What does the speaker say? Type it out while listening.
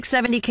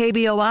670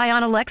 KBOI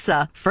on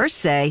Alexa. First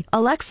say,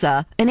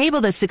 Alexa, enable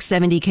the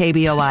 670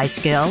 KBOI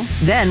skill.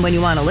 Then when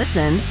you want to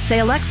listen, say,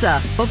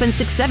 Alexa, open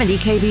 670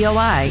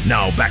 KBOI.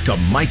 Now back to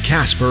Mike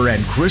Casper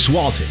and Chris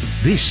Walton.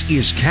 This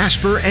is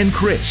Casper and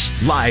Chris,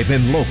 live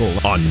and local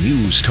on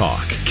News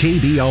Talk,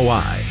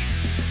 KBOI.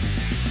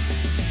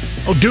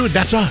 Oh, dude,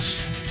 that's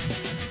us.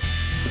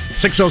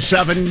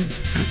 607,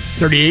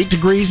 38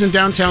 degrees in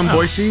downtown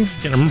Boise.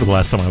 Can't remember the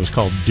last time I was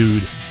called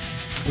dude.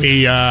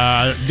 We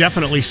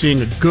definitely seeing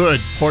a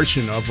good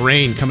portion of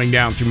rain coming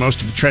down through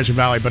most of the Treasure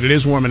Valley, but it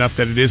is warm enough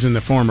that it is in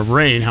the form of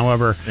rain.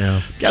 However,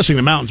 I'm guessing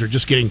the mountains are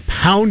just getting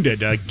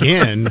pounded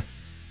again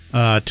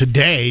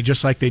today,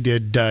 just like they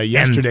did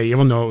yesterday,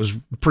 even though it was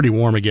pretty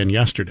warm again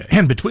yesterday.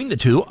 And between the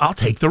two, I'll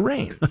take the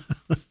rain.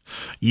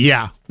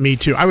 Yeah, me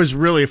too. I was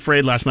really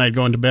afraid last night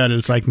going to bed.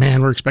 It's like,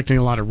 man, we're expecting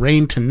a lot of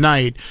rain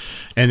tonight.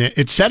 And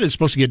it said it's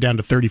supposed to get down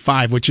to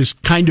 35, which is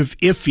kind of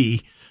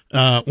iffy.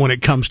 When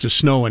it comes to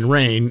snow and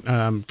rain,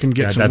 can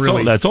get some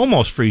really... That's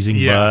almost freezing,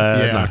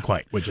 but not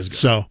quite, which is good.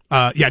 So,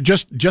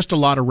 just a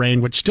lot of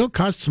rain, which still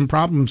caused some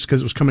problems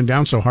because it was coming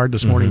down so hard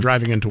this morning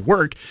driving into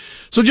work.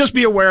 So just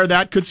be aware of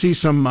that. Could see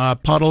some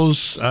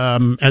puddles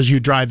as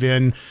you drive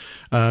in.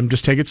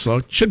 Just take it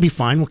slow. Should be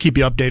fine. We'll keep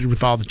you updated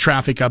with all the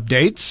traffic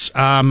updates.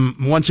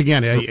 Once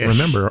again...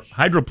 Remember,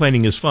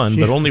 hydroplaning is fun,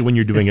 but only when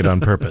you're doing it on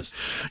purpose.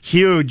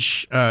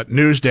 Huge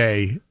news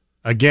day.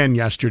 Again,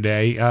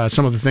 yesterday,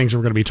 some of the things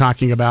we're going to be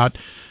talking about,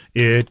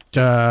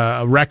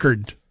 a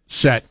record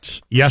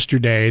set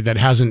yesterday that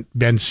hasn't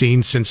been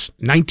seen since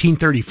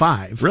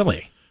 1935.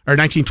 Really? Or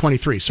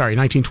 1923,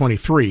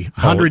 1923,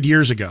 100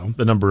 years ago.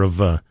 The number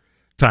of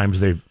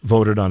times they've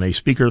voted on a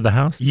Speaker of the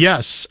House?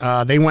 Yes,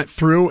 they went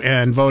through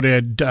and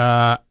voted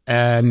an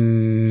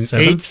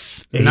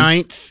 8th,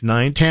 9th,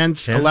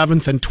 10th,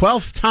 11th, and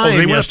 12th time they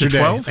went yesterday.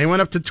 up to 12? They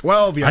went up to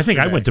 12 yesterday. I think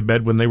I went to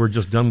bed when they were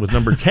just done with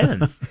number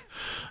 10.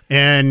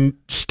 And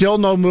still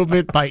no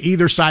movement by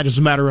either side. As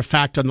a matter of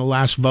fact, on the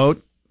last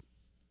vote,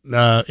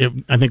 I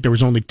think there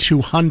was only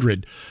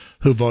 200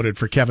 who voted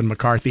for Kevin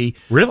McCarthy.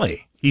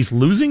 Really? He's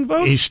losing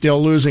votes? He's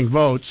still losing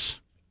votes.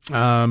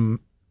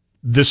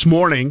 This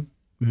morning,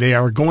 they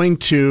are going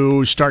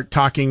to start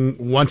talking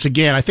once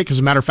again. I think, as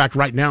a matter of fact,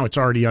 right now it's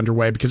already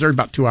underway because they're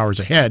about 2 hours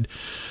ahead.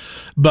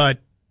 But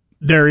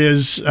there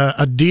is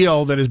a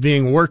deal that is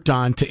being worked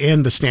on to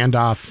end the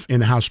standoff in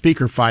the House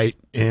Speaker fight.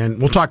 And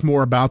we'll talk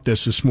more about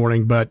this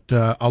morning, but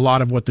a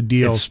lot of what the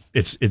deal...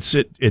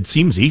 It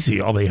seems easy.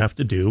 All they have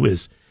to do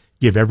is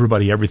give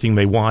everybody everything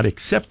they want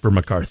except for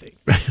McCarthy.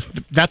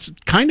 That's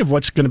kind of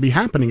what's going to be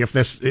happening if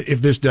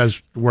this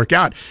does work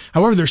out.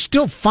 However, there's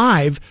still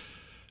 5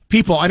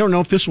 people. I don't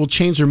know if this will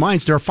change their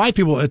minds. There are 5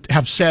 people that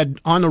have said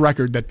on the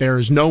record that there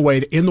is no way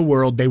in the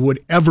world they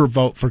would ever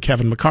vote for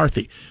Kevin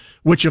McCarthy,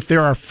 which if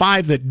there are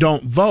 5 that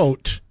don't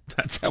vote...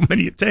 That's how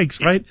many it takes,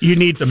 right? You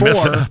need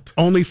 4.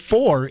 Only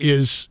 4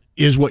 is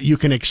what you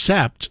can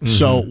accept. Mm-hmm.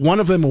 So one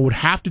of them would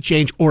have to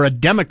change, or a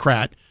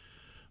Democrat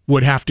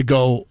would have to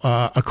go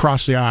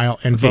across the aisle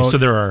and vote. So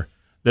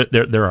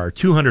there are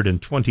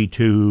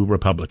 222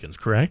 Republicans,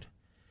 correct?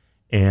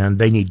 And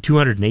they need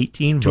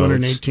 218 votes.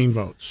 218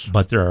 votes.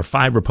 But there are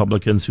 5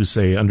 Republicans who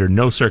say under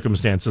no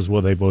circumstances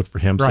will they vote for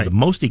him. Right. So the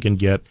most he can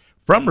get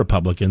from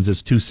Republicans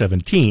is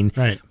 217.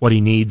 Right. What he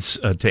needs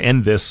to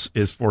end this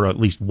is for at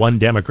least one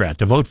Democrat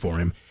to vote for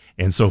him.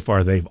 And so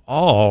far they've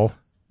all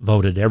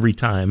voted every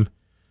time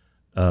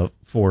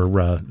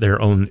for their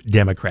own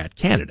Democrat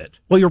candidate.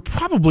 Well, you're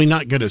probably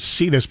not going to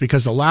see this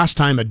because the last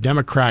time a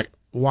Democrat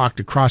walked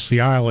across the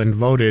aisle and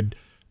voted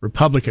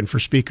Republican for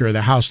Speaker of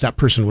the House, that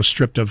person was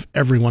stripped of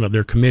every one of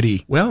their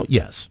committee. Well,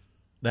 yes,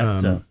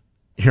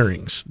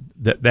 hearings.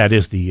 That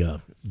is the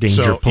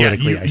danger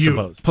politically, I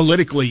suppose.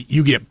 Politically,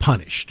 you get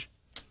punished.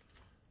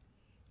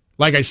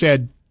 Like I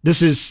said,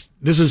 this is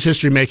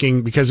history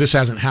making because this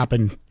hasn't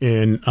happened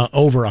in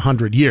over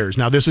 100 years.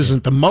 Now, this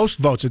isn't the most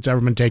votes that's ever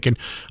been taken.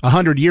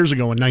 100 years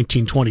ago in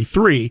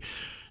 1923,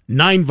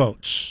 9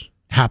 votes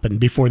happened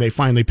before they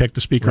finally picked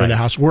the Speaker of the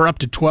House. We're up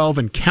to 12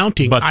 and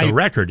counting. But the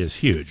record is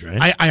huge,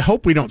 right? I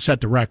hope we don't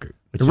set the record.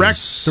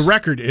 The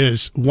record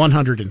is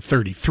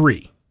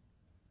 133.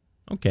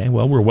 Okay,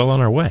 well, we're well on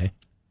our way.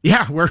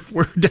 Yeah, we're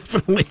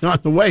definitely on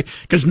the way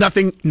because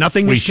nothing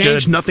has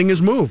changed, nothing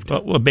has moved.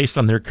 Well, based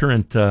on their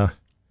current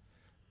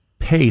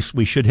pace,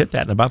 we should hit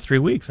that in about 3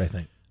 weeks, I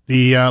think.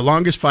 The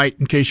longest fight,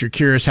 in case you're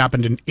curious,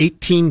 happened in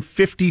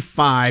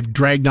 1855,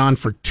 dragged on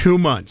for 2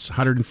 months,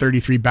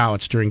 133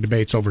 ballots during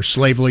debates over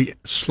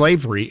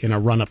slavery in a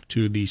run-up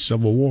to the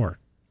Civil War.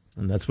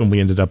 And that's when we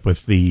ended up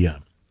with the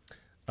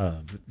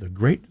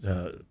great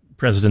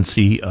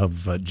presidency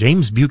of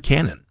James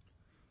Buchanan.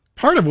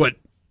 Part of what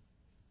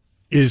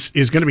is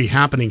going to be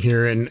happening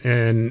here,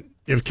 and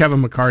if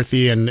Kevin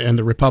McCarthy and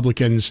the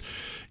Republicans,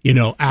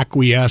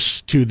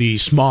 acquiesce to the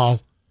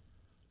small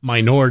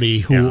minority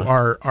who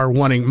are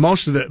wanting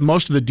most of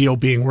the deal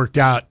being worked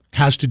out,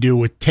 has to do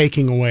with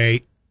taking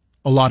away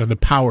a lot of the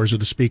powers of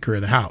the Speaker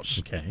of the House.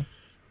 Okay.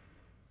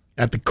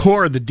 At the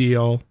core of the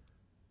deal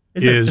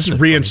is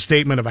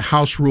reinstatement of a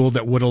House rule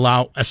that would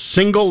allow a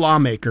single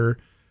lawmaker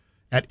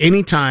at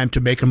any time to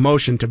make a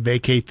motion to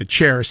vacate the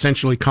chair,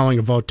 essentially calling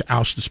a vote to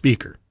oust the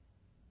speaker.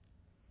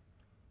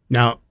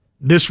 Now,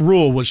 this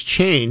rule was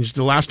changed.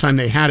 The last time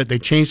they had it, they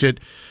changed it.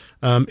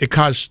 It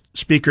caused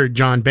Speaker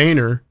John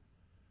Boehner,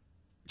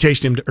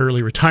 chased him to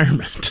early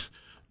retirement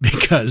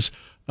because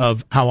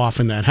of how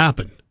often that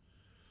happened.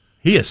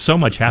 He is so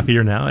much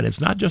happier now, and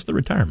it's not just the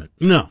retirement.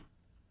 No.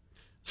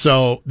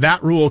 So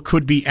that rule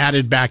could be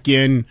added back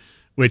in,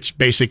 which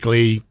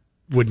basically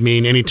would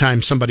mean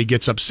anytime somebody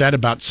gets upset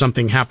about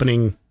something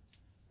happening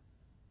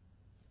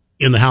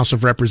in the House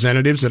of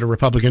Representatives that a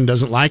Republican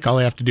doesn't like, all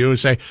they have to do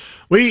is say,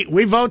 we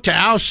vote to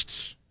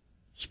oust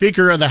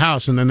Speaker of the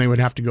House, and then they would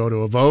have to go to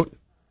a vote.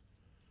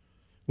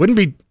 Wouldn't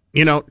be,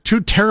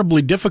 too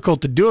terribly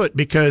difficult to do it,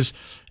 because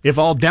if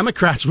all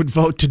Democrats would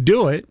vote to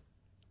do it,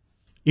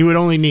 you would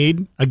only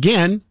need,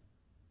 again,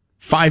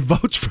 5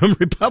 votes from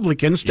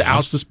Republicans to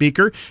oust the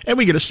Speaker, and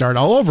we get to start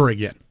all over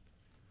again.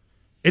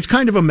 It's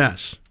kind of a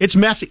mess. It's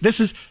messy.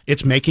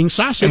 It's making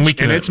sausage,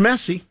 and it's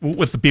messy.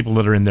 With the people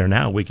that are in there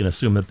now, we can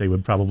assume that they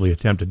would probably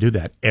attempt to do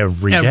that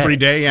every day. Every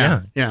day,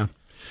 yeah.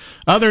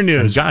 Other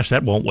news. And gosh,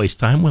 that won't waste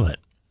time, will it?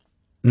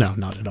 No,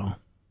 not at all.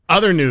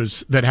 Other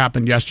news that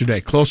happened yesterday,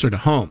 closer to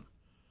home.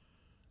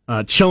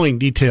 Chilling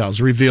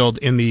details revealed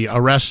in the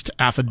arrest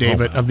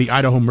affidavit of the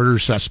Idaho murder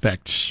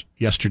suspects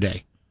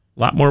yesterday. A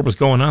lot more was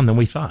going on than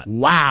we thought.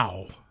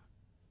 Wow.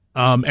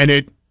 And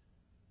it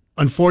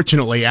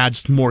unfortunately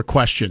adds more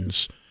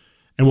questions.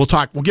 And we'll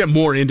get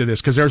more into this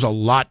because there's a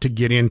lot to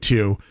get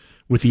into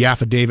with the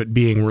affidavit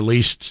being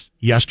released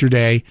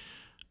yesterday.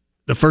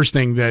 The first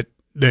thing that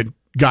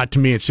got to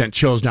me, it sent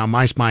chills down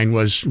my spine,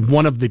 was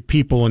one of the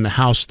people in the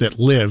house that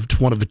lived,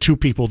 one of the 2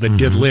 people that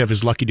did live,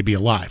 is lucky to be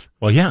alive.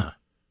 Well, yeah,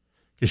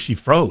 because she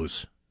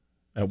froze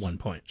at one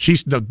point.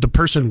 She's the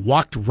person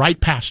walked right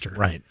past her.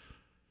 Right.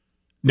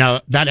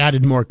 Now, that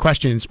added more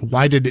questions.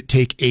 Why did it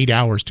take 8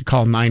 hours to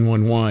call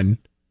 911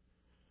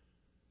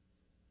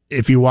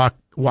 if you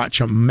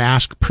watch a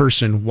masked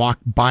person walk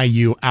by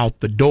you out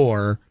the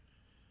door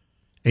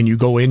and you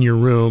go in your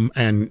room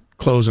and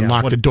close and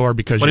lock the door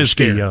because you're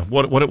scared?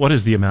 What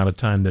is the amount of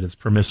time that it's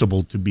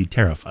permissible to be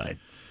terrified?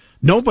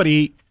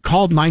 Nobody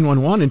called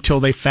 911 until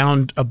they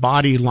found a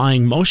body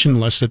lying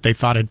motionless that they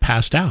thought had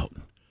passed out.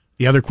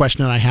 The other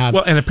question I have...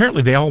 Well, and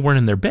apparently they all weren't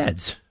in their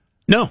beds.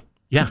 No.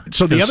 Yeah.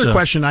 So the other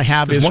question I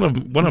have is... One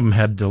of them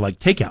had to,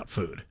 take out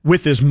food.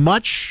 With as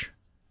much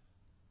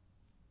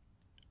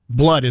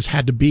blood as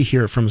had to be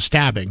here from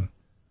stabbing,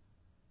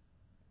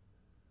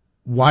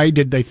 why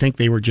did they think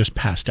they were just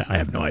passed out? I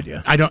have no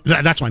idea.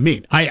 That's what I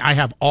mean. I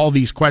have all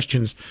these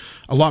questions,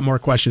 a lot more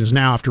questions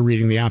now after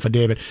reading the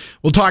affidavit.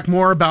 We'll talk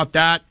more about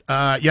that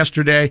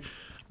yesterday.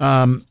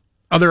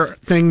 Other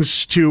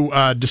things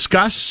to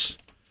discuss.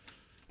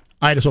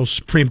 Idaho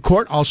Supreme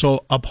Court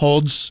also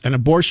upholds an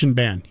abortion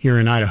ban here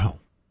in Idaho.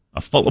 A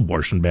full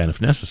abortion ban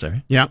if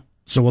necessary. Yeah.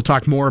 So we'll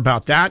talk more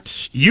about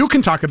that. You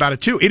can talk about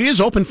it too. It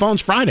is Open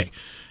Phones Friday.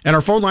 And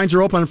our phone lines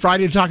are open on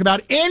Friday to talk about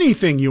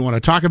anything you want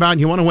to talk about.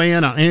 And you want to weigh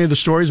in on any of the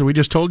stories that we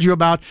just told you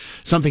about,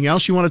 something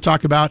else you want to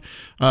talk about.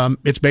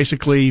 It's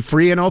basically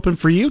free and open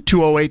for you.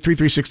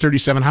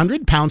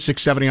 208-336-3700, pound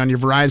 670 on your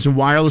Verizon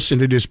Wireless.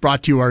 And it is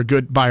brought to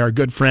you by our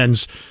good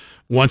friends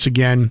once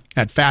again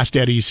at Fast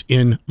Eddie's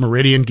in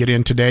Meridian. Get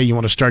in today. You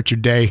want to start your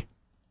day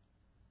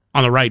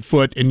on the right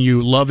foot, and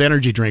you love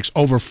energy drinks.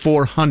 Over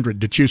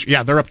 400 to choose.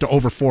 Yeah, they're up to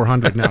over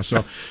 400 now.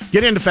 So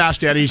get into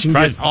Fast Eddie's. You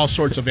can get all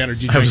sorts of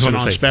energy drinks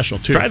on special,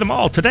 too. Try them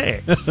all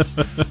today.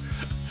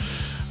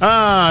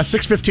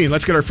 6:15.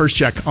 Let's get our first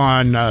check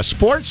on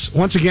sports.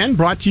 Once again,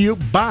 brought to you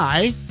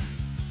by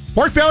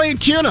Pork Belly and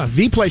Kuna,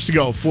 the place to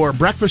go for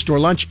breakfast or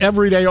lunch,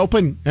 every day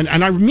open. And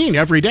I mean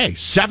every day,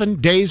 7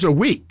 days a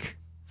week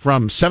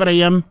from 7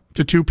 a.m.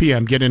 to 2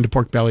 p.m. Get into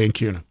Pork Belly and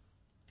Kuna.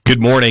 Good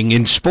morning.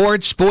 In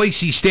sports,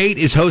 Boise State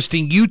is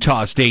hosting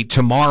Utah State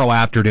tomorrow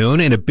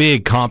afternoon in a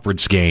big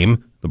conference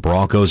game. The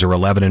Broncos are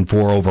 11-4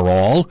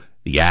 overall.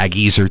 The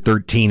Aggies are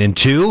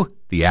 13-2.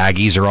 The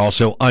Aggies are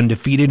also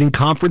undefeated in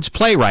conference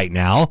play right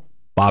now.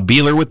 Bob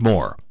Beeler with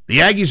more. The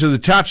Aggies are the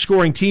top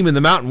scoring team in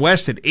the Mountain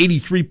West at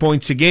 83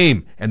 points a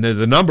game, and they're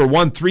the number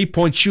 1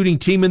 3-point shooting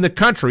team in the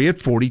country at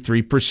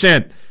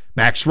 43%.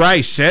 Max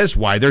Rice says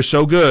why they're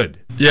so good.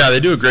 Yeah, they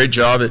do a great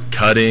job at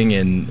cutting,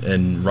 and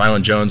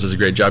Rylan Jones does a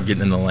great job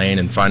getting in the lane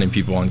and finding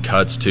people on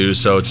cuts too.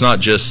 So it's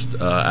not just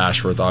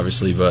Ashworth,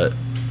 obviously, but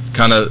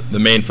kind of the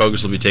main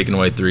focus will be taking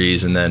away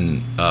threes, and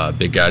then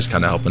big guys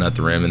kind of helping at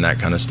the rim and that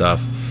kind of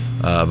stuff.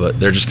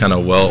 But they're just kind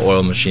of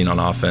well-oiled machine on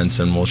offense,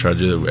 and we'll try to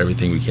do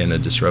everything we can to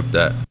disrupt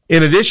that.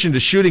 In addition to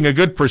shooting a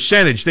good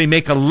percentage, they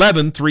make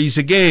 11 threes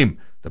a game.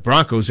 The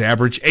Broncos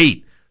average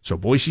 8, so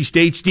Boise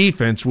State's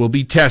defense will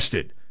be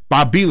tested.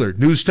 Bob Beeler,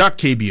 News Talk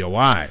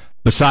KBOI.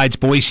 Besides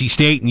Boise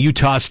State and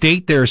Utah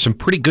State, there are some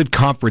pretty good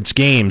conference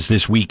games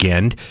this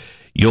weekend.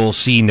 You'll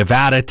see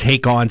Nevada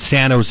take on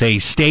San Jose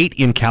State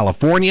in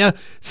California.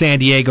 San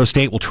Diego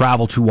State will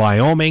travel to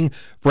Wyoming.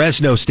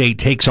 Fresno State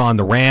takes on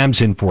the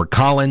Rams in Fort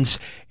Collins.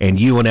 And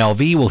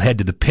UNLV will head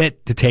to the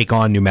Pit to take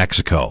on New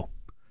Mexico.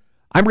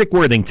 I'm Rick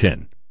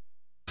Worthington.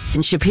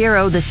 In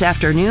Shapiro this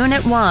afternoon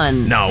at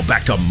 1. Now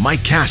back to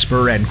Mike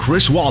Casper and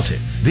Chris Walton.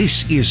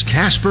 This is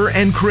Casper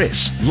and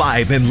Chris,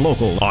 live and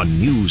local on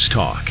News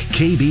Talk,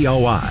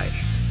 KBOI.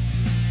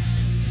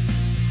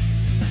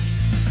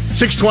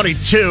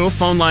 622.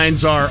 Phone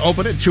lines are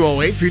open at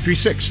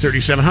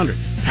 208-336-3700.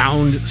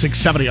 Pound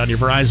 670 on your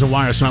Verizon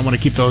Wireless. So I want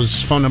to keep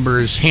those phone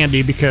numbers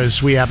handy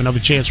because we have another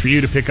chance for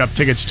you to pick up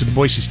tickets to the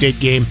Boise State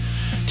game,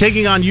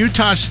 taking on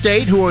Utah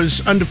State, who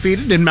was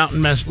undefeated in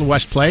Mountain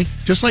West play,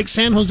 just like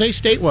San Jose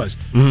State was.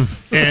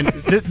 Mm-hmm. And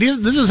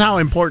this is how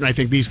important I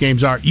think these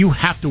games are. You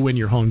have to win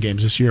your home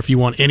games this year if you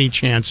want any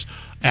chance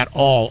at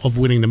all of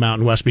winning the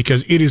Mountain West,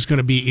 because it is going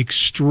to be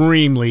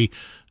extremely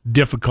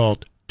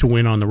difficult to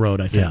win on the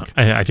road, I think.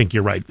 Yeah, I think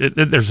you're right.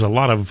 There's a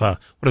lot of, what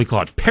do they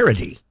call it,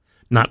 parody.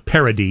 Not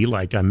parody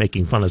like I'm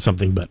making fun of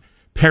something, but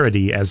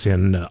parity as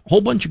in a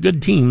whole bunch of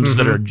good teams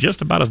that are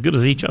just about as good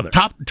as each other.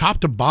 Top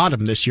to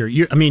bottom this year.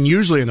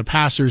 Usually in the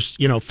past there's,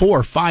 4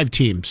 or 5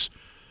 teams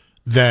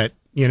that,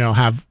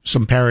 have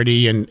some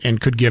parity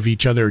and could give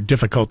each other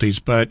difficulties.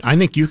 But I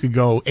think you could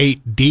go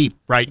 8 deep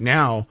right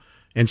now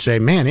and say,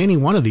 man, any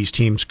one of these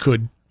teams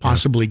could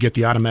possibly get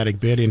the automatic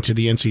bid into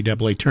the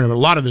NCAA tournament.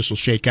 A lot of this will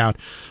shake out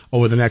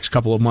over the next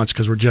couple of months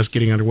because we're just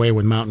getting underway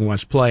with Mountain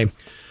West play.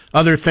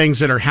 Other things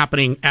that are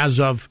happening as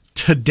of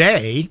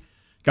today,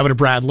 Governor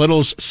Brad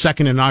Little's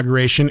second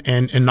inauguration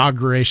and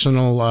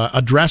inaugurational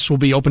address will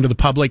be open to the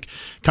public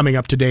coming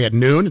up today at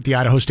noon at the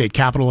Idaho State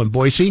Capitol in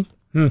Boise.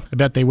 I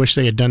bet they wish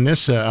they had done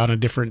this on a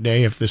different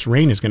day if this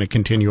rain is going to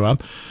continue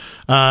up.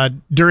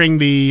 During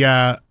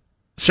the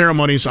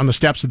ceremonies on the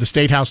steps of the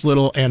State House,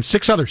 Little and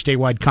 6 other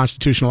statewide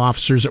constitutional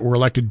officers that were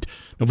elected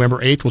November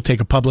 8th will take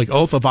a public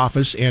oath of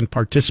office and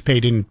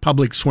participate in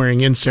public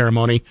swearing-in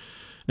ceremony.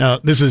 Now,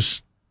 this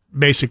is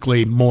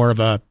basically more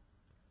of a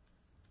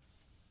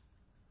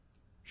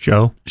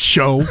show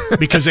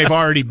because they've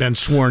already been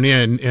sworn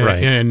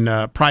in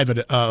a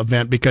private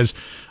event, because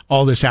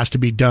all this has to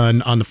be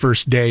done on the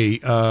first day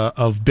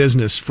of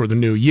business for the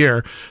new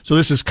year. So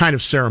this is kind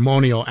of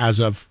ceremonial as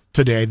of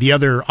today. The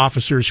other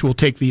officers who will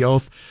take the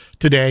oath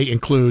today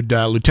include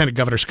Lieutenant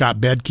Governor Scott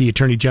Bedke,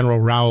 Attorney General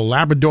Raul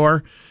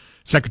Labrador,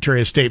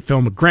 Secretary of State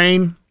Phil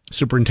McGrain,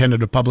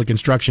 Superintendent of Public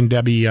Instruction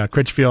Debbie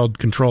Critchfield,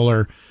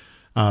 Controller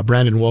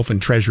Brandon Wolf,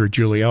 and Treasurer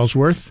Julie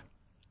Ellsworth.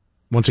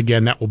 Once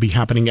again, that will be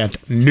happening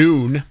at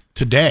noon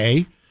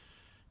today,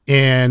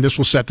 and this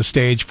will set the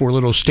stage for a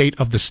little State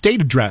of the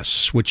State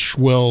address, which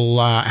will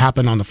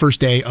happen on the first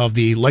day of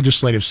the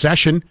legislative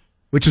session,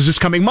 which is this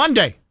coming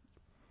Monday.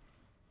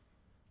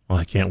 Well,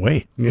 I can't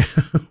wait.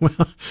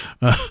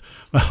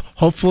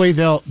 Hopefully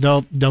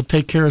they'll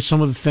take care of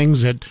some of the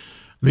things that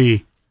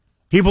the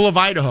people of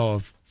Idaho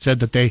have said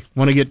that they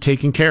want to get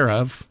taken care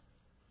of.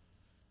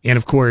 And,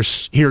 of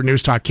course, here at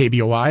News Talk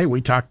KBOI,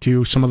 we talk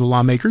to some of the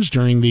lawmakers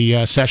during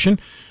the session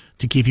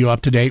to keep you up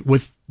to date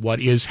with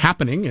what is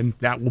happening, and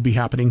that will be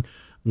happening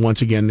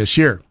once again this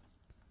year.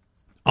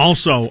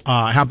 Also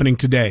happening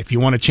today, if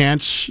you want a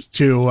chance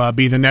to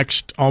be the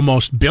next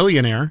almost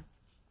billionaire,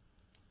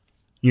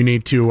 you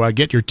need to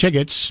get your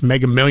tickets.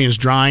 Mega Millions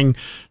drawing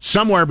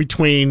somewhere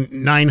between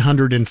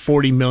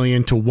 $940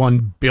 million to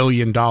 $1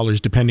 billion,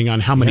 depending on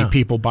how many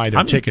people buy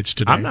their tickets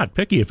today. I'm not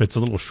picky if it's a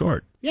little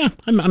short. Yeah,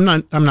 I'm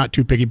not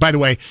too picky. By the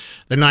way,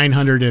 the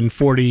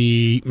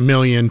 $940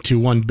 million to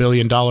 $1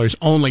 billion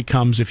only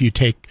comes if you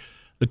take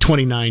the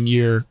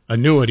 29-year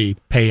annuity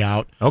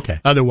payout. Okay.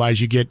 Otherwise,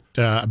 you get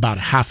about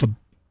 $500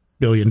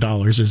 million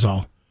is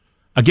all.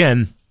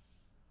 Again,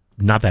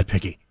 not that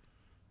picky.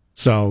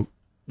 So,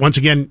 once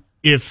again,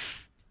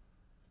 if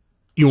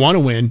you want to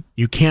win,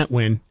 you can't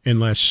win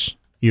unless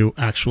you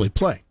actually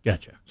play.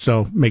 Gotcha.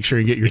 So make sure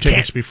you get your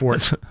tickets before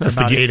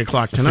about 8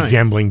 o'clock tonight. That's the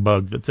gambling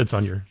bug that sits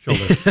on your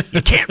shoulder.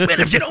 You can't win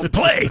if you don't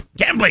play.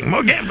 Gambling,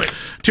 more gambling.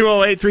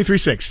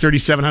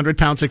 208-336-3700,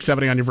 pound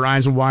 670 on your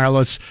Verizon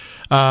Wireless.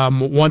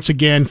 Once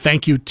again,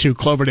 thank you to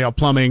Cloverdale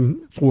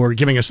Plumbing for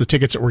giving us the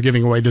tickets that we're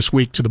giving away this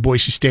week to the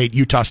Boise State,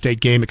 Utah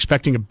State game.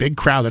 Expecting a big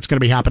crowd. That's going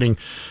to be happening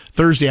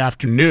Thursday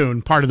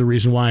afternoon. Part of the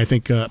reason why I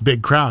think a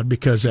big crowd,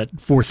 because at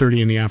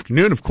 4:30 in the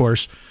afternoon, of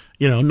course,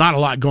 not a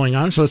lot going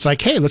on. So it's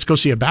like, hey, let's go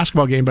see a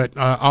basketball game. But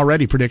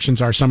already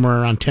predictions are somewhere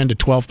around 10 to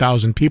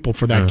 12,000 people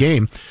for that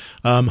game.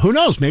 Who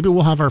knows? Maybe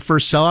we'll have our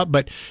first sellout.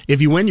 But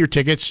if you win your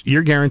tickets,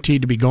 you're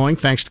guaranteed to be going,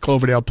 thanks to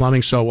Cloverdale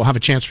Plumbing. So we'll have a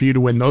chance for you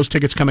to win those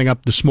tickets coming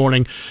up this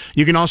morning.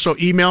 You can also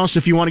email us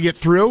if you want to get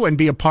through and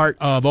be a part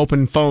of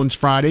Open Phones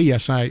Friday.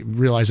 Yes, I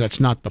realize that's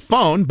not the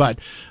phone, but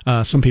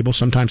some people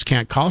sometimes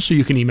can't call. So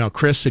you can email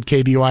Chris at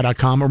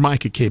KBOI.com or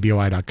Mike at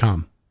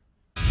KBOI.com.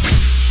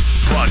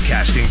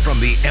 Broadcasting from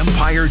the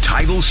Empire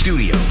Title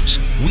Studios,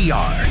 we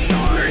are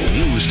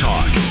News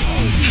Talk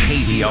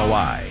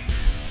KBOI.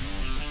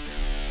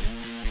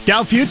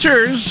 Dow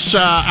futures,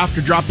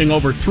 after dropping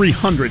over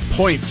 300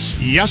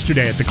 points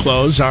yesterday at the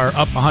close, are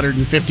up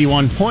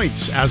 151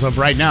 points as of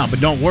right now. But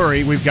don't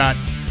worry, we've got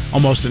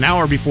almost an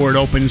hour before it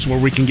opens where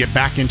we can get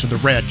back into the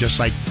red, just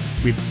like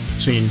we've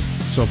seen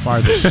so far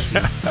this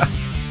year.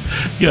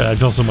 Yeah, I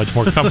feel so much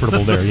more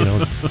comfortable there,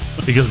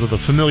 because of the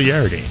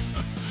familiarity.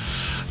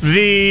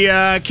 The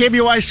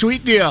KBOI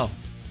Sweet Deal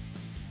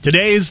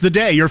Today is the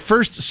day. Your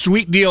first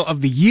sweet deal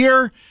of the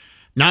year.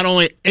 Not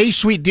only a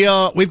sweet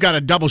deal, we've got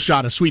a double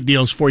shot of sweet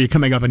deals for you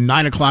coming up at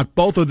 9 o'clock.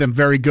 Both of them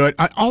very good.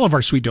 All of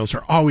our sweet deals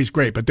are always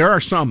great, but there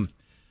are some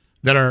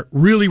that are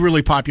really,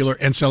 really popular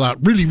and sell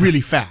out really,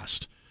 really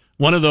fast.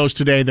 One of those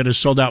today that has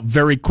sold out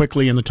very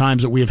quickly in the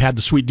times that we have had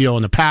the sweet deal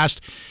in the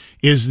past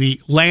is the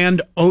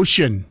Land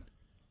Ocean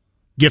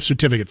gift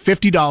certificate.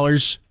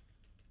 $50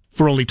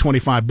 for only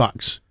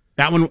 $25.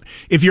 That one,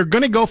 if you're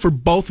going to go for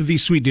both of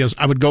these sweet deals,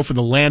 I would go for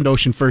the Land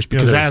Ocean first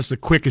because that has the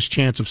quickest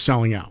chance of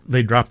selling out.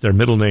 They dropped their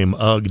middle name,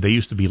 Ugg. They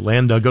used to be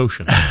Land Ugg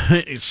Ocean.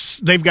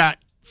 They've got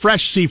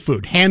fresh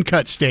seafood,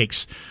 hand-cut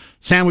steaks,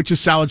 sandwiches,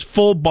 salads,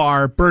 full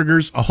bar,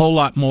 burgers, a whole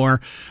lot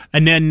more.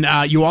 And then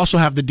you also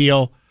have the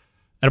deal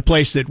at a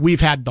place that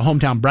we've had the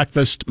hometown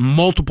breakfast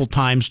multiple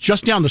times,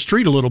 just down the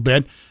street a little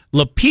bit,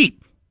 Le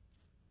Pete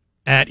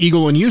at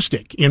Eagle and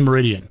Ustick in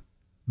Meridian.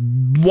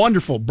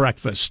 Wonderful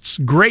breakfasts,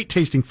 great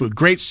tasting food,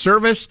 great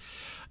service,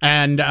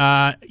 and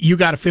you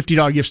got a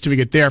 $50 gift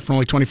certificate there for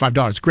only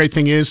 $25. Great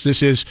thing is,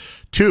 this is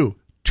two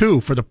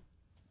for the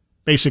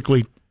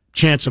basically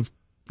chance of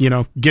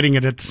getting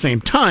it at the same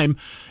time.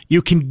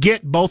 You can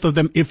get both of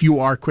them if you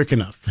are quick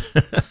enough.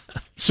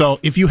 So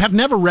if you have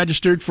never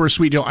registered for a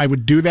sweet deal, I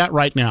would do that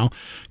right now.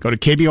 Go to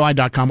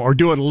KBOI.com or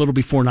do it a little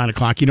before 9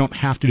 o'clock. You don't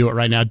have to do it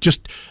right now.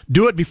 Just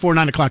do it before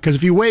 9 o'clock, because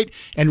if you wait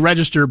and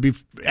register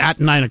at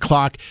 9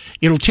 o'clock,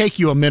 it'll take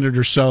you a minute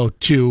or so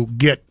to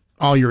get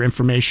all your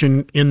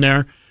information in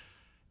there,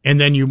 and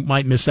then you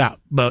might miss out.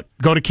 But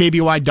go to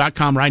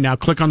KBOI.com right now,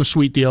 click on the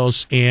sweet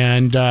deals,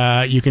 and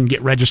you can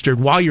get registered.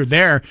 While you're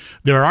there,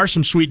 there are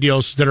some sweet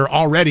deals that are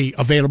already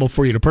available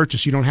for you to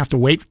purchase. You don't have to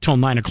wait till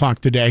 9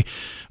 o'clock today.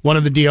 One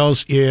of the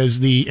deals is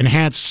the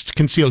enhanced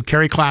concealed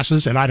carry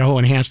classes at Idaho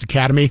Enhanced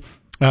Academy.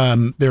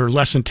 There are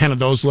less than 10 of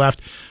those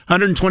left.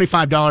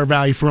 $125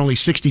 value for only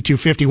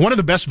 $62.50. One of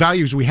the best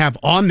values we have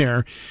on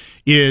there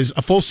is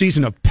a full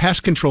season of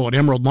pest control at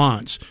Emerald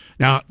Lawns.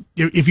 Now,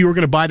 if you were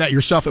going to buy that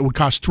yourself, it would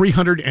cost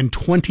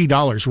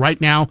 $320.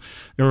 Right now,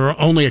 there are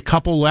only a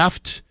couple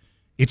left.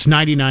 It's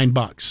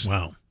 $99.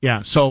 Wow.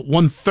 Yeah, so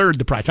 1/3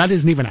 the price. That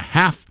isn't even a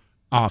half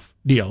off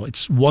deal.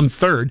 It's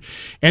 1/3.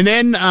 And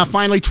then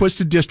finally,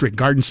 Twisted District,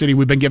 Garden City.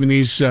 We've been giving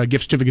these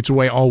gift certificates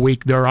away all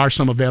week. There are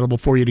some available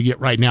for you to get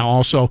right now.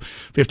 Also,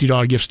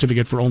 $50 gift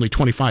certificate for only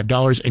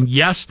 $25. And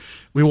yes,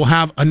 we will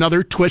have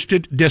another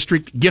Twisted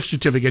District gift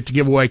certificate to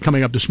give away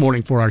coming up this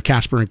morning for our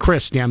Casper and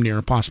Chris Damn Near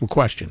Impossible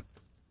Question.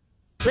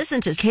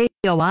 Listen to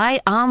KBOI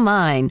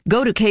online.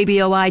 Go to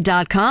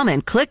KBOI.com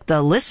and click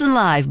the Listen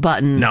Live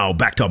button. Now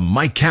back to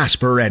Mike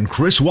Casper and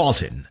Chris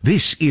Walton.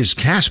 This is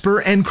Casper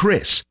and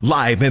Chris,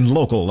 live and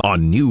local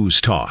on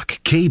News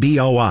Talk,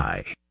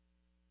 KBOI.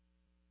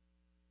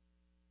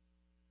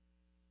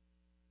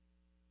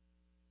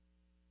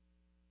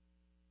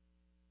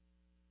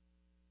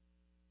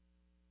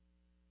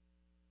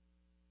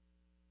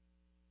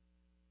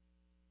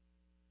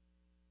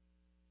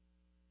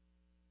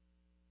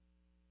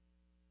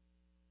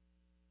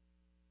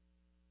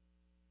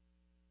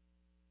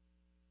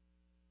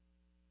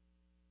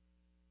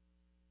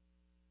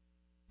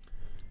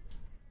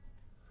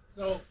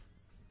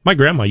 My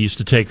grandma used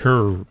to take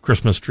her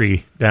Christmas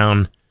tree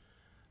down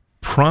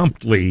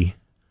promptly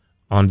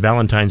on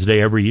Valentine's Day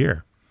every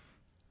year.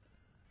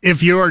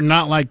 If you are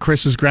not like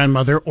Chris's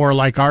grandmother or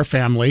like our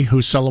family,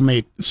 who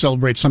celebrate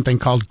something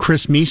called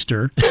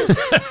Christmeaster,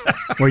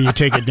 where you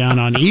take it down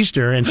on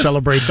Easter and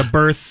celebrate the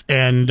birth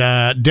and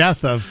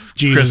death of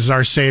Jesus,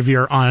 our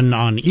Savior,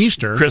 on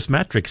Easter.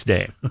 Christmatrix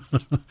Day.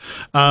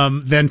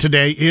 Then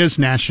today is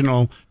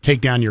National Take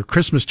Down Your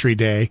Christmas Tree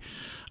Day.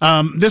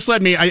 This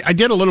led me, I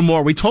did a little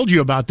more. We told you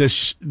about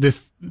this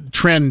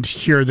trend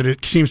here that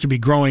it seems to be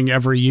growing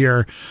every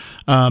year,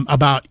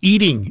 about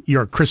eating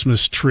your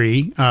Christmas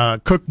tree.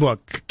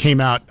 Cookbook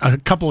came out a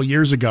couple of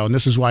years ago, and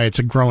this is why it's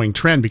a growing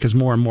trend, because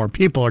more and more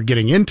people are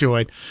getting into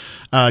it.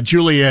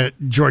 Julia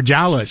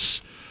Georgalis,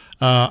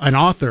 an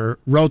author,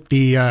 wrote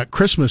the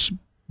Christmas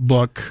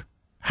book,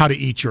 How to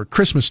Eat Your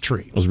Christmas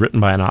Tree. It was written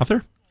by an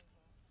author?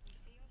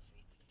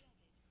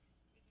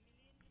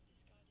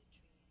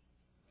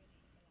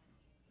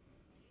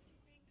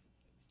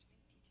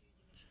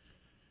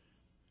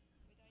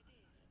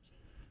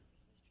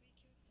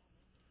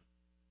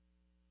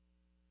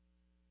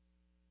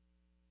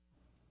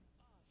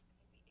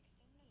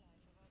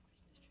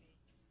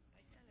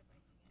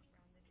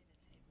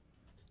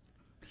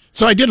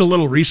 So I did a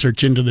little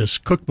research into this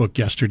cookbook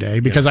yesterday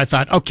because I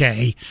thought,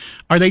 okay,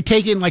 are they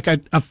taking like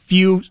a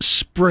few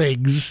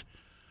sprigs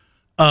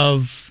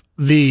of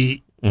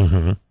the,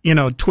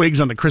 twigs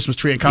on the Christmas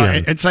tree?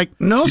 And it's like,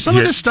 no, some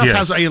of this stuff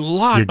has a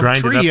lot of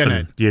tree in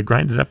it. Do you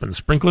grind it up and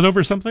sprinkle it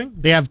over something?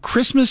 They have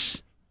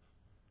Christmas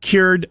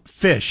cured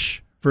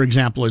fish, for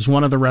example, is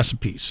one of the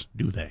recipes.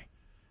 Do they?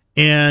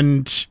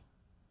 And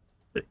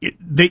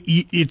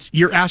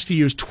you're asked to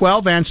use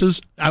 12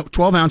 ounces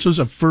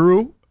of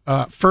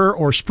fir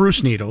or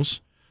spruce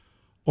needles,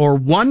 or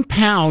 1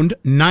 pound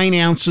 9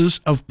 ounces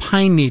of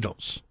pine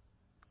needles.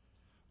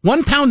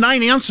 1 pound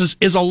 9 ounces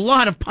is a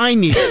lot of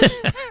pine needles.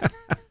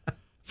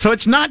 So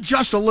it's not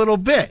just a little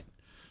bit.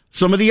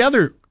 some of the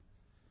other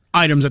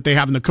items that they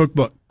have in the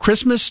cookbook.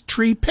 Christmas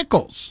tree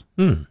pickles.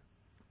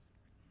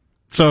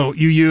 So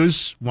you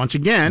use, once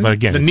again,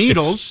 the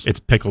needles. It's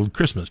pickled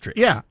Christmas tree.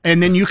 Yeah,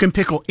 and then you can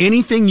pickle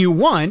anything you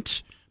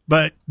want,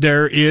 but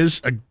there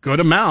is a good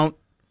amount,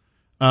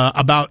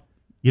 about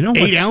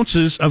 8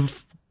 ounces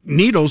of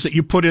needles that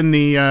you put in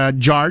the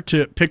jar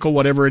to pickle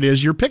whatever it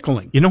is you're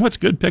pickling. You know what's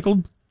good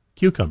pickled?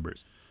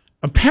 Cucumbers.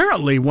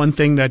 Apparently, one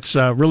thing that's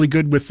really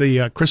good with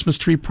the Christmas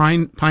tree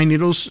pine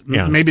needles,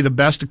 maybe the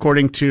best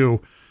according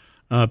to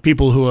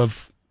people who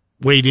have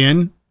weighed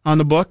in on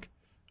the book,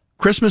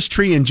 Christmas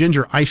tree and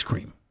ginger ice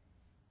cream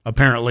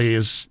apparently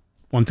is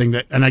one thing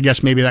that, and I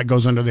guess maybe that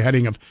goes under the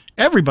heading of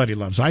everybody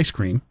loves ice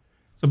cream.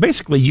 So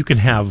basically, you can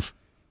have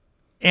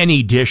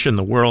any dish in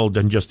the world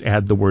and just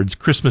add the words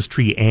Christmas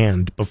tree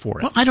and before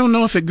it. Well, I don't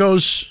know if it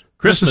goes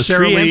Christmas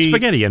tree and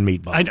spaghetti and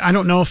meatballs. I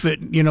don't know if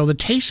it, the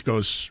taste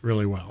goes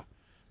really well.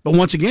 But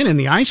once again, in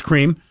the ice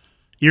cream,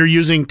 you're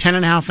using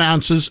 10.5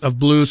 ounces of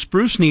blue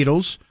spruce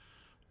needles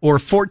or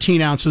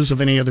 14 ounces of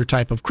any other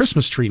type of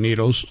Christmas tree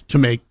needles to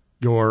make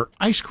your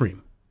ice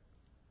cream.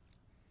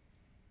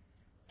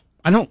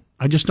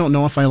 I just don't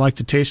know if I like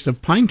the taste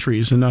of pine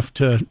trees enough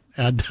to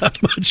add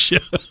that much.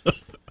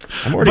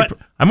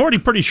 I'm already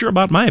pretty sure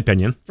about my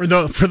opinion. For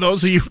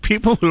those of you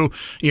people who,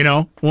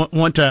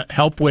 want to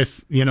help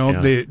with,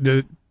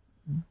 the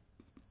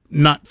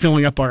not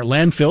filling up our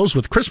landfills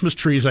with Christmas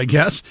trees, I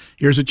guess,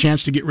 here's a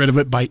chance to get rid of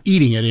it by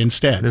eating it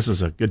instead. This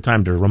is a good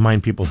time to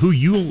remind people who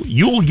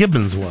Yule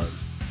Gibbons was.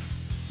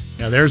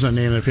 Yeah, there's a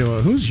name that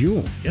people, who's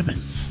Yule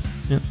Gibbons?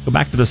 Yeah, go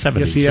back to the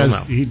 70s.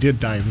 Yes, he did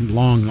die a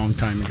long, long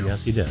time ago.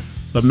 Yes, he did.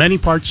 But many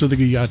parts of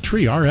the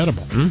tree are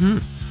edible. Mm-hmm.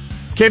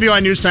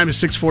 KBOI News Time is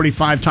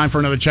 6:45. Time for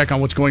another check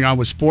on what's going on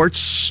with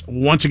sports.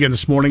 Once again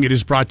this morning, it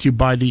is brought to you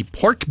by the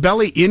Pork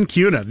Belly in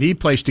Kuna, the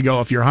place to go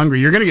if you're hungry.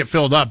 You're going to get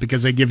filled up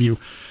because they give you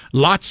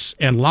lots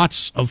and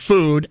lots of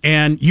food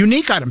and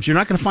unique items you're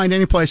not going to find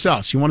anyplace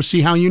else. You want to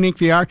see how unique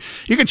they are?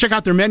 You can check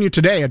out their menu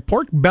today at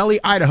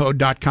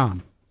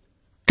porkbellyidaho.com.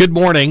 Good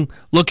morning.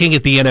 Looking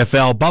at the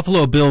NFL,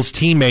 Buffalo Bills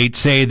teammates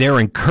say they're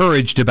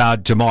encouraged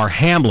about Damar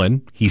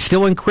Hamlin. He's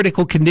still in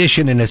critical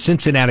condition in a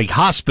Cincinnati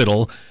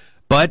hospital,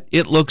 but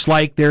it looks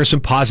like there are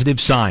some positive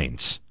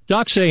signs.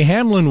 Docs say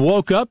Hamlin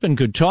woke up and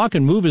could talk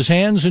and move his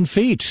hands and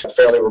feet. A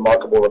fairly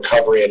remarkable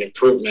recovery and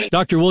improvement.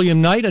 Dr.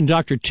 William Knight and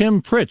Dr.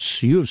 Tim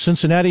Pritz, U of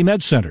Cincinnati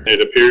Med Center.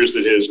 It appears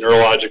that his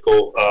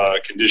neurological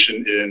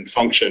condition and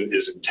function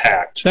is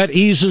intact. That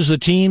eases the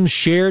team's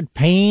shared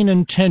pain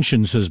and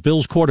tension, says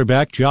Bills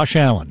quarterback Josh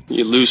Allen.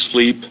 You lose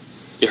sleep,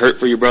 you hurt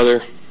for your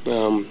brother,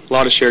 a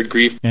lot of shared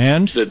grief.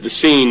 And the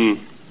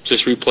scene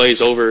just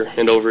replays over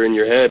and over in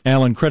your head.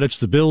 Allen credits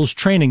the Bills'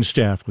 training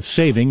staff with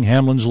saving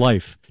Hamlin's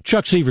life.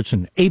 Chuck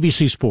Severson,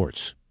 ABC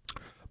Sports.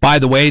 By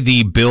the way,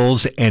 the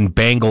Bills and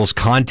Bengals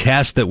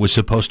contest that was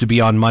supposed to be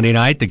on Monday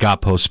night that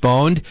got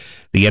postponed,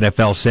 the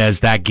NFL says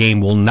that game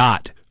will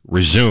not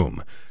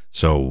resume.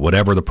 So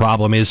whatever the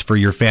problem is for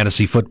your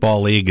fantasy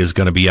football league is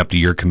going to be up to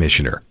your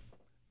commissioner.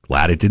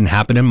 Glad it didn't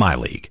happen in my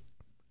league.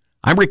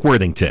 I'm Rick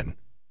Worthington.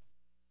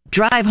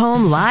 Drive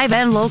home live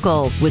and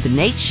local with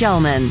Nate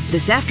Shellman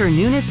this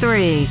afternoon at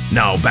 3.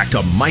 Now back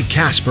to Mike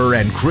Casper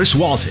and Chris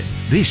Walton.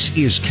 This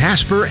is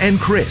Casper and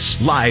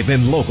Chris, live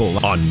and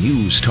local on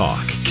News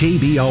Talk,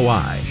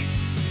 KBOI.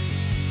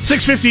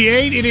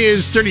 6:58, it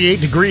is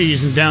 38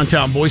 degrees in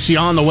downtown Boise.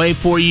 On the way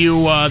for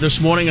you this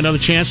morning, another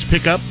chance to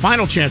pick up,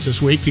 final chance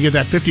this week, to get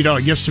that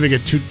 $50 gift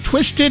certificate to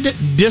Twisted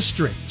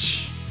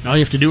District. All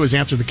you have to do is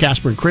answer the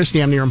Casper and Chris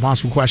damn near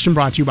impossible question,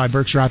 brought to you by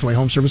Berkshire Hathaway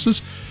Home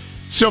Services.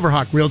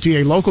 Silverhawk Realty,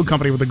 a local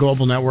company with a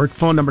global network.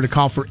 Phone number to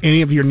call for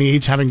any of your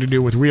needs having to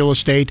do with real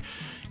estate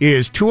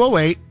is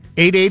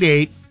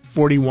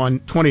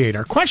 208-888-4128.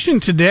 Our question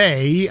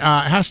today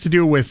has to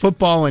do with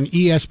football and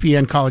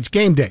ESPN College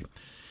Game Day.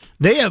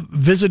 They have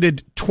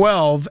visited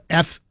 12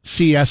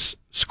 FCS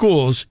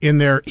schools in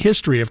their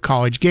history of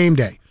College Game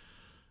Day.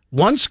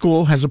 One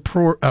school has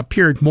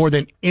appeared more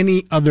than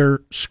any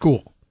other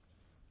school.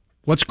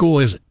 What school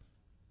is it?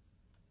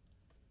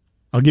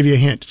 I'll give you a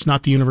hint. It's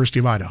not the University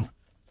of Idaho.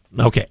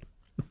 Okay.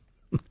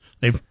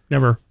 They've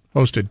never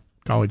hosted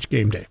College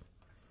Game Day.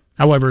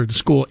 However, the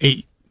school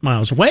 8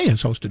 miles away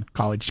has hosted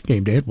College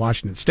Game Day at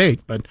Washington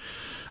State. But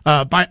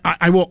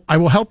I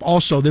will help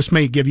also. This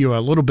may give you a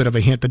little bit of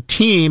a hint. The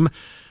team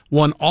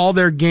won all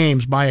their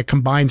games by a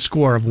combined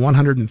score of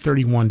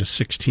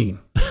 131-16.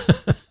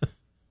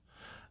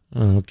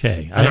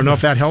 Okay. I don't know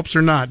if that helps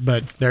or not,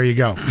 but there you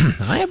go.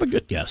 I have a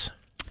good guess.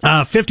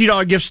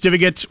 $50 gift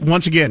certificates.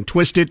 Once again,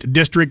 Twisted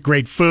District,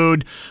 great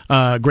food,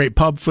 great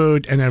pub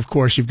food. And then, of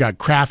course, you've got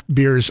craft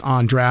beers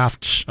on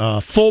draft,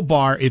 full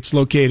bar. It's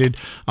located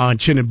on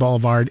Chinnen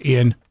Boulevard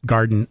in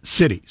Garden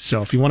City.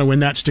 So if you want to win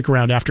that, stick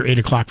around after 8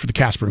 o'clock for the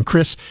Casper and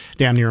Chris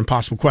damn near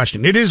impossible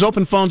question. It is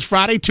Open Phones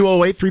Friday,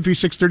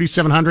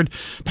 208-336-3700,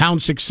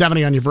 pound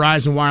 670 on your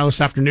Verizon Wireless.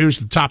 After news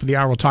at the top of the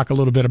hour, we'll talk a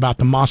little bit about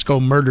the Moscow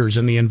murders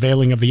and the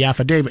unveiling of the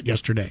affidavit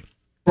yesterday.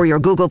 For your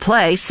Google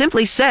Play,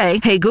 simply say,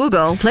 "Hey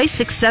Google, play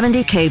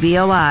 670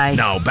 KBOI."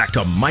 Now back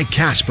to Mike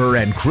Casper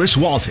and Chris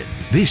Walton.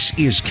 This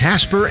is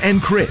Casper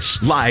and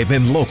Chris, live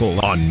and local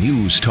on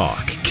News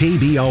Talk,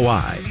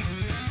 KBOI.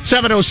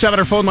 707,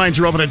 our phone lines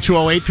are open at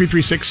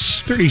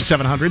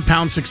 208-336-3700,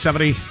 pound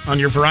 670 on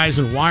your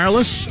Verizon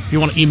Wireless. If you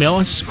want to email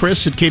us,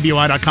 Chris at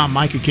KBOI.com,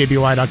 Mike at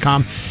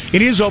KBOI.com.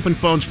 It is Open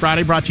Phones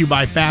Friday, brought to you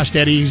by Fast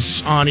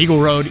Eddie's on Eagle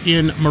Road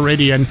in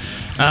Meridian.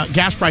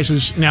 Gas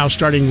prices now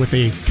starting with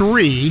a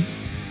 3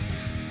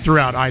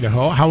 throughout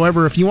Idaho.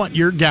 However, if you want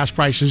your gas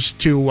prices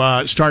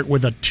to start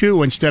with a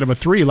 2 instead of a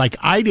 3, like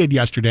I did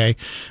yesterday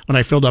when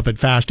I filled up at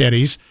Fast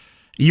Eddie's,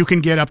 you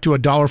can get up to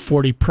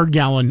 $1.40 per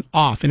gallon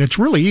off. And it's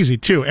really easy,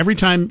 too. Every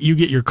time you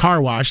get your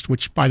car washed,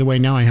 which, by the way,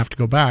 now I have to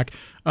go back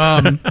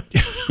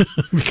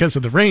because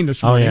of the rain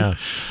this morning. Oh,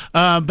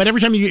 yeah. But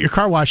every time you get your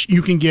car washed,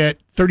 you can get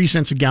 30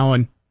 cents a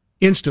gallon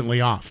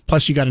instantly off.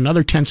 Plus, you got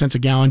another 10 cents a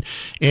gallon.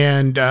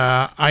 And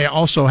I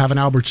also have an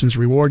Albertsons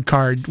reward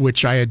card,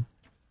 which I had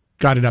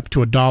got it up to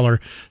 $1.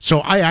 So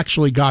I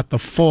actually got the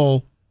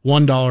full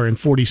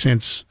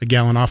 $1.40 a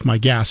gallon off my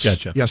gas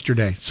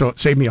yesterday. So it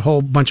saved me a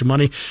whole bunch of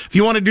money. If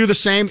you want to do the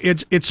same,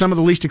 it's some of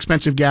the least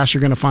expensive gas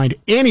you're going to find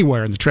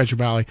anywhere in the Treasure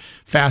Valley.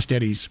 Fast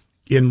Eddie's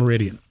in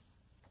Meridian.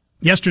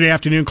 Yesterday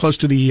afternoon, close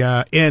to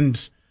the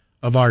end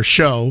of our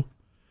show,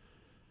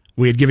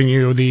 we had given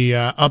you the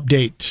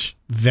update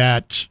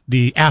that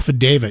the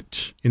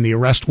affidavit in the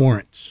arrest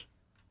warrant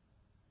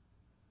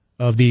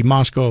of the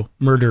Moscow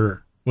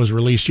murderer was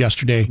released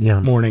yesterday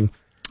morning.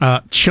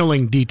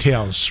 Chilling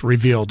details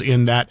revealed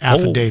in that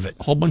affidavit.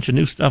 A whole bunch of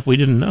new stuff we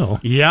didn't know.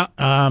 Yeah,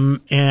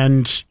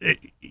 and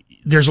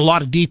there's a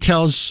lot of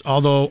details,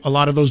 although a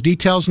lot of those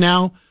details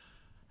now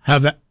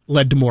have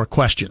led to more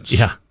questions.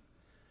 Yeah,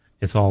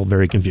 it's all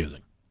very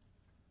confusing.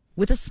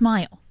 With a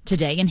smile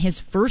today in his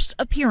first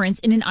appearance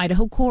in an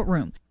Idaho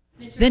courtroom,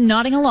 then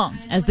nodding along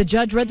as the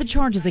judge read the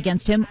charges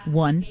against him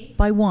one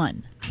by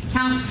one.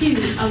 Count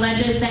 2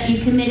 alleges that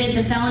you committed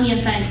the felony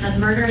offense of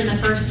murder in the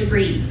first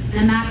degree.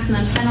 The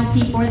maximum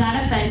penalty for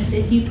that offense,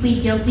 if you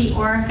plead guilty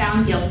or are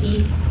found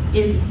guilty,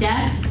 is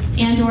death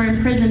and/or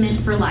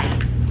imprisonment for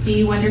life. Do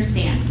you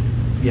understand?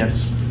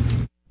 Yes.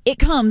 It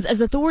comes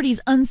as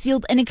authorities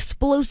unsealed an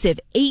explosive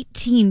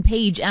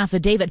 18-page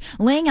affidavit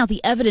laying out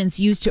the evidence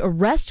used to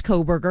arrest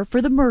Kohberger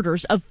for the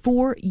murders of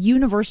 4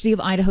 University of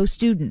Idaho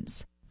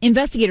students.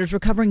 Investigators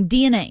recovering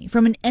DNA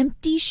from an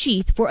empty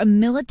sheath for a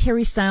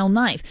military-style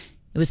knife.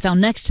 It was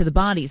found next to the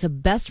bodies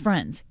of best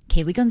friends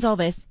Kaylee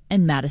Gonzalez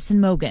and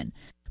Madison Mogan.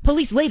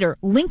 Police later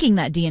linking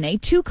that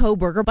DNA to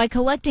Kohberger by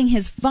collecting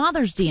his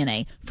father's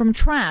DNA from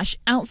trash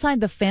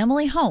outside the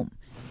family home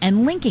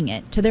and linking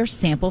it to their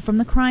sample from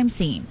the crime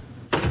scene.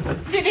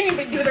 Did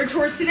anybody do their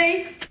chores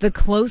today? The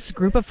close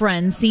group of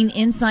friends seen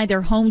inside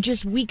their home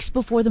just weeks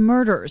before the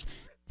murders.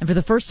 And for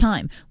the first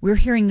time, we're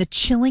hearing the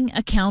chilling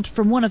account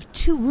from one of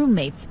 2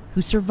 roommates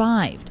who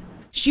survived.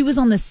 She was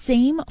on the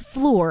same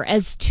floor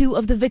as 2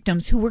 of the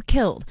victims who were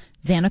killed,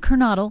 Xana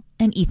Kernodle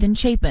and Ethan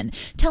Chapin,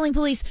 telling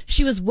police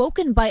she was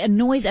woken by a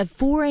noise at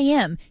 4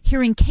 a.m.,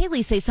 hearing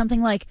Kaylee say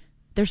something like,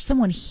 "There's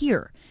someone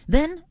here."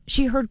 Then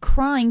she heard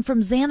crying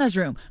from Xana's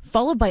room,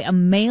 followed by a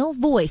male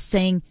voice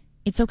saying,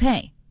 "It's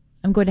okay.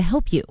 I'm going to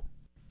help you."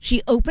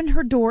 She opened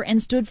her door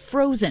and stood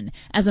frozen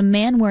as a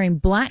man wearing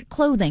black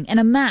clothing and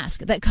a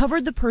mask that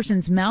covered the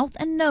person's mouth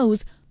and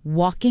nose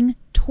walking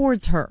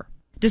towards her.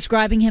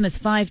 Describing him as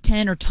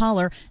 5'10" or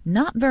taller,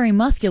 not very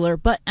muscular,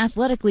 but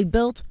athletically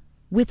built,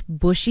 with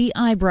bushy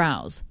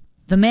eyebrows.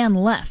 The man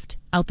left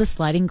out the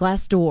sliding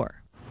glass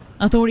door.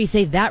 Authorities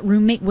say that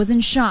roommate was in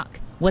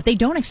shock. What they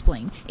don't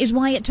explain is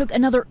why it took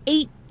another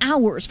 8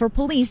 hours for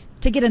police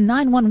to get a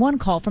 911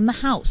 call from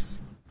the house.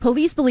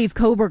 Police believe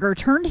Kohberger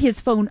turned his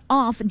phone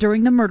off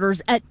during the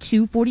murders at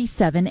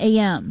 2:47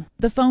 a.m.,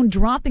 the phone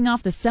dropping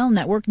off the cell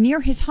network near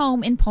his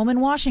home in Pullman,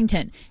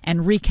 Washington, and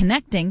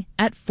reconnecting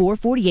at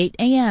 4:48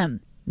 a.m.,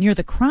 near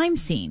the crime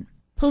scene.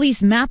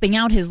 Police mapping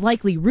out his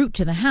likely route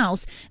to the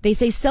house. They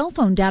say cell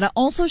phone data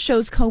also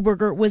shows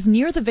Kohberger was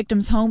near the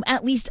victim's home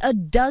at least a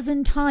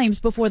dozen times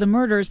before the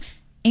murders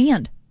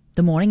and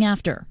the morning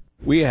after.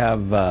 We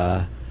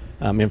have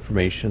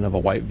information of a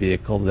white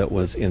vehicle that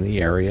was in the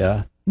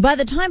area. By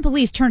the time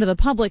police turned to the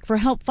public for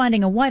help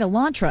finding a white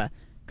Elantra,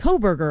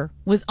 Kohberger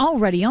was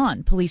already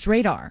on police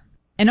radar.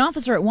 An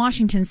officer at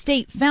Washington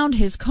State found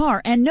his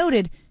car and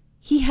noted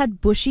he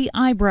had bushy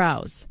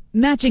eyebrows,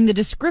 matching the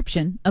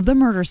description of the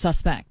murder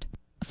suspect.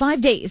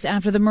 5 days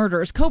after the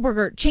murders,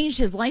 Kohberger changed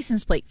his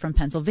license plate from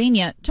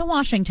Pennsylvania to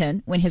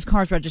Washington when his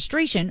car's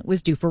registration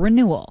was due for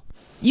renewal.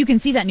 You can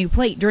see that new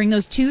plate during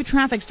those 2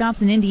 traffic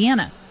stops in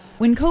Indiana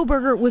when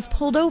Kohberger was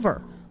pulled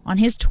over on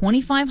his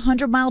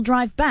 2,500-mile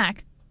drive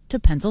back to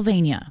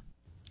Pennsylvania.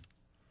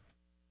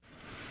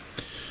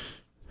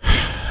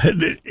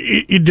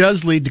 It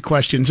does lead to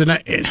questions, and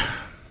I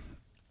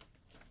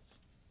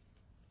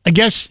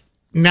guess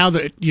now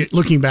that you're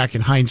looking back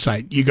in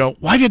hindsight, you go,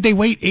 why did they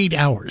wait 8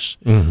 hours?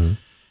 Mm-hmm.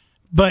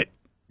 But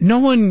no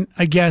one,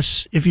 I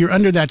guess, if you're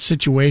under that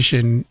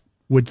situation,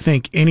 would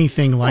think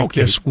anything like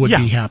this would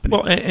be happening.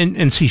 Well,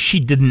 and see, she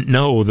didn't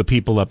know the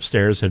people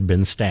upstairs had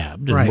been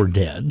stabbed and were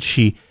dead.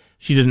 She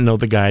didn't know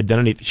the guy had done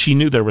anything. She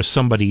knew there was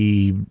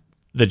somebody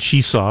that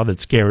she saw that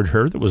scared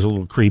her, that was a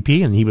little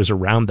creepy, and he was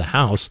around the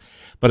house.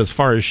 But as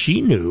far as she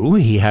knew,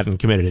 he hadn't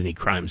committed any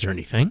crimes or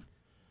anything.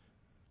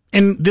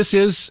 And this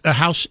is a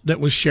house that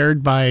was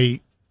shared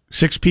by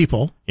 6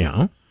 people.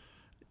 Yeah.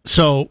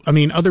 So, I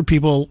mean, other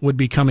people would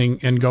be coming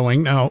and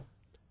going. Now,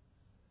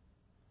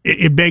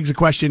 it begs the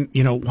question,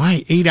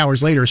 why 8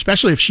 hours later,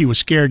 especially if she was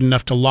scared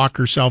enough to lock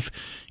herself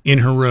in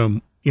her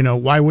room,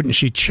 why wouldn't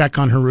she check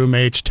on her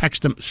roommates,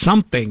 text them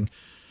something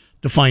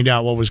to find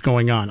out what was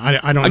going on?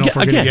 I don't know if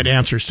we're going to get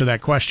answers to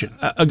that question.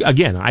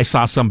 Again, I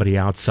saw somebody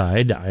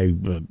outside. I,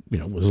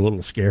 was a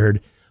little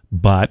scared,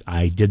 but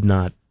I did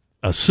not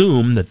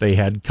assume that they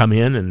had come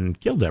in and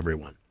killed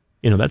everyone.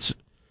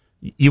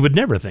 You would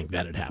never think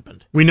that had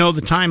happened. We know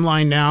the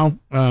timeline now,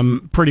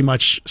 pretty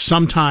much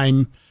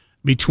sometime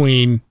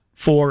between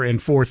 4 and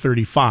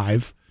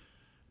 4:35,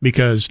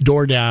 because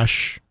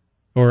DoorDash,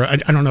 or I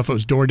don't know if it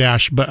was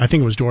DoorDash, but I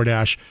think it was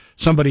DoorDash,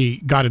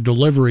 somebody got a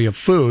delivery of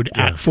food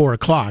at 4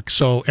 o'clock,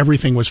 so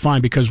everything was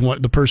fine because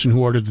the person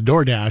who ordered the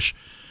DoorDash,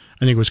 I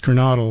think it was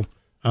Kernodle,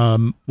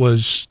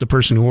 was the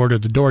person who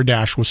ordered the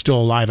DoorDash was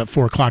still alive at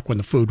 4 o'clock when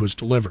the food was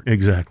delivered.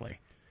 Exactly.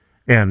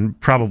 And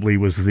probably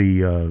was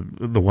the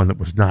one that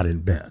was not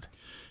in bed.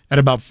 At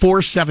about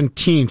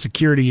 4:17,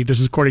 security, this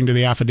is according to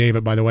the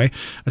affidavit, by the way,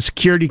 a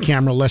security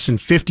camera less than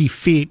 50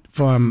 feet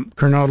from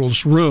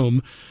Kernodle's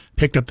room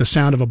picked up the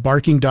sound of a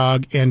barking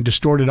dog and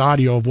distorted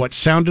audio of what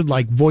sounded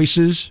like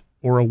voices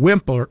or a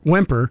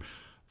whimper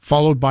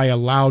followed by a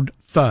loud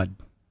thud,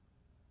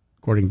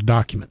 according to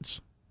documents.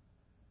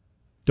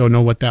 Don't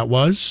know what that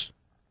was?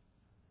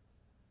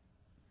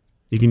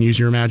 You can use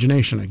your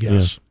imagination, I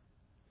guess. Yeah.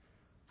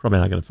 Probably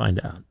not going to find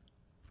out.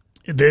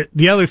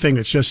 The other thing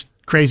that's just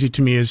crazy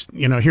to me is,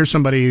 here's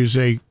somebody who's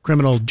a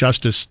criminal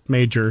justice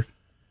major,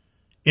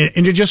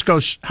 and it just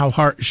goes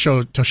to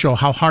show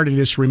how hard it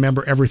is to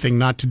remember everything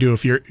not to do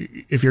if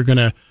you're going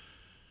to,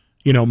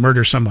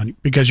 murder someone,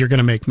 because you're going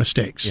to make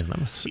mistakes.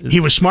 Yeah, he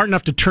was smart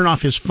enough to turn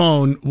off his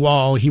phone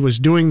while he was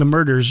doing the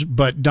murders,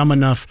 but dumb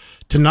enough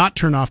to not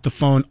turn off the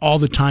phone all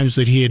the times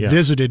that he had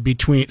visited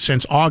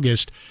since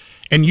August.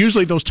 And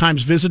usually those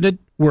times visited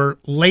were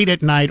late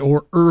at night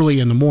or early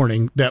in the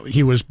morning that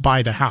he was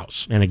by the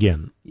house. And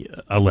again,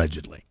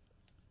 allegedly.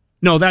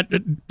 No,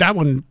 that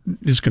one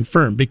is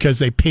confirmed because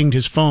they pinged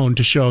his phone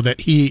to show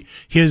that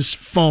his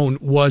phone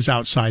was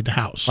outside the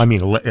house. I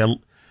mean,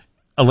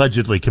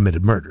 allegedly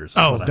committed murders.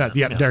 Oh,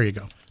 there you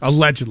go.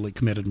 Allegedly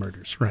committed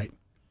murders, right.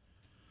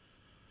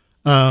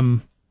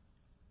 So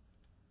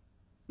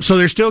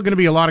there's still going to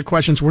be a lot of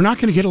questions. We're not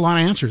going to get a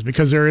lot of answers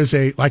because there is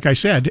like I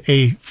said,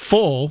 a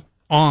full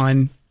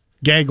on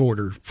gag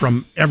order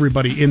from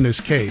everybody in this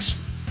case.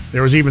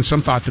 There was even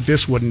some thought that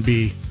this wouldn't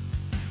be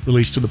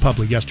released to the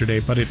public yesterday,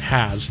 but it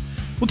has.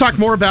 We'll talk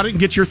more about it and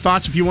get your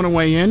thoughts if you want to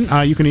weigh in.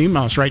 You can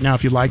email us right now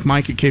if you'd like,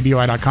 Mike at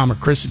KBOI.com or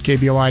Chris at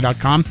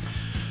KBOI.com.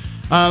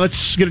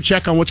 Let's get a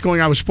check on what's going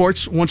on with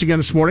sports. Once again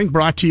this morning,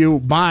 brought to you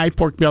by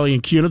Pork Belly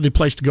and Kuna, the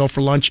place to go for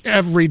lunch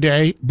every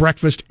day,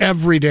 breakfast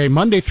every day,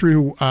 Monday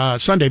through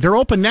Sunday. They're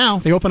open now.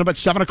 They open up at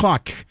 7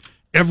 o'clock.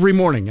 Every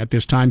morning at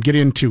this time. Get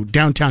into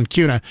downtown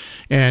Kuna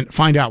and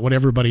find out what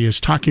everybody is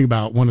talking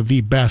about. One of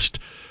the best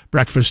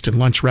breakfast and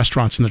lunch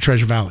restaurants in the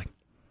Treasure Valley.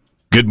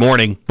 Good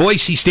morning.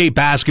 Boise State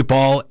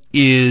basketball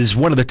is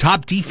one of the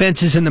top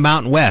defenses in the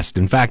Mountain West.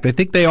 In fact, I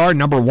think they are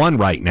number 1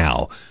 right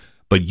now.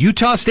 But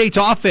Utah State's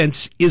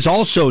offense is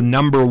also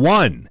number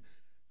 1.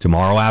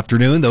 Tomorrow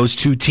afternoon, those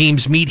two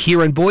teams meet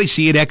here in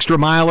Boise at Extra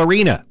Mile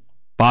Arena.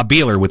 Bob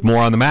Beeler with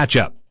more on the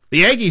matchup.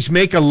 The Aggies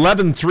make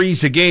 11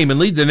 threes a game and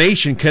lead the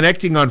nation,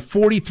 connecting on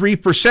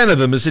 43% of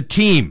them as a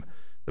team.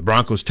 The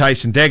Broncos'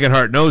 Tyson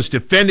Degenhart knows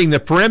defending the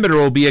perimeter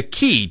will be a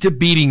key to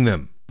beating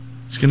them.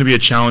 It's going to be a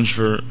challenge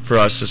for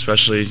us,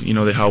 especially,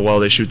 how well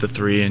they shoot the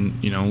three. And,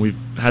 we've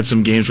had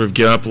some games where we've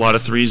given up a lot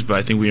of threes, but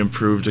I think we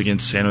improved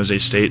against San Jose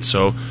State.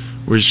 So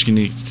we're just going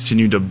to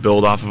continue to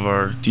build off of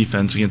our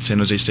defense against San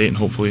Jose State and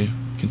hopefully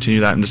continue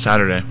that into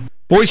Saturday.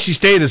 Boise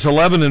State is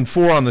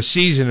 11-4 on the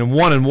season and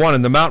 1-1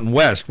 in the Mountain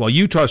West, while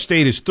Utah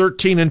State is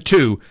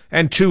 13-2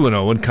 and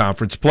 2-0 in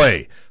conference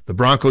play. The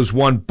Broncos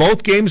won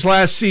both games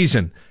last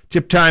season.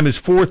 Tip time is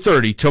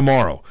 4:30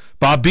 tomorrow.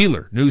 Bob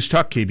Beeler, News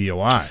Talk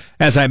KBOI.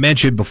 As I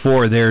mentioned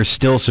before, there's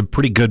still some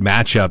pretty good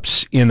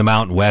matchups in the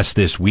Mountain West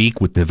this week,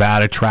 with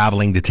Nevada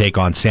traveling to take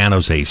on San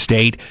Jose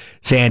State.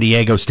 San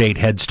Diego State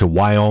heads to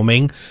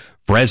Wyoming.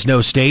 Fresno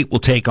State will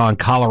take on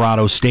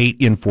Colorado State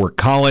in Fort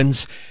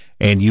Collins.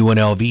 And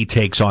UNLV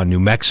takes on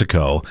New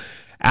Mexico.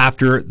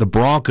 After the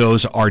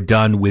Broncos are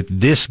done with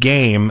this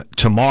game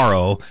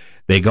tomorrow,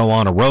 they go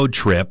on a road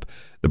trip.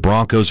 The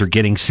Broncos are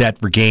getting set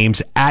for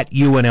games at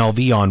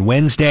UNLV on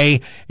Wednesday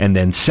and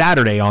then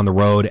Saturday on the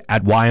road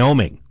at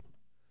Wyoming.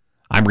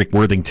 I'm Rick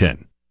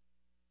Worthington.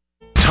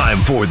 Time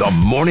for the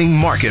Morning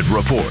Market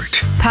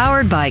Report.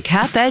 Powered by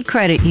CapEd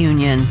Credit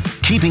Union.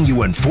 keeping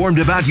you informed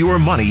about your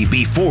money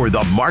before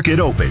the market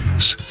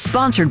opens.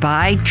 Sponsored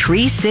by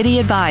Tree City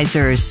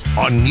Advisors.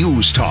 On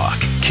News Talk,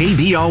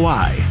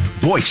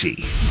 KBOI, Boise.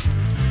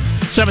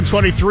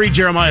 723,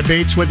 Jeremiah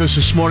Bates with us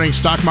this morning.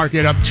 Stock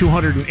market up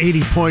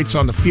 280 points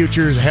on the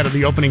futures ahead of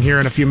the opening here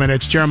in a few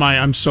minutes. Jeremiah,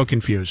 I'm so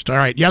confused. All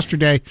right,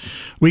 yesterday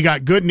we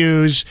got good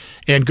news,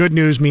 and good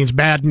news means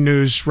bad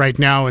news right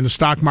now in the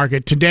stock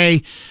market.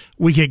 Today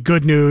we get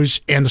good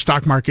news, and the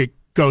stock market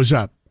goes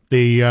up.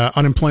 The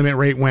unemployment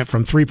rate went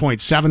from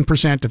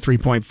 3.7% to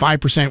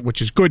 3.5%,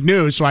 which is good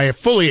news. So I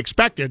fully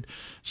expected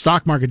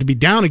stock market to be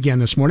down again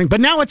this morning, but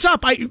now it's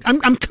up.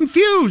 I'm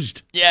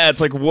confused. Yeah, it's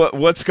like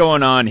what's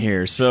going on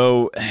here?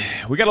 So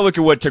we got to look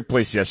at what took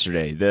place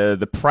yesterday.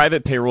 The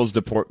private payrolls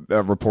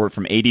report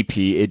from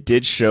ADP, it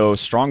did show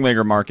strong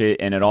labor market,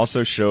 and it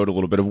also showed a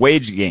little bit of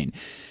wage gain.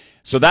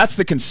 So that's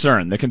the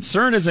concern. The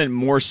concern isn't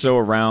more so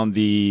around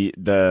the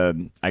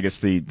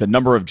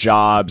number of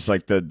jobs,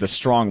 like the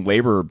strong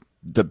labor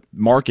the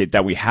market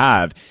that we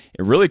have.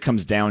 It really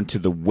comes down to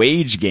the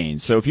wage gain.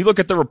 So if you look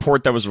at the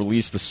report that was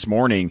released this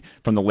morning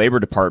from the Labor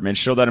Department,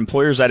 show that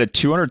employers added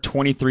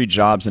 223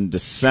 jobs in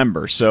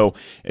December. So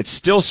it's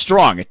still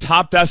strong. It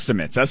topped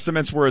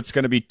estimates where it's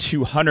going to be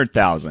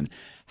 200,000.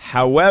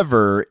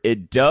 However,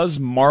 it does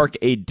mark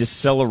a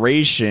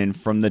deceleration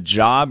from the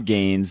job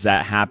gains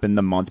that happened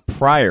the month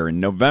prior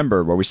in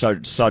November, where we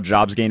saw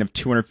jobs gain of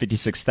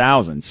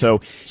 256,000. So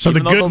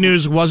the good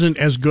news wasn't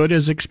as good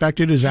as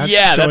expected. Is that?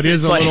 Yeah, so it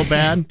is a little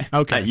bad.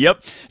 Okay.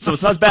 Yep. So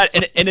it's not as bad.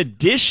 And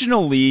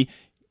additionally,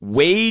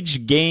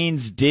 wage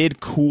gains did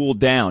cool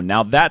down.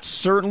 Now that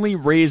certainly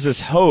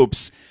raises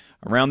hopes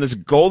around this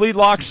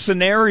Goldilocks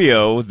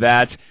scenario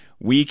that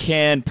we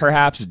can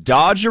perhaps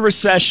dodge a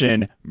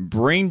recession,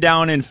 bring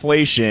down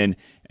inflation,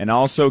 and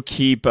also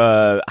keep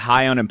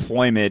high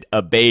unemployment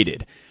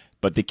abated.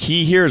 But the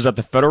key here is that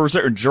the Federal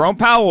Reserve, Jerome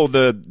Powell,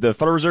 the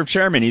Federal Reserve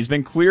Chairman, he's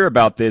been clear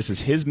about this,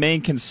 is his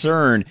main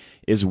concern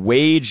is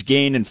wage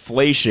gain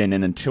inflation.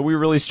 And until we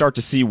really start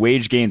to see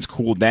wage gains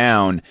cool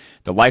down,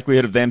 the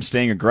likelihood of them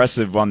staying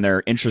aggressive on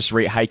their interest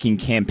rate hiking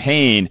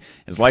campaign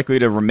is likely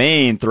to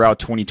remain throughout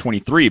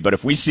 2023. But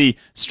if we see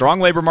strong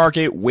labor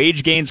market,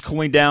 wage gains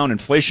cooling down,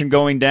 inflation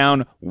going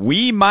down,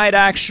 we might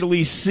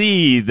actually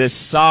see this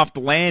soft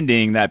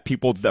landing that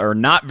people are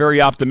not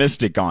very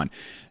optimistic on.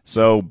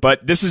 So,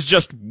 but this is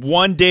just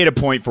one data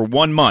point for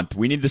 1 month.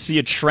 We need to see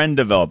a trend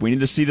develop. We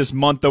need to see this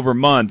month over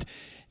month,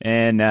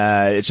 and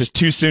it's just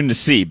too soon to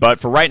see. But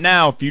for right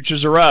now,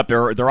 futures are up.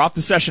 They're off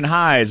the session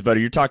highs, but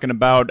you're talking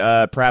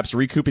about perhaps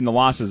recouping the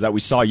losses that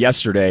we saw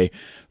yesterday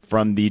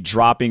from the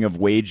dropping of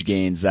wage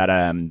gains that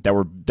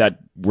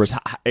was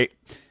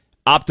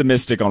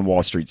optimistic on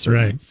Wall Street.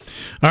 Certainly. Right.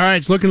 All right.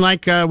 It's looking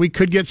like we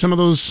could get some of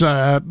those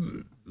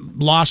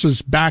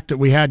losses back that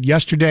we had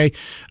yesterday.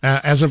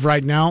 As of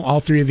right now, all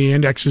three of the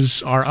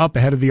indexes are up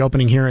ahead of the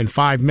opening here in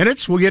 5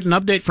 minutes. We'll get an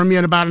update from you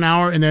in about an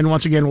hour, and then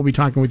once again, we'll be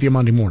talking with you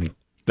Monday morning.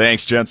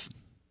 Thanks, gents.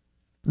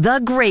 The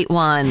Great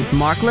One,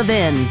 Mark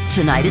Levin,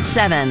 tonight at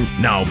 7.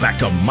 Now back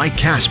to Mike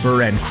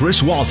Casper and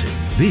Chris Walton.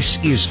 This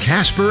is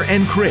Casper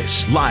and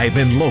Chris, live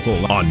and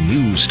local on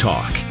News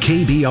Talk,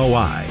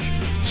 KBOI.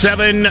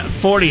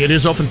 7:40. It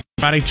is open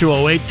Friday,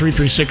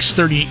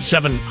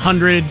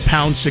 208-336-3700,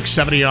 pound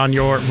 670 on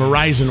your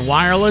Verizon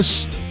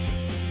Wireless.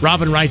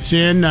 Robin writes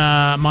in,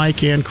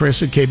 Mike and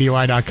Chris at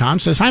KBOI.com,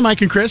 says, "Hi,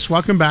 Mike and Chris.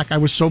 Welcome back. I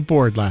was so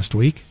bored last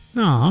week."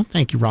 Oh,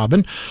 thank you,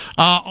 Robin.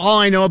 All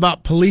I know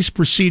about police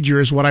procedure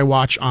is what I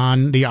watch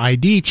on the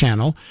ID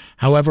channel.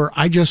 However,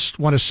 I just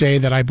want to say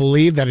that I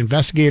believe that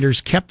investigators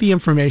kept the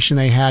information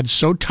they had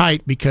so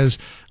tight because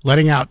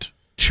letting out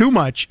too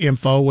much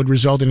info would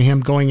result in him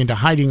going into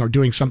hiding or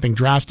doing something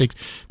drastic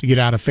to get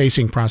out of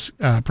facing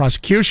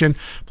prosecution.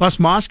 Plus,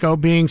 Moscow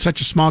being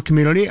such a small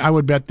community, I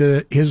would bet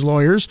his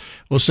lawyers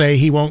will say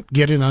he won't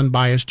get an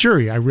unbiased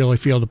jury. I really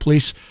feel the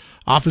police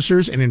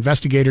officers and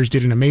investigators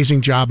did an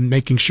amazing job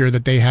making sure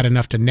that they had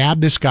enough to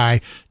nab this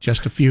guy.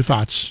 Just a few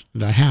thoughts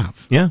that I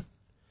have. Yeah.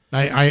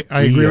 I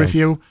agree with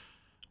you.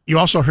 You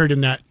also heard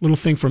in that little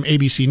thing from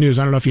ABC News,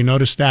 I don't know if you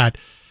noticed that,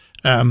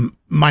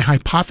 my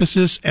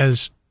hypothesis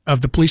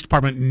of the police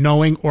department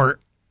knowing or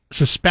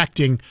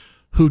suspecting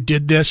who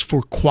did this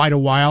for quite a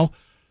while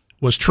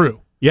was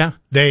true. Yeah.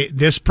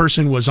 This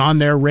person was on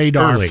their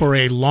radar for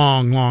a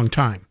long, long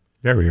time.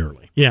 Very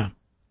early. Yeah.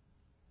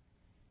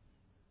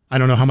 I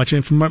don't know how much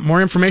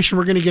more information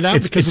we're going to get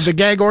out because of the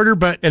gag order,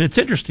 but... And it's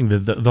interesting,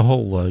 the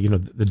whole,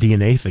 the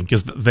DNA thing,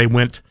 because they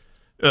went,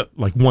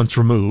 once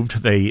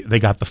removed, they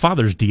got the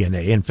father's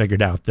DNA and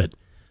figured out that,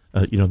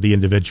 the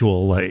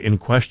individual in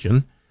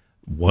question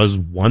was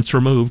once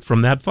removed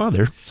from that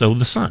father, so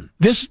the son.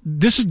 This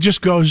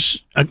just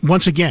goes,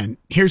 once again,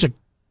 here's a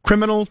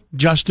criminal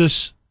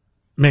justice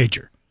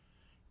major,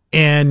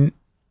 and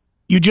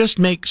you just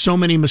make so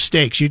many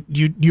mistakes.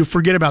 You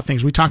forget about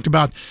things. We talked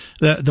about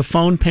the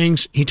phone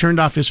pings. He turned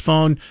off his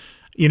phone,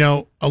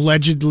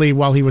 allegedly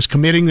while he was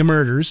committing the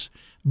murders,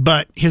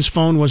 but his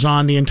phone was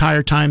on the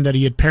entire time that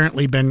he had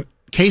apparently been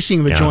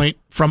casing the joint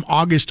from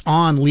August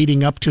on,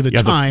 leading up to the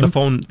time.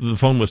 The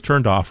phone was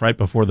turned off right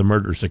before the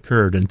murders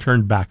occurred and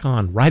turned back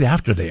on right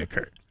after they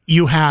occurred.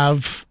 You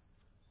have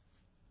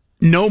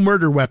no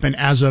murder weapon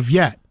as of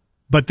yet,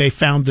 but they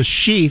found the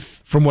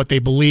sheath from what they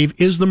believe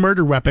is the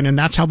murder weapon, and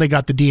that's how they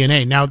got the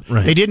DNA. Now,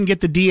 They didn't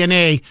get the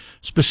DNA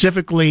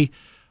specifically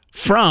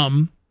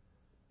from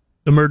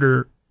the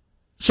murder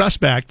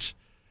suspects,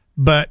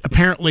 but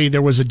apparently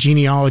there was a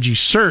genealogy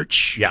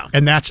search,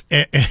 and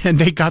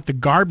they got the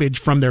garbage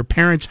from their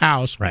parents'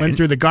 house, went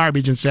through the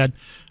garbage and said,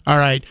 all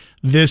right,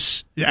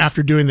 this,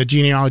 after doing the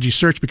genealogy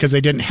search, because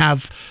they didn't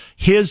have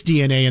his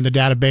DNA in the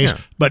database,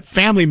 but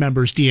family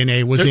members'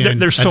 DNA was in a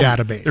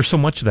database. There's so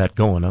much of that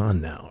going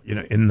on now,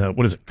 in the,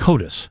 what is it,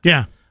 CODIS?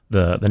 Yeah.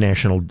 The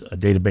national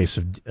database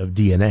of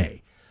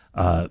DNA.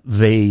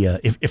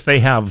 If they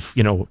have,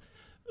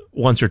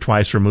 once or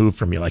twice removed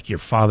from you, like your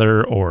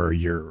father or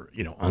your,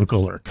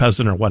 uncle or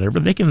cousin or whatever,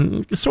 they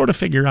can sort of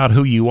figure out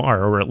who you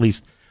are, or at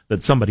least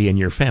that somebody in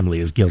your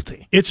family is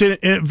guilty. It's a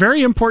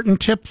very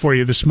important tip for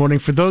you this morning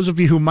for those of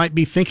you who might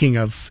be thinking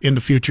of, in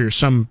the future,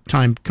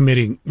 sometime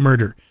committing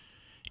murder.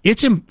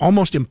 It's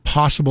almost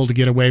impossible to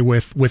get away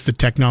with the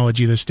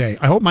technology this day.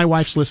 I hope my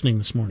wife's listening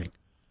this morning.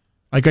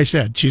 Like I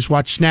said, she's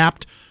watched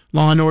Snapped,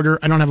 Law & Order.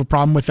 I don't have a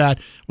problem with that.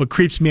 What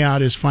creeps me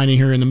out is finding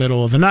her in the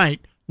middle of the night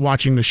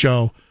watching the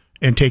show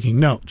and taking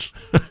notes.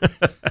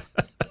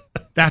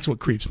 That's what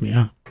creeps me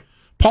out.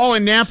 Paul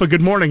in Nampa,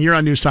 good morning. You're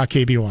on News Talk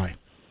KBOI.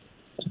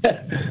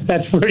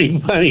 That's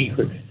pretty funny,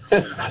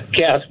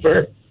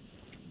 Casper.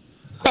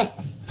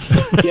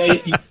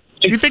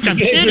 You think I'm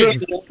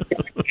kidding?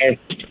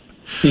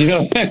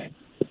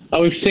 I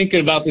was thinking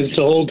about this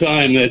the whole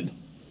time, that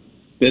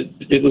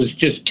it was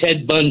just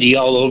Ted Bundy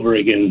all over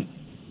again.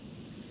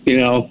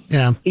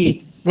 Yeah.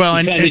 Well,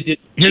 and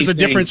here's the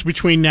difference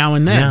between now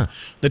and then. Yeah.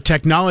 The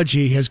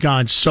technology has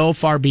gone so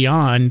far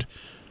beyond.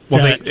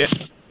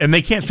 And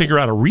they can't figure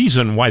out a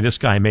reason why this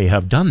guy may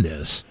have done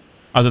this,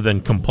 other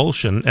than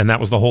compulsion. And that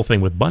was the whole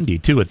thing with Bundy,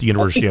 too, at the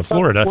University of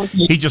Florida.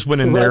 He just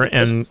went in there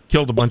and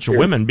killed a bunch of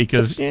women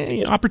because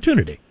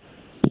opportunity.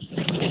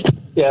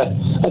 Yeah,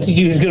 I think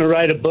he was going to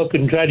write a book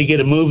and try to get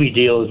a movie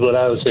deal is what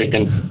I was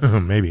thinking.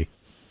 Maybe.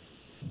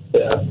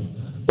 Yeah.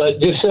 But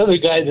this other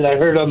guy that I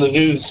heard on the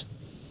news,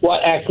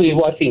 actually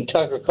watching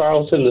Tucker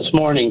Carlson this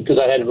morning, because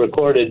I had it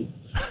recorded,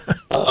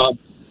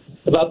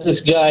 about this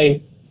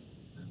guy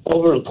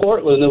over in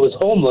Portland that was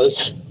homeless,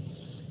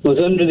 was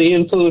under the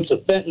influence of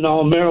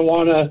fentanyl,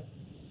 marijuana,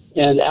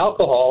 and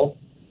alcohol.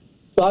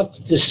 Thought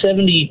the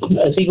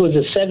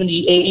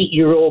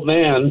 78-year-old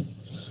man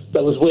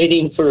that was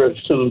waiting for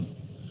some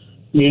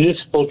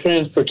municipal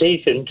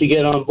transportation to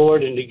get on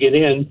board and to get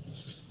in.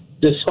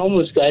 This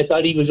homeless guy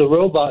thought he was a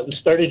robot and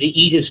started to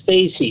eat his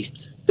face. He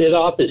bit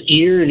off his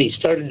ear and he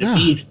started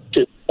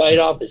to bite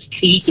off his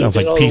teeth. Sounds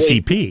like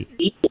PCP.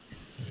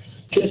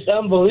 Just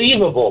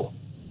unbelievable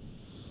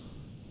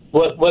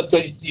what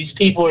these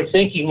people are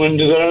thinking when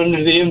they're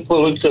under the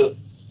influence of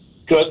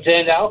drugs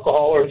and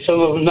alcohol, or some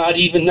of them not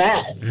even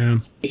that. Yeah.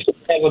 They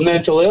have a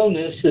mental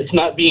illness that's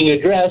not being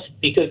addressed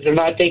because they're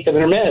not taking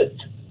their meds.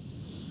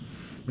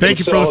 Thank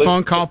you for the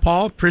phone call,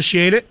 Paul.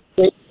 Appreciate it.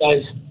 Thanks,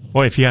 guys.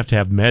 Boy, if you have to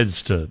have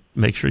meds to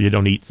make sure you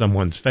don't eat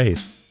someone's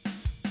face,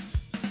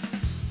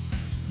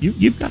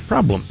 you've got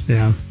problems.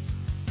 Yeah.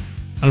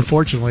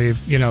 Unfortunately,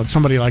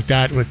 somebody like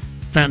that with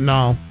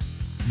fentanyl,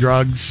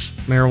 drugs,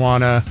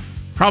 marijuana,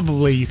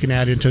 probably you can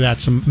add into that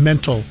some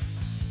mental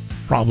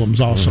problems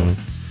also.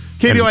 Mm-hmm.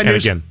 KBOI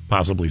News. And again,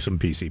 possibly some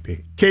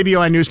PCP.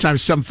 KBOI News Time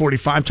is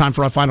 7:45. Time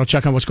for our final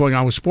check on what's going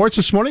on with sports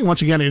this morning.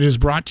 Once again, it is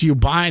brought to you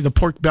by the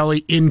Pork Belly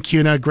in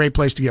Kuna. Great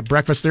place to get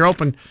breakfast. They're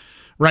open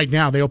right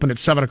now. They open at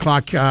 7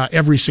 o'clock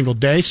every single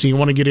day, so you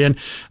want to get in.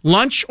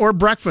 Lunch or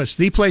breakfast,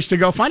 the place to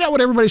go. Find out what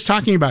everybody's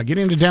talking about. Get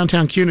into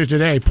downtown Kuna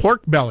today.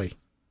 Pork Belly.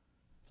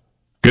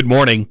 Good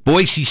morning.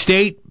 Boise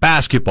State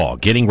basketball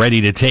getting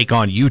ready to take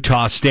on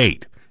Utah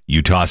State.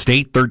 Utah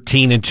State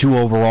 13-2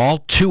 overall,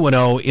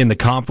 2-0 in the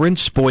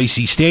conference.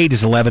 Boise State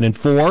is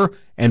 11-4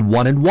 and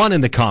 1-1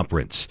 in the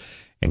conference.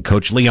 And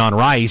Coach Leon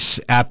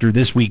Rice, after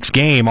this week's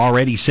game,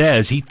 already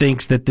says he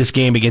thinks that this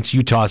game against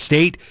Utah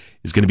State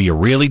is going to be a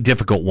really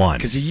difficult one.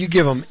 Because you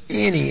give them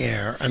any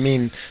air. I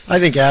mean, I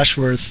think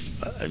Ashworth,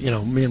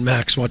 me and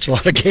Max watch a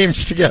lot of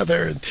games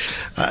together, and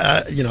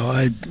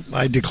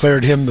I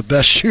declared him the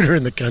best shooter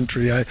in the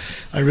country. I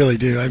really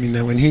do. I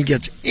mean, when he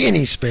gets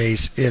any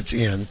space, it's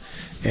in.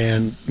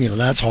 And,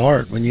 that's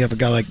hard when you have a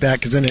guy like that,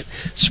 because then it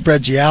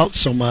spreads you out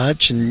so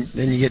much, and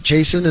then you get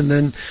chasing, and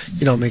then,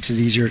 it makes it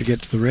easier to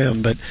get to the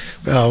rim. But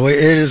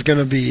it is going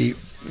to be,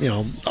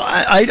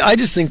 I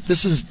just think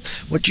this is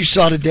what you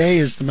saw today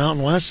is the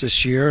Mountain West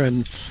this year.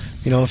 And,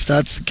 if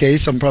that's the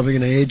case, I'm probably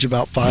going to age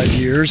about 5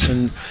 years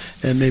and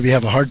maybe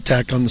have a heart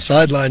attack on the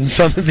sideline in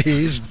some of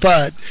these.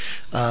 But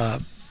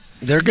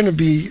they're going to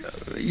be,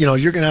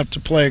 you're going to have to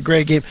play a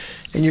great game,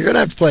 and you're going to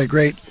have to play a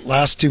great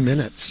last 2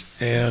 minutes.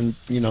 And,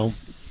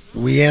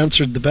 we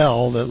answered the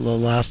bell the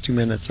last 2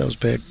 minutes. That was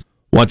big.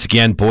 Once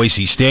again,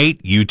 Boise State,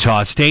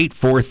 Utah State,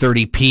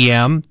 4:30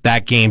 p.m.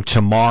 That game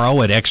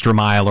tomorrow at Extra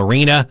Mile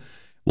Arena.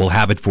 We'll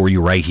have it for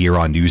you right here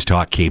on News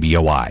Talk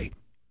KBOI.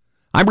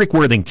 I'm Rick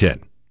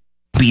Worthington.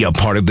 Be a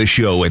part of the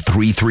show at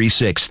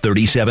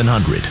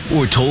 336-3700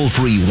 or toll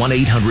free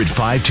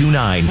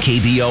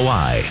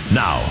 1-800-529-KBOI.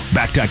 Now,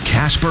 back to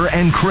Casper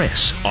and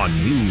Chris on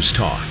News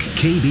Talk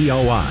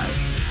KBOI.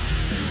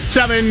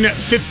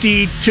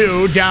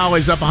 752. Dow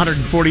is up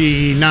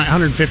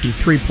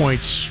 153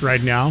 points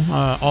right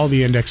now. All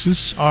the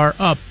indexes are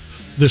up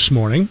this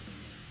morning.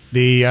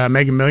 The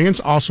Mega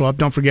Millions also up.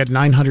 Don't forget,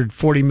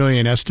 $940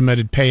 million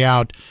estimated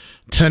payout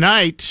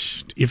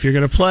tonight. If you're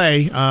going to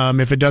play,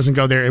 if it doesn't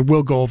go there, it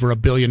will go over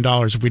 $1 billion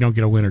if we don't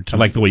get a winner tonight. I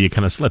like the way you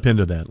kind of slip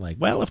into that. Like,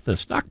 well, if the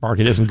stock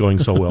market isn't going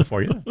so well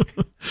for you,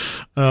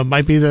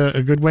 might be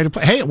a good way to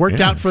play. Hey, it worked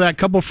out for that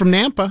couple from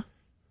Nampa.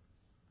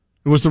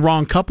 It was the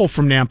wrong couple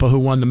from Nampa who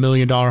won the $1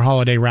 million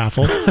holiday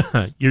raffle.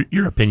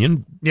 Your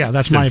opinion? Yeah,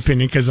 that's my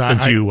opinion, because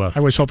I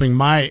was hoping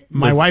my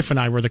wife and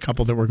I were the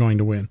couple that were going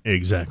to win.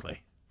 Exactly.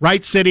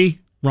 Right city,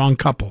 wrong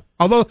couple.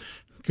 Although,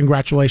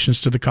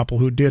 congratulations to the couple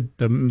who did,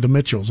 the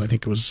Mitchells. I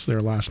think it was their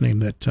last name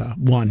that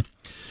won.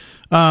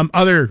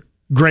 Other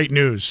great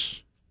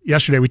news.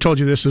 Yesterday, we told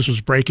you this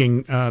was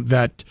breaking,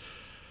 that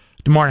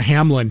Damar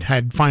Hamlin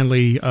had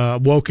finally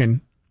woken.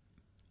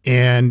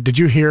 And did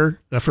you hear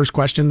the first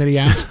question that he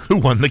asked? Who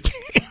won the game?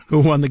 Who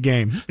won the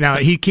game? Now,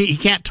 he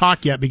can't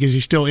talk yet because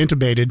he's still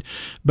intubated,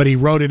 but he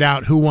wrote it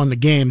out, who won the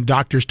game.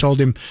 Doctors told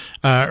him,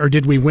 or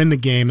did we win the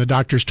game? The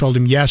doctors told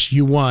him, yes,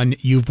 you won.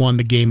 You've won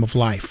the game of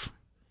life.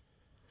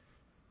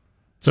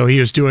 So he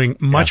is doing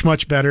much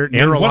better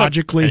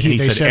neurologically.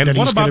 They said that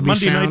he's going to be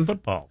Monday sound. Night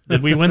Football?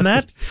 Did we win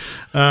that?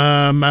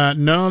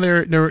 No,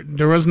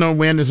 there was no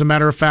win. As a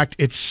matter of fact,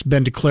 it's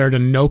been declared a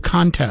no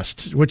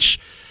contest, which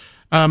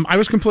I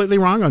was completely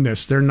wrong on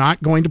this. They're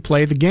not going to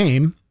play the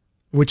game,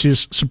 which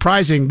is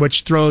surprising,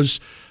 which throws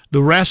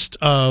the rest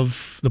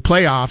of the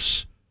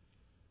playoffs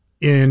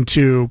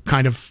into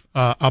kind of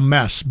a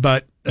mess.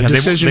 But a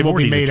decision will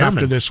be made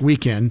after this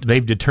weekend.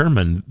 They've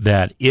determined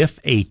that if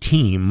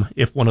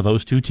one of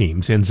those two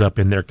teams ends up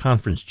in their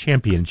conference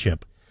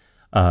championship,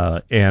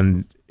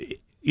 and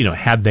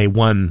had they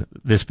won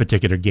this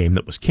particular game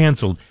that was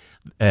canceled,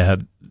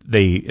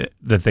 they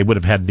would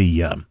have had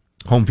the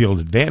home field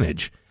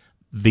advantage.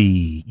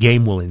 The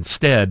game will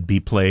instead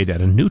be played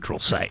at a neutral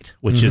site,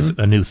 which is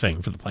a new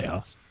thing for the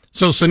playoffs.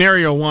 So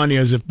scenario one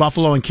is if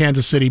Buffalo and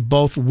Kansas City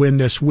both win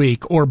this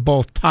week or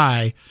both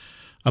tie,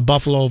 a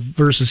Buffalo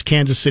versus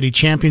Kansas City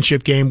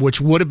championship game, which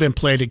would have been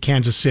played at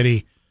Kansas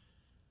City,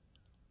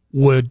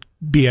 would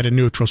be at a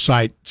neutral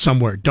site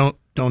somewhere. Don't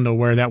know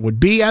where that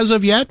would be as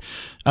of yet,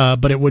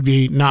 but it would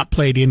be not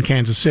played in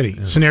Kansas City.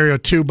 Yeah. Scenario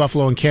two,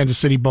 Buffalo and Kansas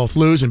City both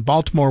lose, and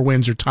Baltimore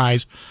wins or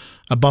ties.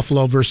 A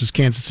Buffalo versus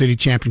Kansas City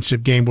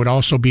championship game would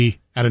also be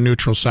at a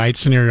neutral site.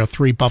 Scenario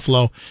three,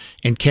 Buffalo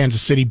and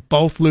Kansas City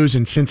both lose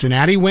and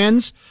Cincinnati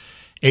wins.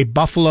 A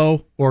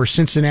Buffalo or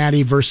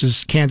Cincinnati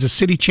versus Kansas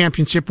City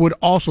championship would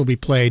also be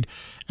played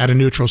at a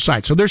neutral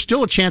site. So there's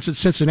still a chance that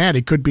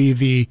Cincinnati could be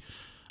the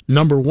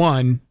number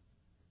one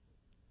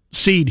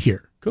seed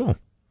here. Cool.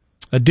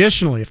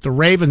 Additionally, if the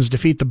Ravens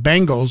defeat the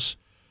Bengals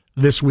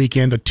this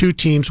weekend, the two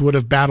teams would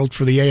have battled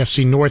for the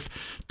AFC North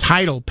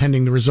title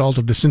pending the result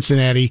of the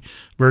Cincinnati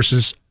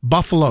versus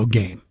Buffalo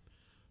game.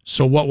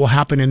 So what will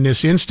happen in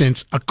this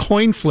instance, a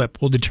coin flip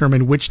will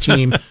determine which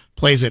team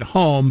plays at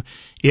home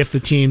if the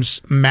teams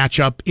match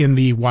up in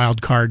the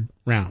wild card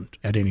round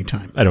at any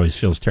time. That always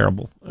feels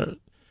terrible.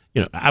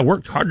 I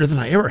worked harder than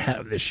I ever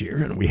have this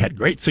year, and we had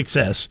great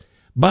success,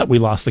 but we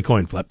lost the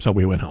coin flip, so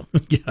we went home.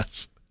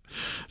 Yes.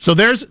 So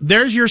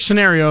there's your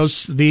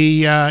scenarios.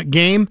 The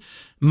game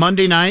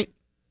Monday night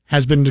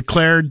has been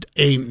declared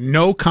a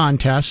no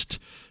contest.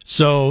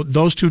 So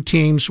those two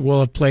teams will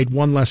have played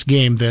one less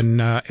game than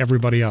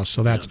everybody else.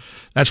 So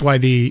that's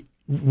why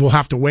we'll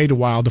have to wait a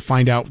while to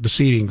find out the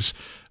seedings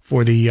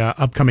for the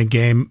upcoming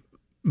game.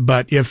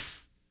 But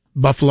if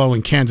Buffalo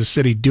and Kansas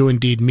City do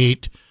indeed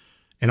meet,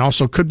 and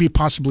also could be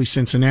possibly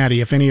Cincinnati,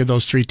 if any of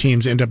those three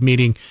teams end up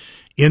meeting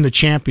in the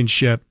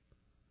championship,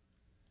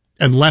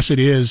 unless it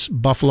is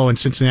Buffalo and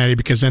Cincinnati,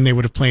 because then they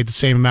would have played the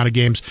same amount of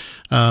games,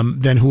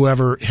 then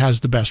whoever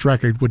has the best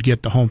record would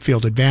get the home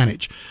field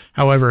advantage.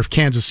 However, if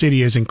Kansas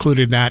City is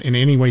included in that in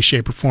any way,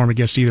 shape, or form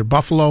against either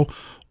Buffalo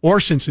or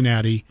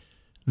Cincinnati,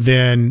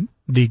 then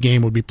the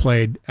game would be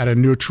played at a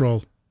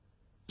neutral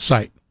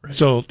site. Right.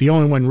 So the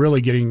only one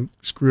really getting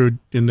screwed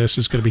in this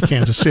is going to be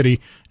Kansas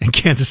City and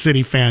Kansas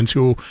City fans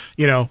who,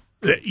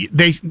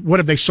 what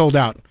have they sold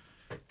out?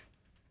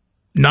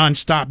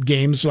 Nonstop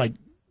games like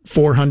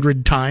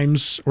 400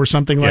 times or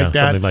something like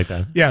that. Something like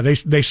that. Yeah,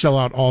 they sell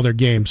out all their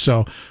games.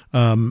 So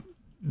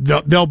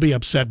they'll be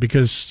upset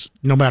because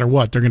no matter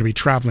what, they're going to be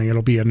traveling.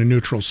 It'll be at a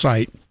neutral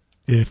site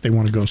if they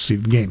want to go see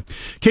the game.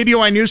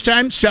 KBOI News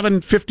Time,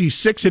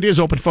 7:56. It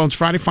is Open Phones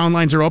Friday. Phone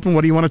lines are open.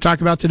 What do you want to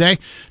talk about today?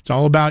 It's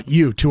all about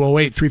you.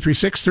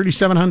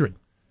 208-336-3700.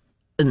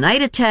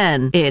 Tonight at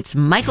 10, it's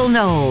Michael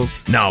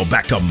Knowles. Now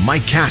back to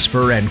Mike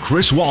Casper and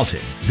Chris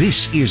Walton.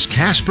 This is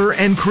Casper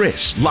and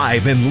Chris,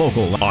 live and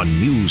local on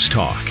News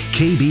Talk,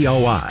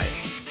 KBOI.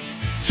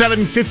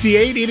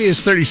 7:58. It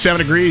is 37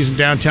 degrees in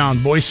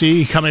downtown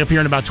Boise. Coming up here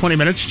in about 20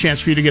 minutes,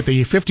 chance for you to get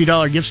the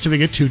 $50 gift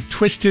certificate to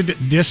Twisted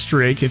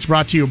District. It's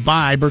brought to you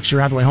by Berkshire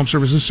Hathaway Home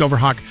Services,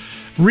 Silverhawk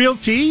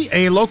Realty,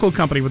 a local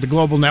company with a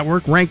global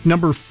network, ranked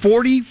number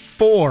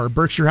 44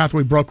 Berkshire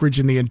Hathaway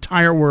brokerage in the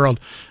entire world,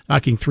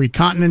 knocking 3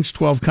 continents,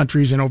 12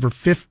 countries, and over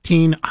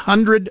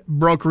 1,500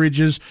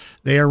 brokerages.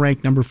 They are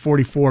ranked number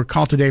 44.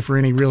 Call today for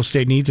any real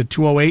estate needs at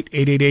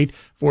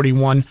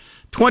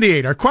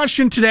 208-888-4128. Our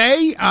question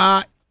today,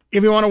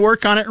 if you want to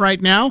work on it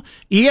right now,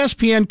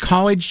 ESPN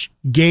College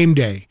Game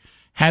Day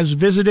has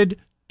visited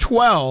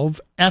 12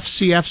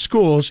 FCF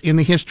schools in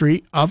the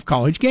history of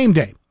College Game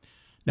Day.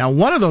 Now,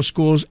 one of those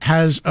schools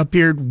has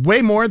appeared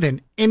way more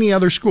than any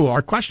other school.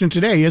 Our question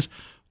today is,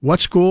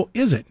 what school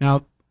is it?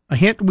 Now, a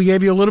hint we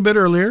gave you a little bit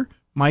earlier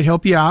might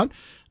help you out.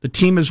 The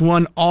team has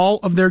won all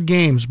of their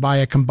games by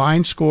a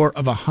combined score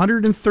of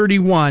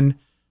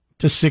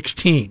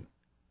 131-16.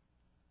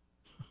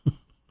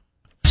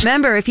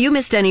 Remember, if you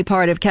missed any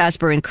part of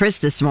Casper and Chris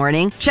this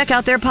morning, check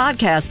out their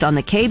podcast on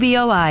the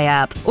KBOI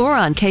app or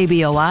on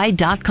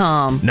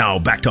KBOI.com. Now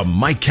back to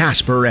Mike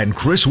Casper and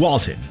Chris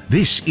Walton.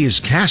 This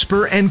is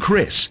Casper and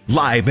Chris,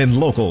 live and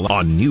local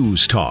on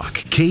News Talk,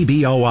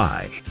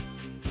 KBOI.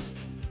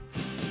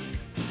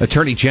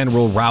 Attorney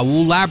General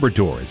Raul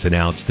Labrador has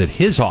announced that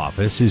his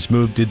office has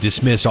moved to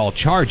dismiss all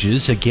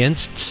charges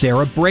against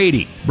Sarah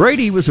Brady.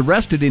 Brady was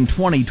arrested in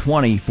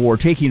 2020 for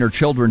taking her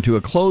children to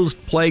a closed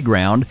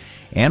playground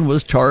and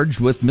was charged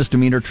with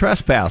misdemeanor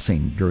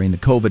trespassing during the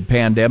COVID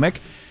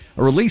pandemic.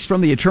 A release from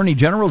the Attorney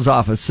General's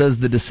office says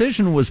the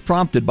decision was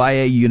prompted by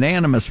a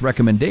unanimous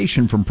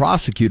recommendation from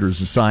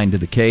prosecutors assigned to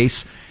the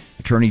case.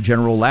 Attorney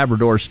General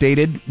Labrador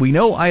stated, "We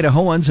know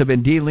Idahoans have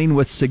been dealing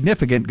with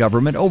significant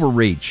government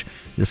overreach.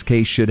 This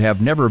case should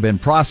have never been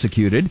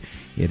prosecuted.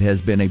 It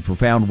has been a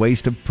profound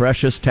waste of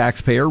precious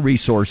taxpayer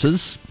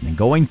resources. And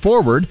going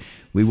forward,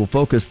 we will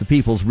focus the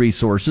people's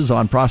resources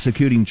on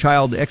prosecuting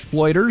child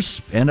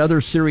exploiters and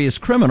other serious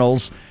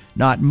criminals,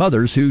 not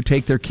mothers who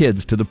take their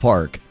kids to the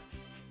park."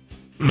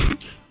 A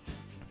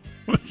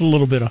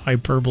little bit of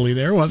hyperbole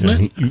there,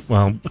 wasn't it?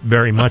 Well,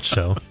 very much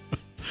so.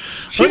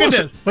 Look at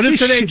this. What is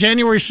today?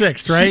 January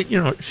 6th, right?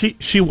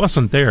 She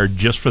wasn't there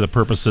just for the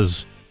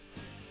purposes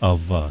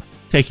of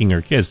taking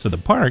her kids to the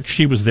park.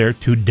 She was there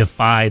to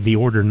defy the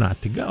order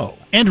not to go.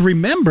 And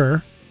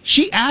remember,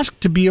 she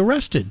asked to be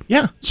arrested.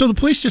 Yeah. So the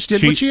police just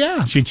did what she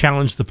asked. She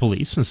challenged the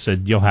police and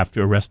said, "You'll have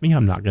to arrest me.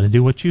 I'm not going to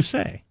do what you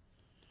say."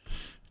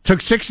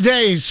 Took 6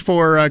 days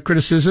for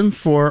criticism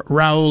for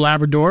Raul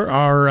Labrador,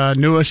 our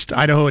newest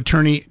Idaho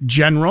Attorney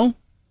General,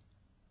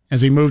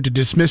 as he moved to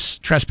dismiss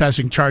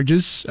trespassing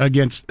charges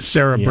against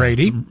Sarah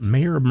Brady.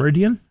 Mayor of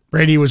Meridian?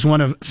 Brady was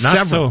one of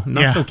several.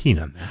 Not so keen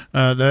on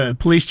that. The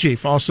police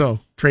chief, also,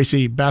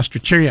 Tracy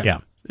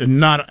Bastrachia,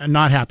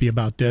 not happy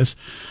about this.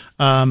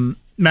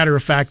 Matter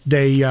of fact,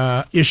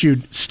 they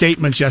issued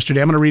statements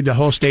yesterday. I'm going to read the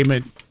whole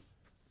statement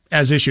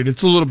as issued.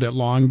 It's a little bit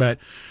long, but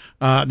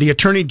the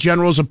Attorney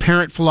General's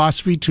apparent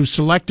philosophy to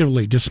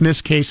selectively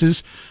dismiss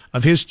cases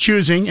of his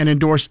choosing and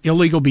endorse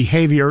illegal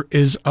behavior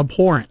is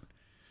abhorrent.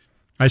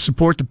 I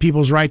support the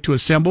people's right to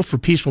assemble for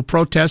peaceful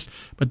protest,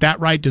 but that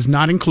right does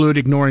not include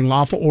ignoring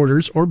lawful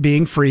orders or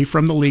being free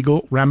from the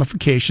legal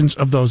ramifications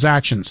of those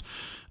actions.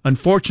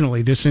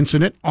 Unfortunately, this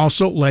incident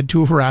also led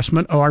to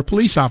harassment of our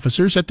police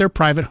officers at their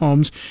private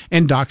homes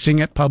and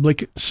doxing of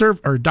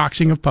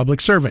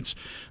public servants.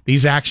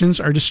 These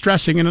actions are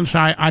distressing, and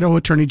Idaho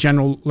Attorney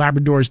General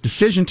Labrador's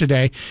decision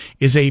today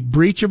is a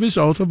breach of his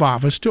oath of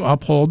office to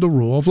uphold the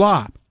rule of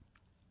law.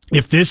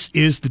 If this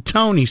is the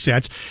tone he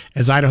sets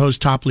as Idaho's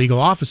top legal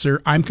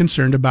officer, I'm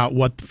concerned about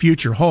what the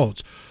future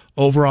holds.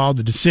 Overall,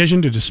 the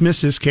decision to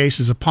dismiss this case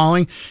is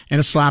appalling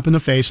and a slap in the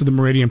face of the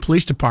Meridian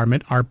Police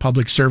Department, our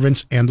public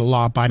servants, and the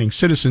law-abiding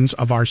citizens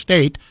of our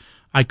state.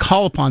 I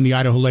call upon the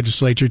Idaho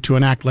legislature to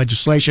enact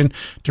legislation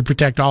to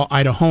protect all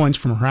Idahoans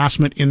from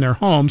harassment in their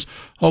homes.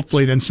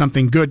 Hopefully, then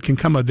something good can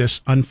come of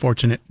this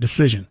unfortunate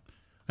decision.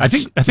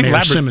 That's I think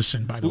Mayor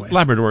Simison, by the way.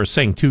 Labrador is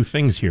saying two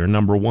things here.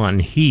 Number one,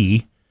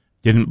 he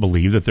didn't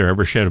believe that there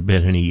ever should have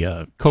been any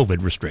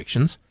COVID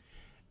restrictions.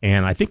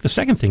 And I think the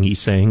second thing he's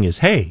saying is,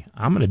 hey,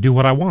 I'm going to do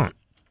what I want.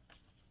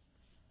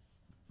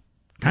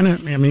 Kind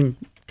of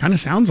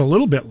sounds a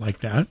little bit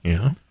like that.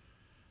 Yeah.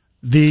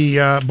 The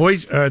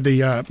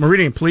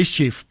Meridian police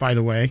chief, by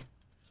the way,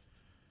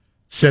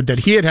 said that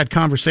he had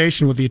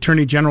conversation with the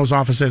Attorney General's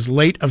office as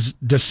late as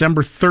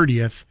December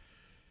 30th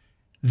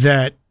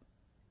that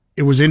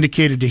it was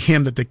indicated to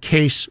him that the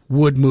case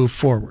would move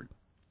forward.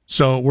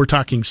 So we're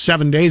talking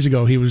 7 days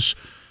ago. He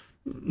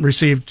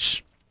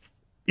received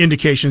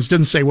indications,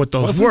 didn't say what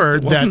those were,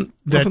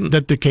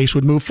 that the case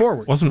would move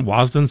forward. Wasn't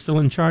Wasden still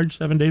in charge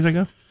 7 days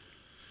ago?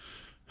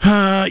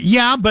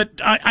 Yeah, but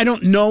I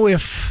don't know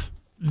if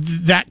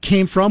that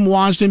came from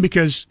Wasden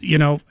because,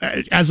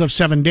 as of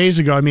 7 days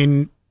ago,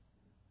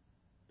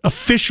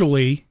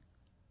 officially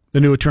the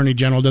new Attorney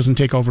General doesn't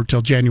take over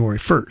till January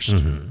 1st.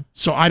 Mm-hmm.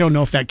 So I don't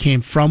know if that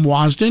came from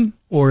Wasden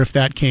or if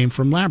that came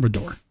from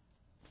Labrador.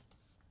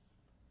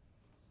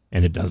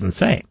 And it doesn't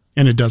say.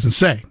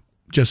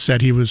 Just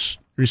said he was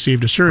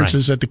received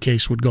assurances that the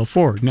case would go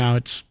forward. Now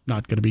it's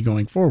not going to be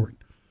going forward.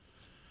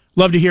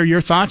 Love to hear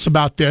your thoughts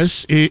about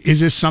this.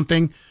 Is this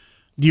something,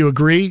 do you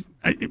agree?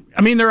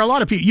 I mean, there are a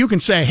lot of people, you can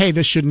say, hey,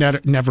 this should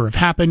never have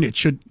happened.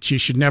 She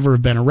should never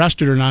have been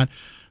arrested or not,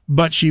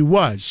 but she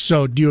was.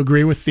 So do you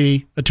agree with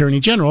the Attorney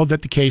General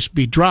that the case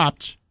be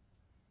dropped?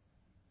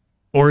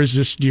 Or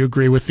do you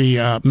agree with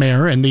the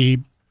mayor and the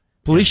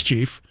police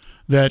chief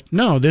that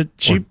no, that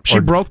she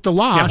broke the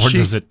law? Yeah, or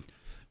does it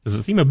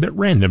seem a bit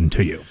random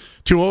to you?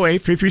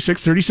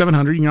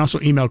 208-336-3700. You can also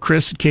email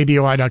Chris at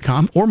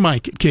KBOI.com or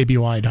Mike at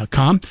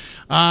KBOI.com.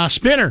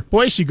 Spinner,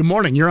 Boise, good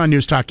morning. You're on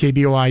News Talk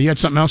KBOI. You had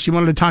something else you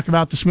wanted to talk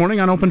about this morning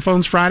on Open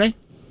Phones Friday?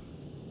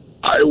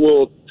 I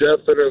will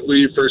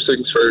definitely, first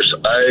things first,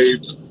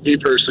 me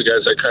personally,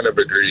 guys, I kind of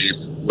agree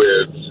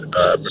with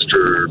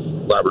Mr.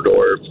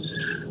 Labrador.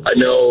 I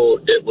know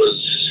it was,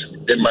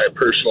 in my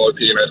personal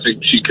opinion, I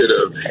think she could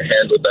have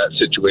handled that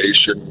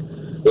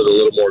situation with a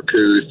little more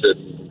couth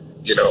and,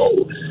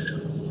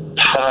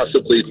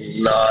 possibly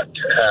not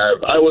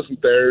have. I wasn't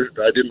there.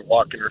 I didn't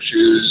walk in her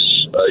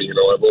shoes.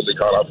 I've only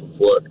gone off of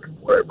what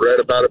I've read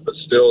about it, but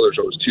still, there's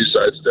always two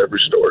sides to every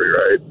story,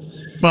 right?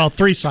 Well,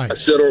 three sides. I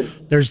still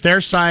don't. There's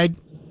their side,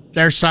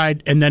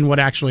 and then what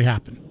actually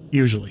happened,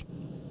 usually.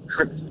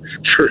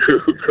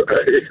 True,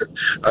 right?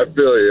 I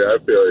feel you.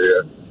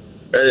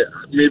 Hey,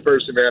 me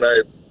personally, man,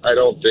 I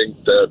don't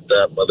think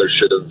that mother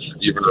should have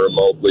even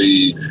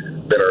remotely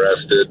been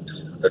arrested.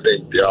 I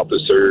think the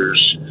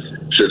officers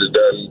should have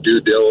done due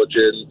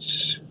diligence.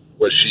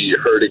 Was she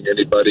hurting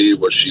anybody?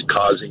 Was she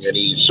causing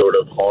any sort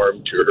of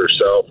harm to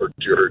herself or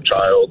to her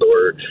child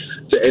or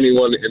to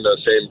anyone in the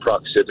same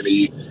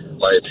proximity?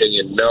 My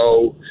opinion,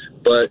 no.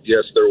 But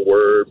yes, there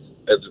were,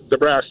 as the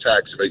brass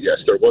tacks of it, yes,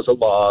 there was a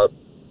law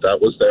that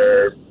was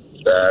there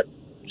that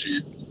she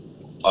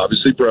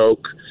obviously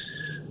broke,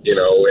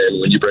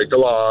 and when you break the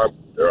law,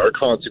 there are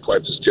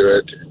consequences to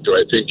it. Do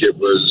I think it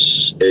was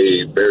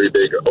a very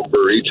big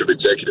overreach of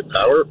executive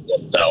power?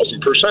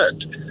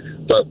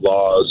 1,000%. But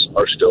laws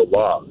are still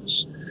laws.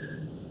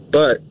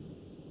 But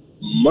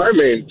my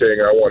main thing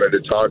I wanted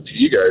to talk to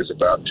you guys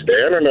about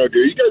today, I don't know, are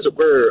you guys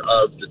aware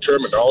of the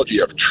terminology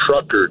of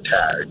trucker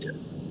tag?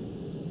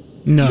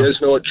 No. You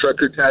guys know what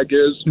trucker tag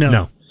is?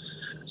 No.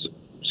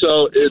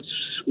 So it's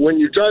when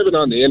you're driving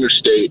on the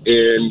interstate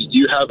and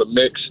you have a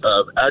mix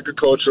of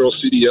agricultural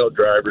CDL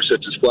drivers,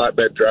 such as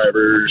flatbed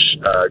drivers,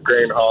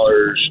 grain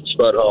haulers,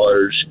 spud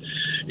haulers.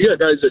 You got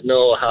guys that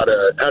know how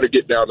to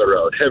get down the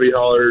road, heavy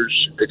haulers,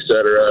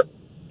 etc.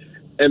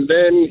 And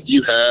then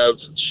you have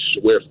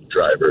Swift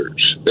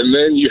drivers, and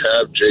then you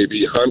have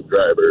JB Hunt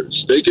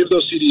drivers. They give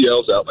those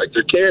CDLs out like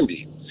they're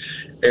candy,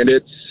 and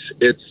it's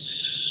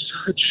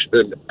such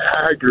an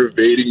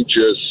aggravating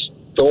just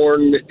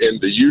thorn in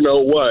the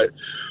you-know-what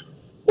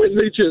when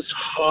they just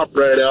hop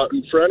right out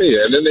in front of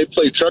you, and then they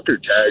play trucker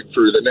tag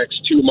for the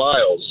next 2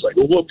 miles. Like,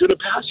 oh, I'm going to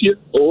pass you.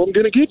 Oh, I'm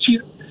going to get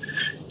you.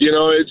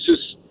 It's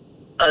just,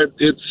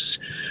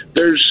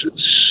 there's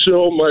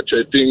so much,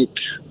 I think,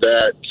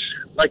 that,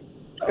 like,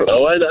 I don't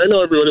know, I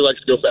know everybody likes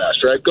to go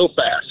fast, right? Go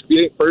fast. If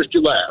you ain't first,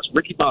 you're last.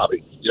 Ricky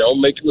Bobby,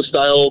 making the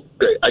style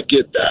great. I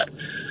get that.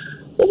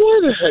 But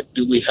why the heck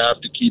do we have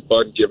to keep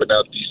on giving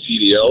out these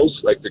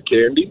CDLs like the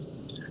candy?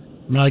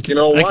 I can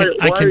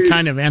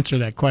kind of answer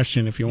that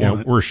question if you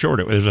want. We're short.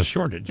 There's a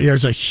shortage.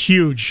 There's a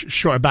huge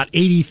short, about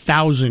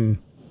 80,000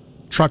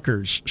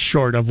 truckers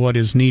short of what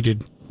is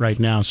needed right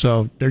now.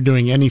 So they're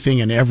doing anything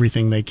and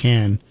everything they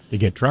can to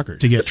get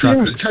truckers. It's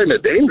kind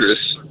of dangerous,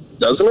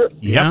 doesn't it?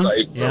 Yeah.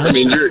 I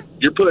mean,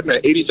 you're putting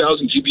an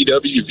 80,000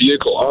 GVW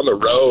vehicle on the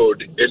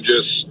road and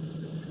just,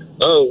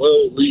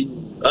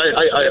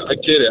 I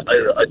get it. I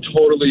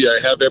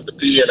have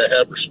empathy and I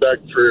have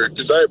respect for,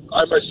 because I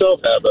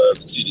myself have a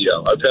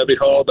CDL. I've heavy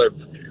hauled.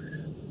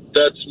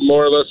 That's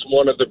more or less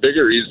one of the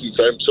bigger reasons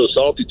I'm so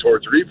salty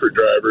towards reefer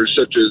drivers,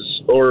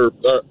 or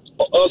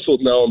also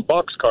known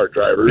boxcar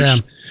drivers. Yeah.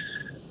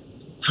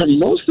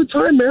 Most of the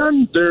time,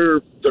 man,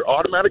 they're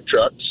automatic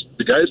trucks.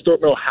 The guys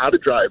don't know how to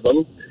drive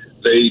them.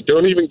 They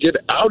don't even get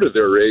out of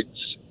their rigs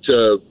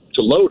to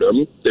load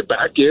them. They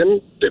back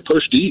in, they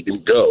push to eat,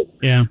 and go.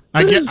 Yeah,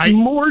 it's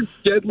more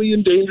deadly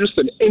and dangerous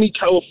than any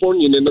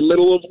Californian in the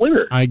middle of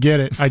winter. I get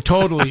it. I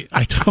totally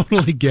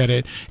get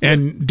it,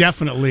 and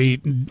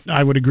definitely,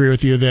 I would agree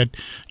with you that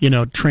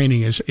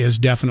training is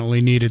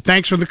definitely needed.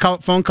 Thanks for the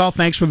phone call.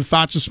 Thanks for the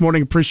thoughts this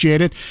morning.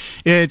 Appreciate it.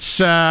 It's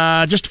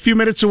just a few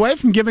minutes away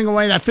from giving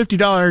away that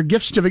 $50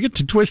 gift certificate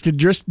to Twisted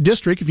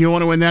District. If you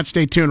want to win that,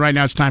 stay tuned. Right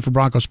now, it's time for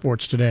Bronco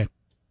Sports Today.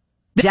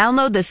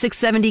 Download the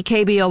 670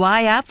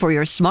 KBOI app for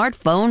your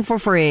smartphone for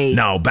free.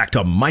 Now back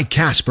to Mike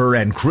Casper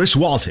and Chris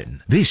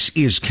Walton. This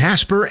is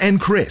Casper and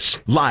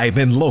Chris, live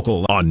and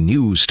local on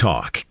News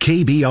Talk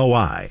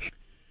KBOI.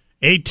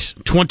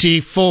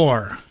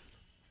 8:24.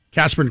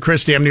 Casper and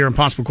Chris, damn near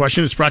impossible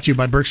question. It's brought to you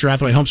by Berkshire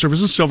Hathaway Home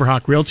Services,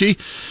 Silverhawk Realty,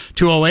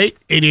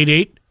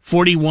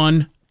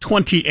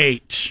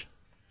 208-888-4128.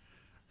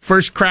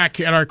 First crack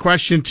at our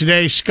question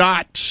today,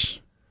 Scott.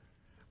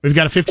 We've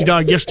got a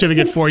 $50 gift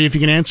certificate for you if you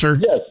can answer.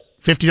 Yes.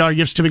 $50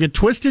 gift certificate.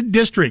 Twisted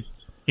District.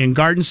 in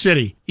Garden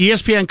City.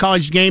 ESPN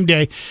College Game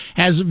Day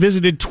has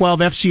visited 12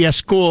 FCS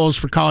schools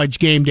for College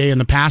Game Day in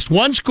the past.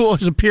 One school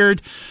has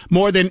appeared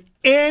more than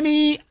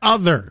any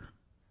other.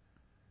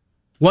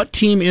 What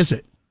team is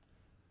it?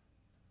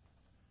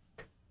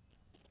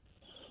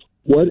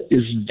 What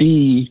is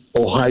the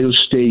Ohio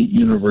State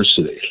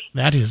University?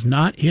 That is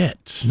not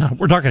it. No,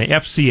 we're talking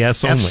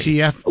FCS only.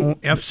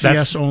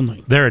 FCS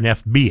only. They're an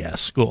FBS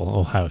school,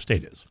 Ohio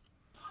State is.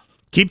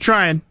 Keep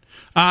trying.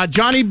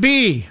 Johnny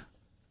B.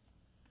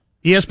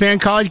 ESPN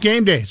College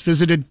Game Days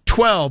visited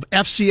 12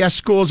 FCS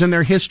schools in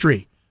their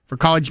history for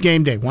College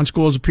Game Day. One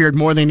school has appeared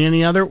more than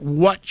any other.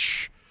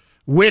 Which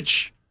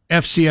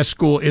FCS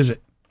school is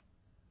it?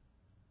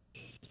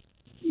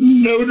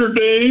 Notre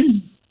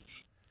Dame.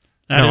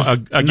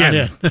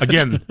 Again,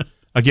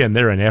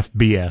 they're an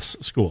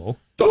FBS school.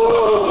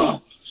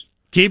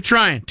 Keep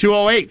trying.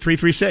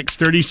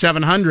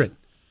 208-336-3700.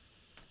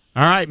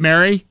 All right,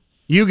 Mary,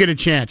 you get a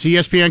chance.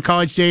 ESPN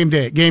College Game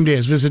Day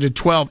has visited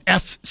 12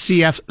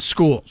 FCS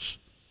schools.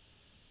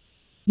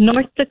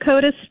 North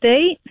Dakota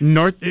State.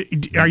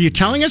 Are you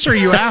telling us or are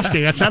you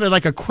asking? That sounded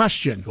like a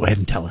question. Go ahead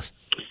and tell us.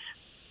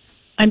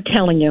 I'm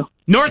telling you.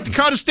 North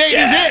Dakota State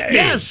is it.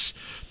 Yes.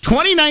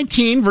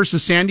 2019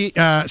 versus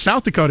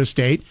South Dakota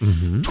State.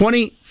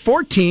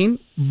 2014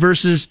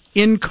 versus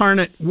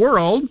Incarnate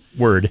World.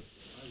 Word.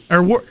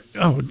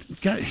 Oh,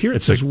 God, here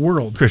it says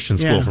World. Christian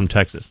school from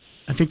Texas.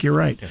 I think you're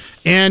right. Yeah.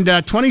 And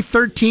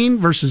 2013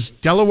 versus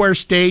Delaware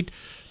State.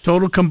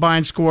 Total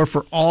combined score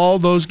for all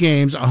those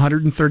games,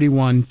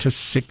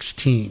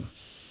 131-16.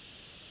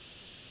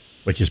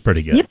 Which is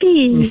pretty good.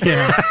 Yippee.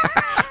 Yeah.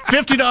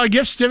 $50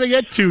 gift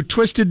certificate to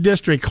Twisted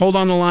District. Hold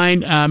on the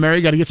line.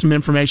 Mary, got to get some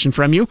information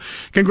from you.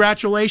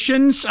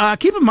 Congratulations.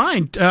 Keep in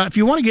mind, if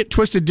you want to get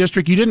Twisted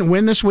District, you didn't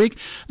win this week,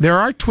 there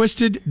are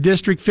Twisted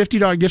District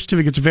 $50 gift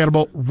certificates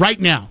available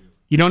right now.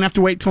 You don't have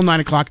to wait till 9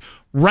 o'clock.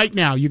 Right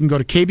now, you can go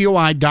to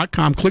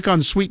KBOI.com, click on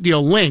the Sweet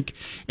Deal link,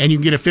 and you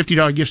can get a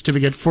 $50 gift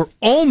certificate for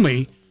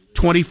only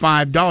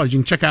 $25. You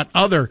can check out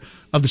other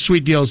of the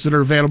sweet deals that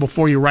are available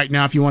for you right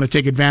now if you want to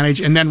take advantage.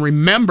 And then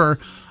remember,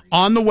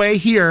 on the way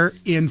here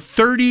in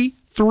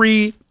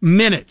 33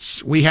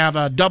 minutes, we have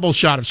a double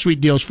shot of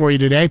sweet deals for you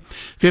today.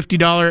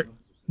 $50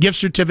 gift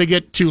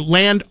certificate to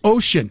Land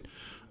Ocean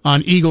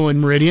on Eagle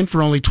and Meridian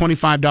for only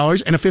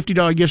 $25, and a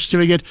 $50 gift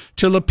certificate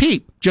to Le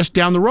Peep, just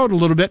down the road a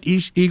little bit,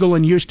 Eagle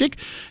and Eustic,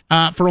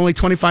 for only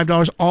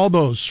 $25. All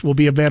those will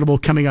be available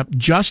coming up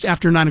just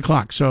after 9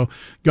 o'clock. So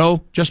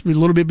go just a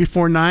little bit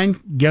before 9,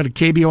 go to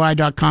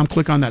KBOI.com,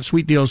 click on that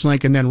Sweet Deals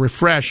link, and then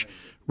refresh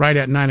right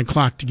at 9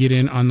 o'clock to get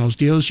in on those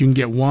deals. You can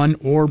get one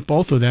or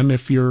both of them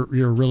if you're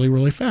really,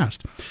 really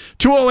fast.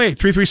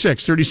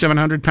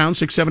 208-336-3700, pound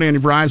 670 on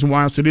your Verizon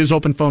Wireless. It is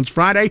Open Phones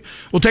Friday.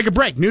 We'll take a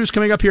break. News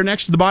coming up here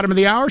next at the bottom of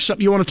the hour.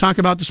 Something you want to talk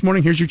about this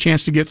morning. Here's your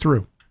chance to get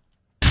through.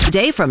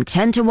 Today from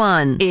 10 to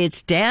 1,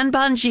 it's Dan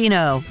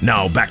Bongino.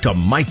 Now back to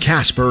Mike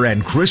Casper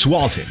and Chris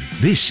Walton.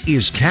 This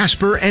is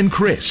Casper and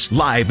Chris,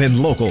 live and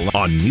local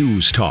on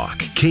News Talk,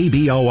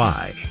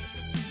 KBOI.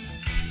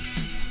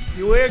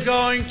 We're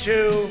going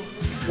to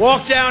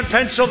walk down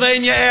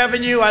Pennsylvania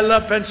Avenue. I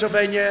love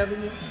Pennsylvania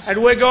Avenue.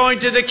 And we're going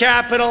to the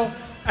Capitol,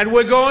 and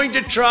we're going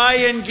to try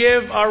and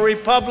give our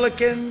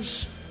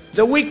Republicans,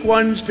 the weak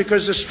ones,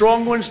 because the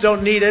strong ones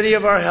don't need any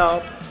of our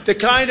help, the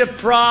kind of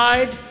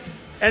pride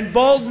and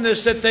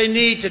boldness that they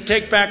need to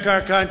take back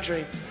our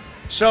country.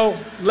 So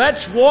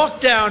let's walk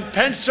down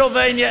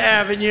Pennsylvania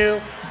Avenue.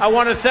 I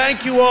want to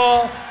thank you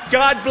all.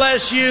 God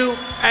bless you,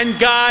 and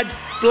God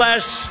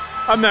bless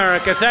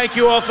America. Thank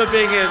you all for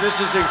being here. This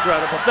is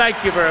incredible.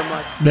 Thank you very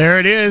much. There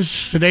it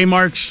is. Today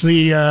marks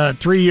the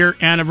 3-year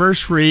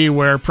anniversary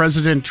where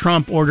President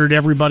Trump ordered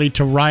everybody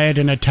to riot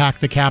and attack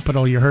the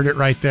Capitol. You heard it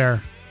right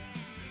there.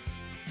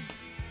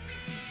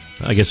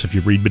 I guess if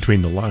you read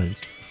between the lines.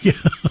 Yeah.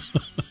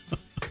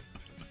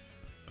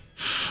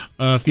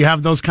 If you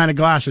have those kind of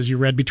glasses, you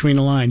read between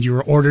the lines. You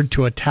were ordered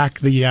to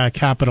attack the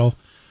Capitol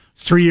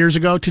 3 years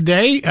ago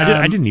today.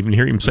 I didn't even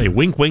hear him say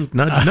wink, wink,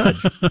 nudge,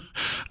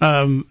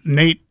 nudge.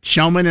 Nate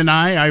Shellman and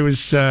I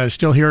was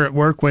still here at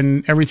work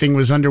when everything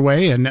was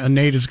underway, and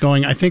Nate is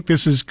going, I think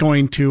this is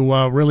going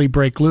to really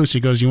break loose.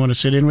 He goes, you want to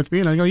sit in with me?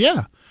 And I go,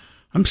 yeah,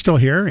 I'm still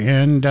here.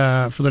 And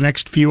for the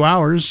next few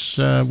hours,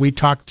 we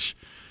talked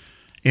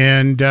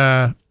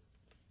and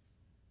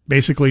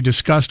basically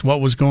discussed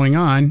what was going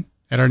on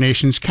at our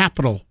nation's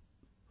capital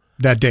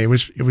that day. It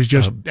was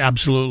just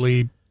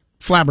absolutely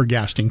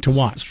flabbergasting to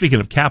watch.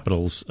 Speaking of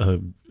capitals,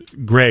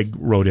 Greg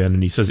wrote in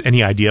and he says,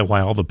 any idea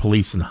why all the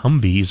police and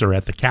Humvees are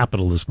at the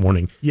Capitol this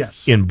morning?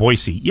 Yes. In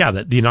Boise. Yeah,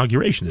 the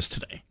inauguration is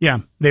today.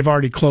 Yeah, they've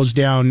already closed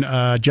down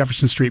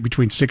Jefferson Street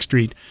between 6th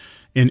Street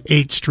and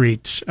 8th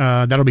Street.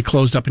 That'll be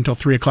closed up until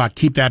 3 o'clock.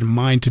 Keep that in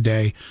mind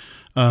today,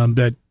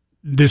 that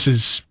this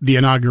is the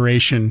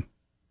inauguration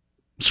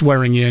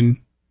swearing in.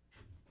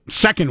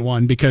 Second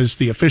one, because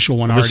the official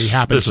one already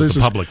happened. This is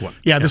the public one.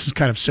 Yeah, this is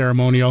kind of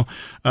ceremonial.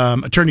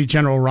 Attorney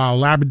General Raul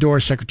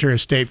Labrador, Secretary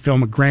of State Phil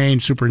McGrain,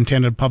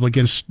 Superintendent of Public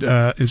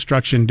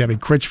Instruction Debbie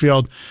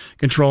Critchfield,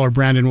 Controller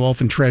Brandon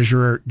Wolf, and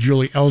Treasurer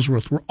Julie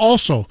Ellsworth will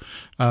also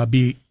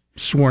be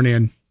sworn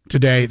in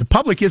today. The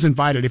public is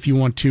invited if you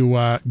want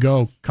to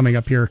go, coming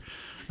up here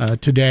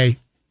today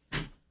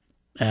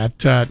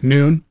at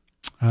noon.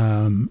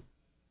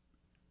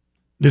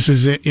 This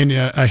is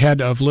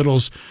ahead of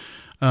Little's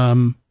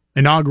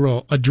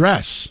inaugural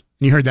address.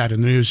 You heard that in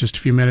the news just a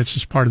few minutes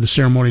as part of the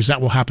ceremonies. That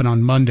will happen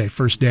on Monday,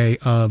 first day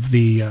of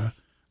the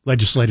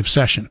legislative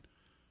session.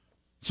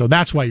 So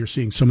that's why you're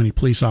seeing so many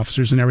police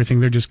officers and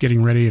everything. They're just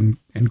getting ready and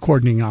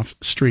cordoning off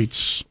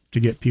streets to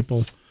get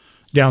people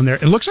down there.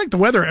 It looks like the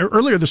weather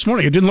earlier this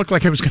morning, it didn't look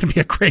like it was going to be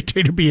a great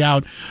day to be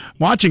out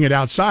watching it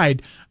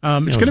outside.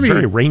 It's going to be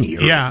very rainy.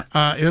 Yeah.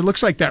 It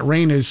looks like that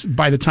rain is,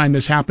 by the time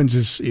this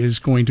happens, is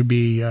going to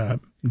be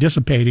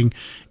dissipating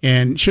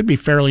and should be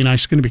fairly nice.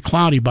 It's going to be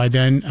cloudy by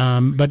then.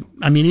 But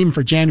I mean, even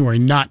for January,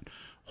 not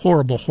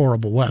horrible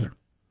weather.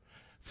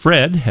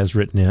 Fred has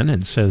written in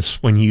and says,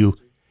 when you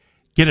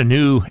get a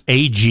new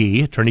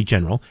AG, Attorney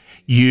General,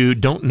 you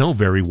don't know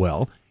very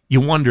well. You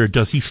wonder,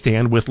 does he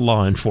stand with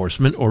law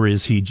enforcement or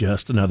is he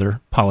just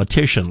another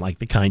politician like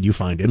the kind you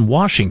find in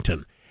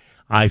Washington?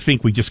 I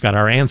think we just got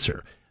our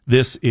answer.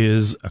 This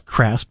is a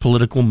crass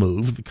political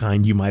move, the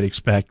kind you might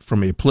expect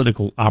from a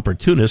political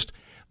opportunist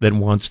that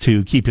wants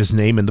to keep his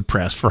name in the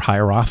press for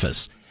higher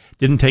office.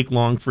 Didn't take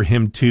long for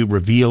him to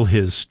reveal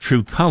his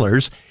true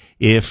colors.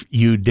 If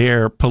you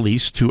dare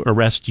police to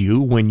arrest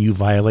you when you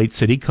violate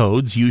city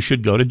codes, you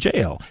should go to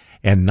jail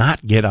and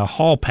not get a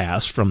hall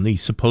pass from the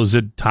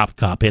supposed top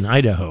cop in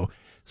Idaho.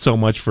 So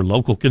much for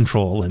local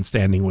control and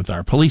standing with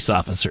our police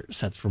officers.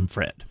 That's from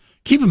Fred.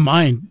 Keep in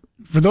mind,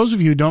 for those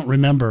of you who don't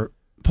remember,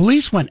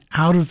 police went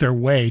out of their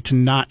way to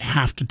not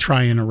have to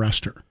try and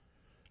arrest her.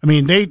 I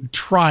mean, they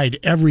tried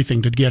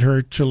everything to get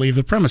her to leave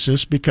the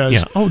premises because...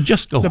 Yeah.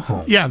 Just go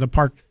home. Yeah, the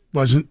park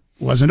wasn't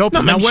open.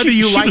 No, now, whether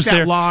you like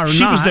that law or not...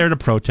 She was there to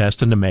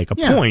protest and to make a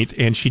point,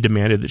 and she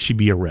demanded that she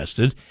be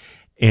arrested.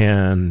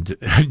 And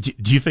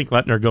do you think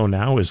letting her go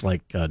now is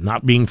like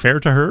not being fair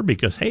to her?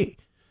 Because, hey,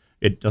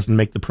 it doesn't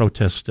make the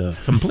protest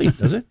complete,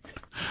 does it?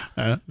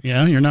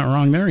 Yeah, you're not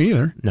wrong there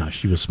either. No,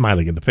 she was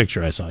smiling in the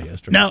picture I saw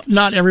yesterday. Now,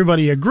 not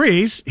everybody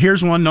agrees.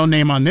 Here's one, no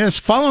name on this.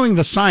 Following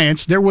the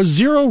science, there was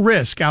zero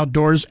risk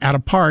outdoors at a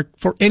park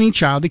for any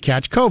child to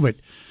catch COVID.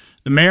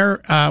 The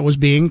mayor was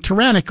being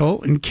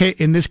tyrannical,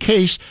 in this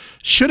case,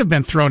 should have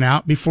been thrown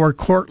out before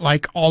court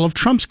like all of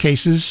Trump's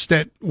cases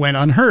that went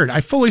unheard.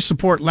 I fully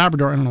support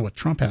Labrador. I don't know what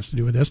Trump has to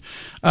do with this.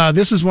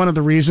 This is one of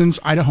the reasons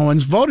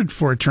Idahoans voted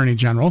for Attorney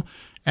General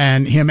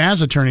and him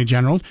as Attorney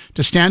General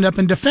to stand up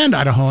and defend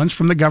Idahoans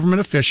from the government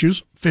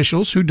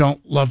officials who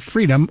don't love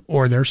freedom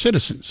or their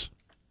citizens.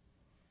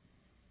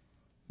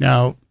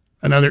 Now,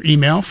 another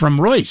email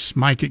from Royce,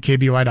 Mike at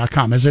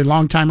KBOI.com. As a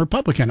longtime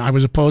Republican, I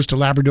was opposed to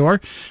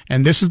Labrador,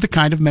 and this is the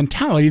kind of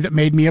mentality that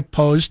made me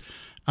opposed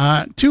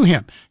to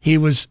him. He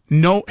has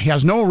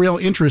no real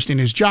interest in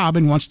his job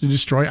and wants to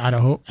destroy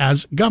Idaho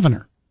as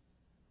governor.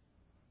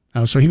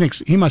 So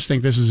he must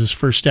think this is his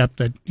first step,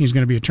 that he's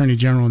going to be Attorney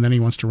General and then he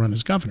wants to run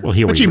as governor. Well,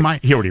 he already ran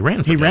for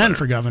governor. He ran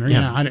for governor,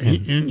 yeah.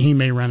 He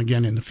may run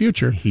again in the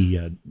future. He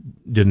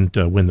didn't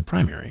win the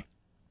primary.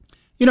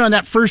 In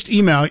that first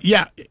email,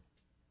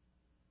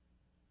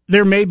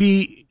 there may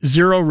be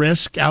zero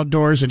risk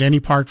outdoors at any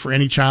park for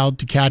any child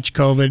to catch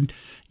COVID.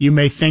 You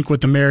may think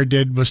what the mayor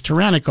did was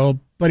tyrannical,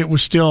 but it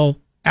was still,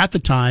 at the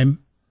time,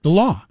 the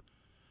law.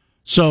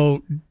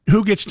 So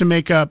who gets to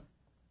make up,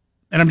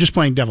 and I'm just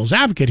playing devil's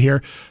advocate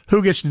here,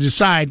 who gets to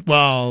decide,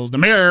 well, the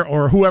mayor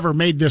or whoever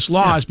made this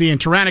law is being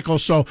tyrannical,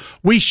 so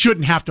we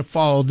shouldn't have to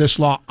follow this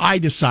law. I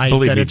decide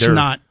that it's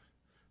not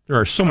there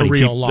are so many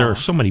real law. There are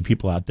so many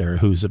people out there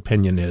whose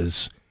opinion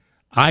is,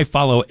 I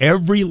follow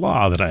every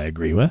law that I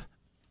agree with.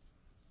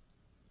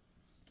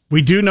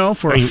 We do know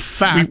for a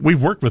fact.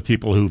 We've worked with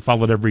people who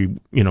followed every,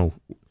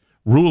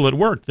 rule at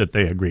work that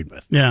they agreed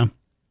with. Yeah.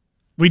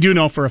 We do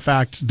know for a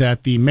fact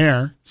that the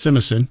mayor,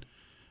 Simison,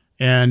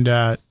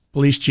 and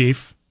police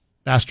chief,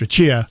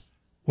 Bastrachia,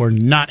 were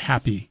not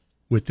happy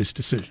with this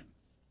decision.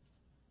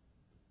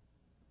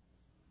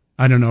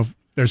 I don't know if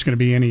there's going to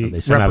be any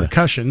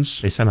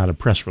repercussions. They sent out a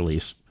press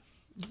release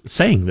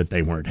saying that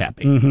they weren't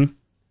happy. Mm-hmm.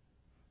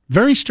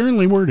 Very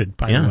sternly worded,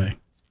 by the way.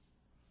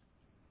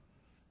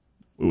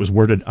 It was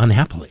worded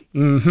unhappily.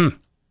 Mm-hmm.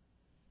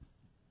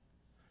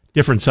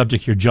 Different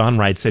subject here. John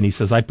writes in, he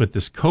says, I put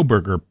this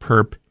Koberger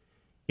perp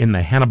in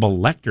the Hannibal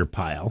Lecter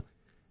pile.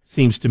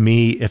 Seems to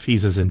me if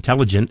he's as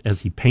intelligent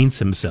as he paints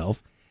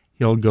himself,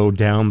 he'll go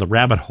down the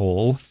rabbit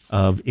hole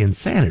of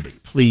insanity.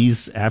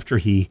 Please, after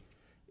he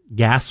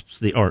grasps,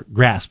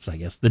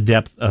 the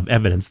depth of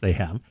evidence they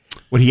have,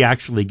 would he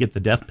actually get the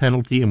death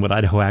penalty, and would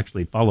Idaho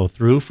actually follow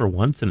through for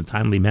once in a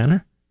timely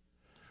manner?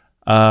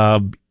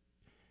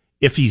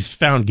 If he's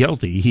found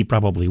guilty, he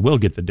probably will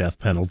get the death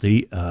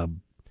penalty.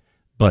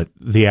 But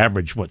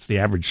what's the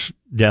average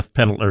death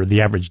penalty, or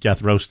the average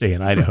death row stay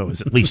in Idaho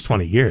is at least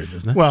 20 years,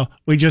 isn't it? Well,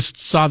 we just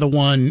saw the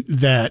one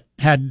that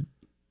had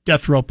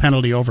death row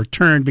penalty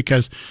overturned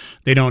because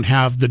they don't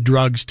have the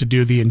drugs to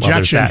do the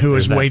injection, who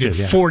has waited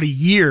 40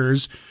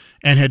 years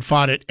and had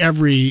fought it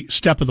every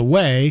step of the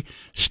way,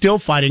 still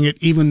fighting it,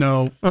 even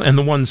though and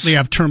the ones they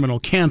have terminal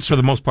cancer. For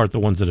the most part, the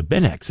ones that have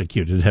been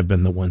executed have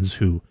been the ones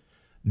who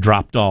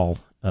dropped all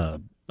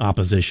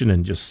opposition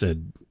and just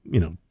said,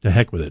 to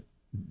heck with it,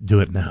 do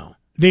it now.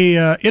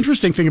 The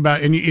interesting thing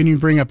about, and you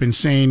bring up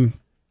insane,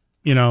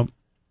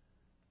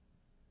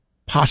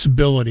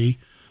 possibility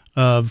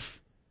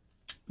of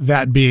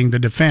that being the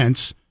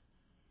defense.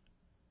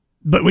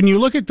 But when you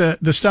look at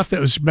the stuff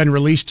that has been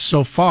released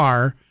so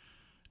far,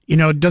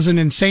 does an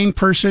insane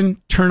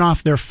person turn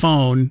off their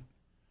phone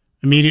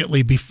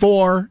immediately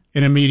before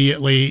and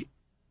immediately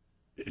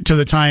to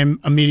the time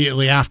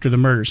immediately after the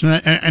murders?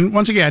 And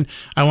once again,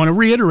 I want to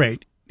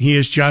reiterate, he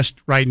is just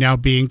right now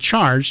being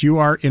charged. You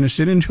are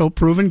innocent until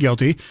proven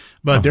guilty,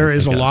 but there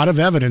is a lot of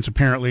evidence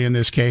apparently in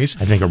this case.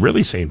 I think a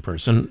really sane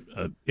person,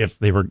 if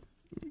they were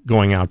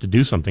going out to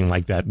do something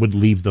like that, would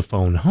leave the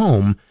phone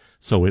home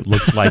so it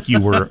looked like you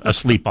were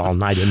asleep all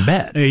night in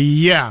bed.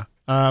 Yeah.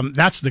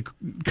 That's the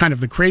kind of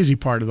the crazy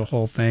part of the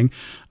whole thing.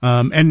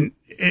 And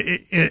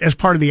as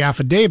part of the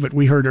affidavit,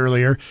 we heard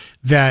earlier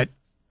that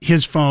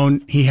his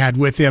phone he had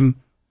with him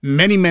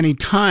many, many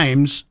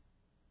times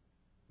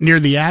near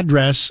the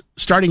address,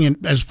 starting in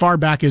as far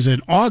back as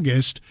in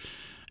August,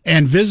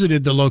 and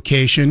visited the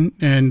location,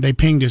 and they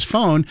pinged his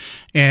phone.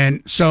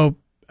 And so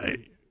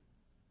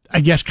I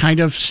guess kind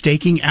of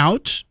staking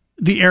out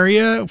the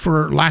area,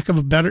 for lack of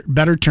a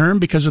better term,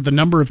 because of the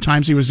number of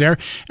times he was there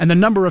and the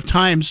number of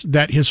times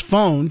that his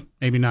phone,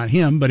 maybe not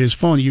him, but his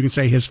phone, you can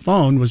say his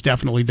phone was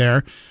definitely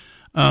there,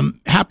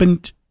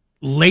 happened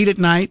late at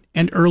night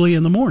and early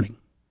in the morning.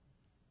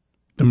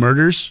 The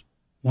murders,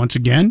 once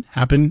again,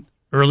 happened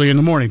early in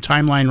the morning.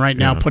 Timeline right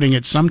now putting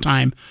it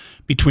sometime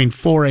between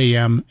 4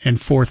 a.m. and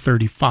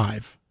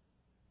 4:35.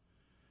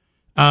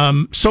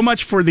 So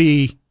much for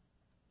the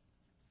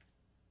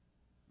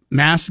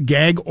mass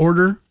gag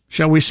order,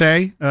 shall we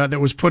say, that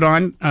was put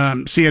on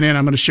CNN.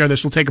 I'm going to share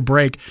this. We'll take a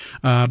break.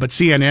 But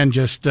CNN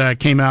just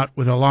came out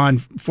with a law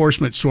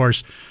enforcement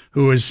source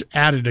who has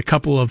added a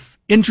couple of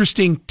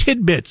interesting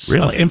tidbits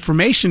of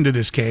information to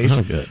this case.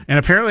 Oh, good. And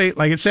apparently,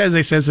 like it says,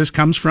 this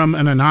comes from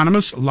an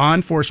anonymous law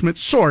enforcement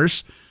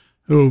source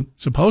who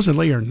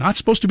supposedly are not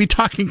supposed to be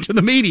talking to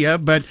the media,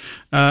 but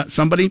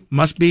somebody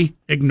must be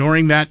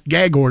ignoring that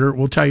gag order.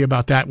 We'll tell you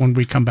about that when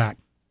we come back.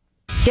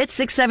 Get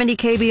 670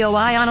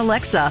 KBOI on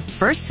Alexa.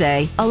 First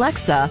say,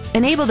 Alexa,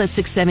 enable the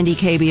 670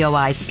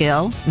 KBOI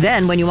skill.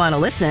 Then when you want to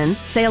listen,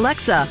 say,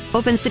 Alexa,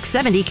 open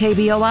 670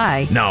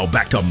 KBOI. Now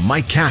back to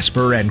Mike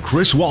Casper and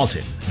Chris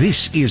Walton.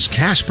 This is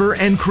Casper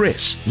and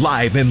Chris,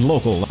 live and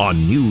local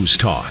on News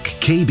Talk,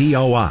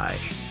 KBOI.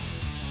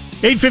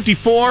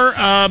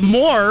 8:54,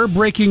 more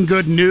breaking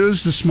good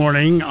news this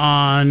morning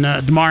on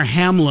Damar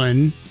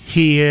Hamlin.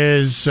 He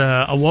is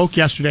awoke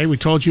yesterday. We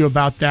told you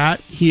about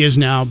that. He is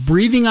now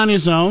breathing on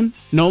his own,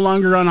 no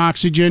longer on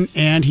oxygen,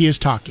 and he is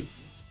talking.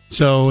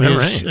 So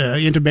his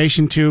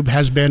intubation tube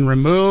has been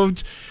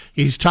removed.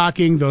 He's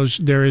talking.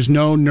 There is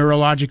no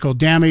neurological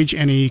damage,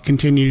 and he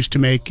continues to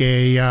make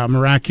a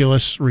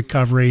miraculous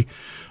recovery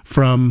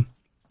from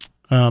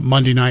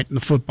Monday night in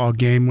the football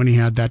game when he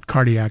had that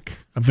cardiac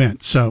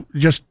event. So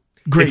just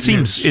great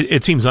news.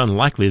 It seems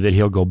unlikely that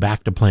he'll go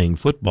back to playing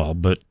football,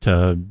 but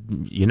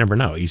you never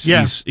know.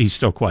 He's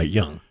still quite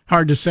young.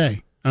 Hard to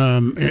say.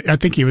 I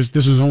think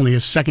this was only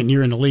his second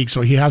year in the league,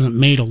 so he hasn't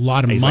made a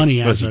lot of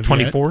money as of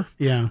 24?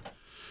 Yeah.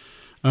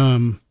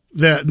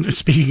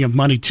 Speaking of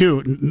money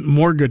too,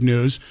 more good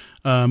news.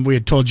 We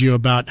had told you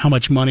about how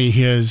much money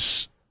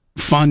his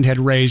fund had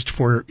raised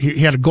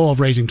he had a goal of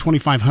raising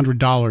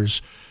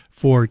 $2,500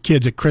 for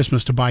kids at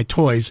Christmas to buy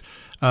toys.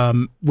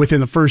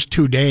 Within the first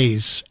 2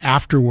 days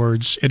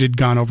afterwards, it had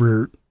gone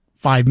over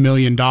 $5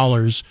 million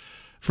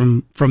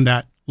from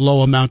that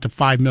low amount of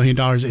 $5 million.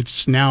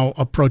 It's now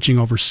approaching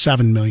over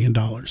 $7 million.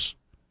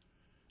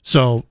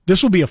 So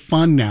this will be a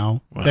fund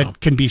now that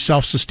can be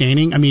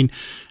self-sustaining. I mean,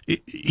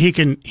 he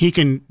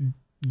can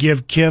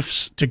give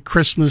gifts to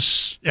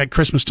Christmas at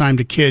Christmas time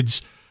to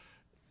kids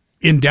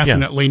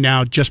indefinitely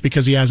now, just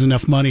because he has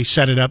enough money.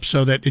 Set it up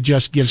so that it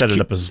just gives. Set it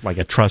up as like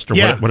a trust or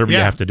whatever you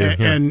have to do,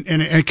 and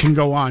it can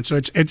go on. So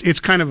it's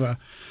kind of a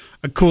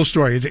cool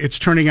story. It's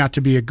turning out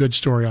to be a good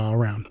story all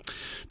around.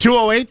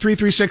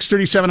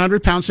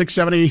 208-336-3700, pound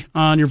 670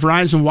 on your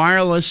Verizon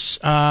Wireless.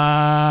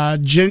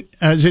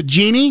 Is it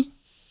Jeannie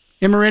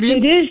in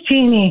Meridian? It is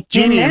Jeannie.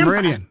 Jeannie in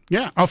Meridian.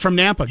 Yeah. Oh, from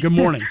Nampa. Good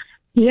morning.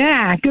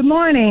 Yeah, good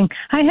morning.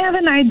 I have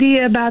an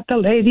idea about the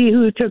lady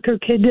who took her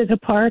kid to the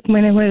park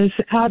when it was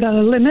out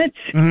of limits.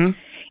 Mm-hmm.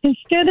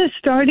 Instead of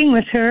starting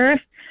with her,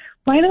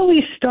 why don't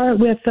we start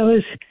with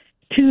those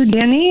two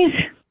Denny's,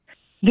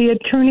 the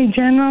Attorney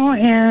General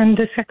and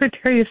the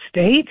Secretary of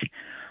State?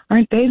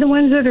 Aren't they the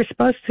ones that are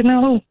supposed to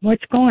know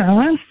what's going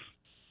on?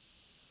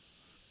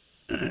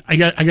 I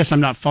guess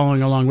I'm not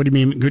following along. What do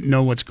you mean,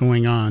 know what's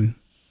going on?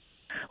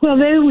 Well,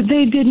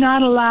 they did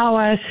not allow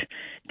us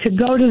to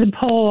go to the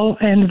poll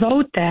and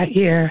vote that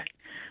year.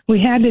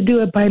 We had to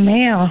do it by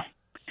mail.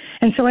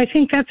 And so I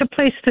think that's a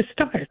place to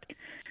start.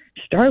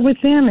 Start with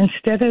them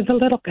instead of the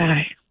little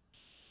guy.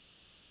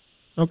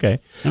 Okay.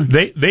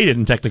 They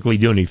didn't technically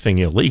do anything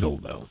illegal,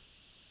 though.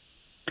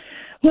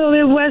 Well,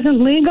 it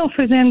wasn't legal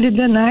for them to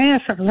deny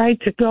us our right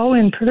to go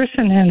in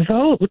person and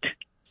vote.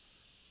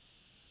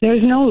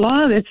 There's no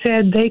law that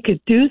said they could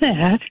do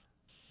that.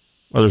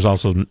 Well, there's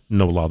also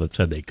no law that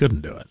said they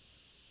couldn't do it.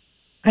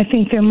 I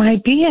think there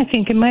might be. I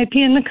think it might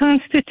be in the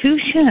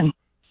Constitution.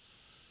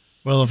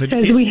 Well, if it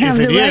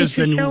is,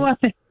 then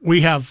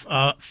we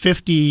have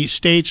 50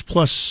 states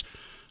plus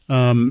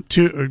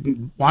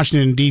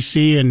Washington,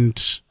 D.C.,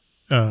 and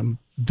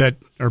that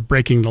are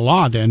breaking the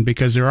law then,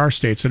 because there are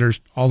states that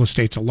all the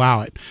states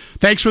allow it.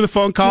 Thanks for the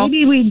phone call.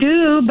 Maybe we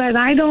do, but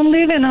I don't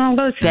live in all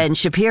those. Ben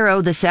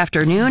Shapiro this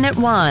afternoon at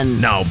 1.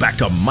 Now back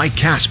to Mike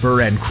Casper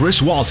and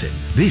Chris Walton.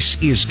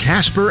 This is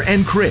Casper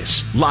and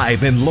Chris,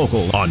 live and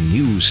local on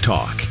News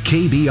Talk,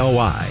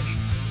 KBOI.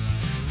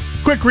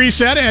 Quick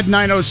reset at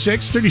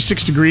 9:06,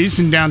 36 degrees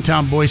in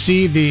downtown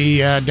Boise. The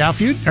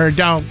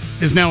Dow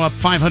is now up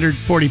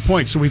 540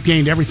 points, so we've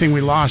gained everything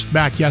we lost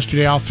back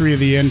yesterday. All three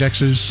of the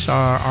indexes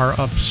are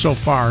up so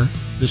far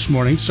this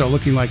morning, so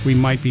looking like we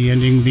might be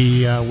ending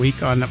the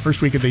week on the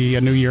first week of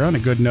the new year on a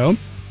good note.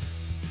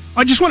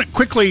 I just want to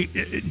quickly,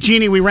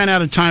 Jeannie, we ran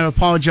out of time. I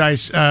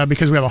apologize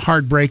because we have a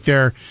hard break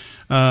there.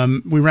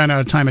 We ran out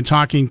of time in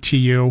talking to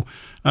you.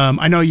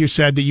 I know you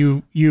said that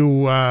you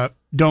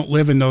don't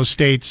live in those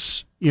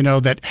states,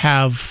 that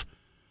have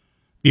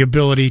the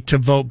ability to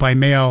vote by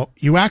mail.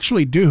 You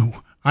actually do.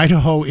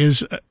 Idaho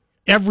is,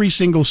 every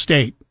single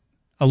state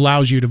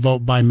allows you to vote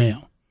by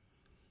mail.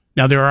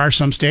 Now, there are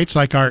some states,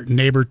 like our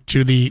neighbor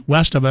to the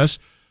west of us,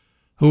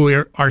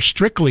 who are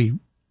strictly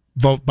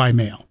vote by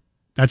mail.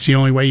 That's the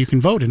only way you can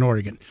vote in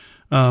Oregon.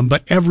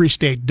 But every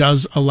state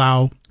does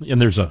allow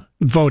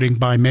voting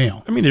by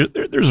mail. I mean,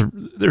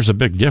 there's a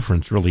big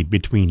difference, really,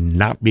 between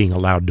not being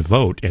allowed to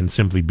vote and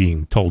simply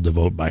being told to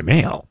vote by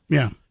mail.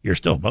 Yeah. You're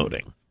still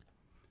voting.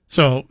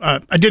 So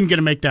I didn't get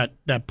to make that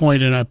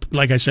point, and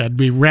like I said,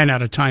 we ran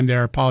out of time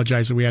there. I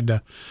apologize that we had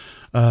to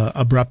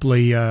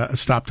abruptly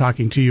stop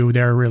talking to you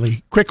there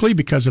really quickly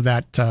because of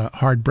that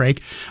hard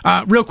break.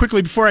 Real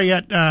quickly, before I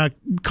get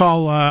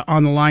call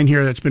on the line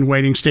here that's been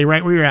waiting, stay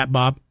right where you're at,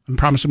 Bob. I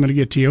promise I'm going to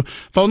get to you.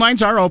 Phone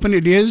lines are open.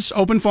 It is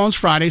Open Phones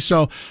Friday,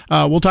 so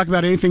we'll talk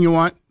about anything you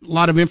want. A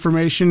lot of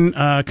information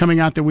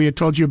coming out that we had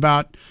told you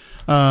about.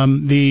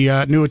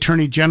 The new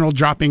Attorney General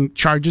dropping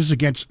charges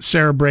against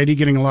Sarah Brady,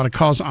 getting a lot of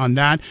calls on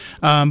that.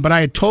 But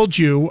I had told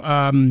you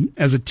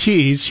as a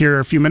tease here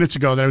a few minutes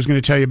ago that I was going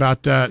to tell you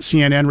about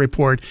CNN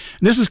report.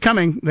 And this is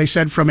coming, they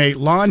said, from a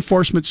law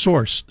enforcement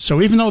source.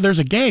 So even though there's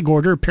a gag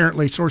order,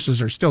 apparently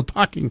sources are still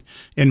talking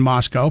in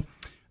Moscow,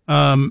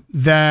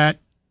 that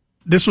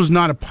this was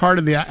not a part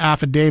of the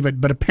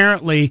affidavit, but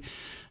apparently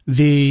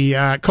the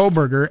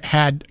Koberger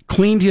had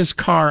cleaned his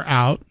car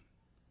out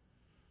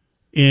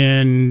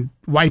and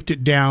wiped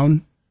it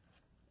down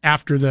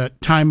after the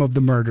time of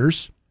the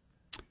murders.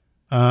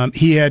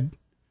 He had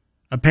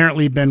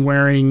apparently been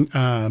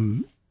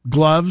wearing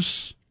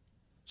gloves,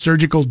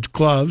 surgical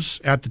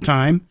gloves at the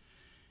time,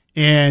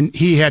 and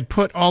he had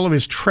put all of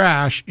his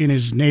trash in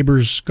his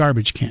neighbor's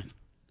garbage can.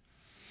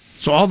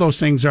 So all those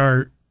things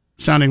are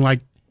sounding like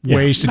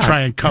ways to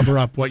try and cover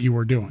up what you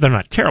were doing. They're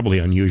not terribly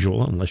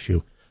unusual unless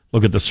you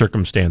look at the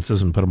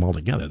circumstances and put them all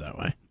together that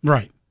way.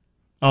 Right.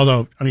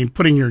 Although, I mean,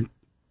 putting your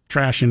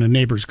trash in a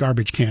neighbor's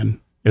garbage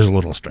can is a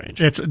little strange.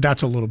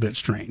 That's a little bit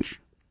strange.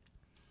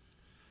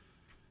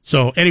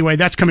 So anyway,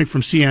 that's coming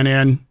from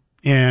CNN,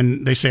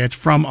 and they say it's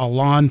from a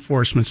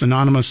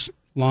anonymous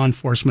law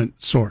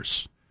enforcement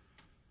source.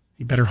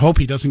 You better hope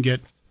he doesn't get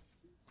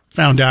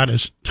found out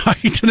as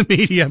talking to the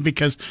media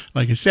because,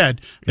 like I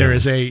said, there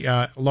is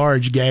a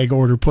large gag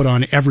order put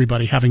on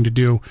everybody having to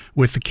do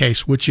with the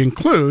case, which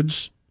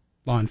includes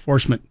law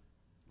enforcement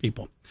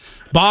people.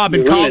 Bob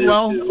in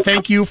Caldwell,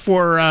 thank you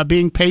for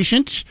being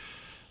patient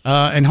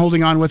and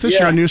holding on with us.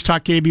 You're on News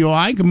Talk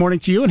KBOI. Good morning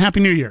to you and Happy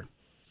New Year.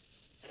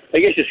 I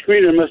guess your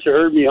screener must have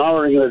heard me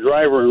hollering at a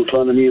driver in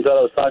front of me and thought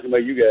I was talking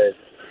about you guys.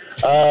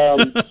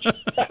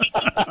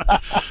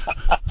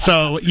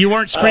 So you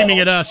weren't screaming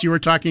at us. You were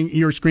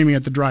screaming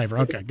at the driver.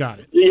 Okay, got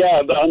it.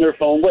 Yeah, on their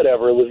phone,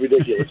 whatever. It was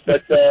ridiculous.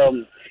 But,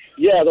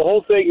 the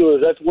whole thing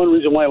that's one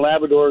reason why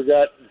Labrador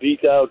got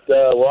beat out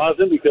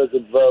Lawson because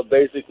of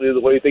basically the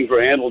way things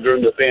were handled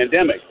during the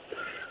pandemic.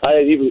 I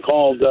had even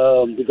called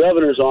the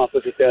governor's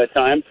office at that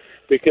time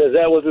because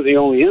that wasn't the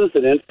only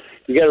incident.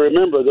 You got to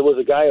remember there was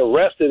a guy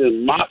arrested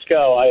in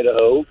Moscow,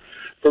 Idaho,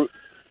 for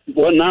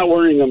not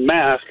wearing a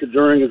mask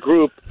during a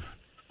group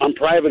on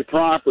private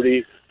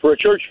property for a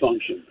church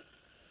function,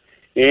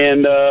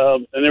 and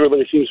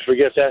everybody seems to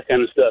forget that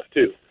kind of stuff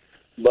too.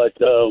 But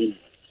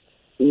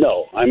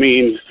no, I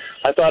mean,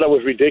 I thought it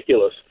was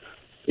ridiculous.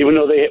 Even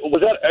though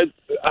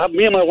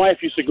me and my wife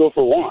used to go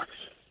for walks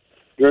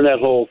during that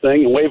whole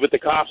thing and wave at the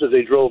cops as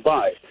they drove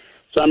by.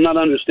 So I'm not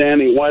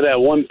understanding why that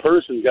one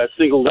person got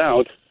singled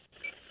out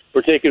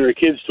for taking her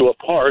kids to a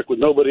park with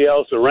nobody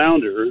else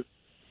around her.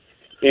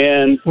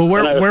 And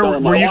where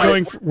were you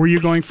going? Were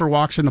you going for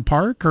walks in the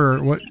park,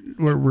 or what?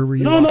 Where were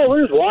you? No,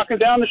 we're just walking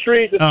down the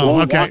street. Okay.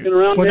 Walking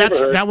around. Well,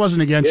 that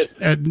wasn't against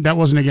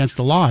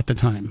the law at the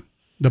time.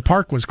 The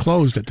park was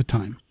closed at the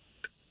time.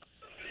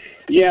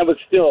 Yeah, but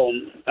still,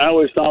 I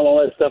always thought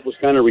all that stuff was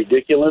kind of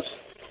ridiculous.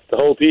 To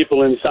hold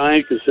people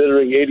inside,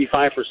 considering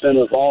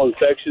 85% of all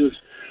infections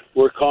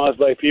were caused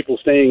by people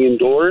staying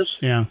indoors.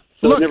 Yeah.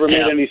 So it never made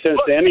any sense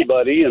to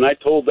anybody. And when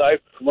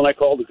I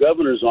called the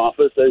governor's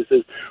office, I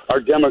said, our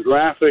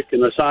demographic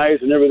and the size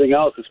and everything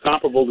else is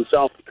comparable to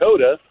South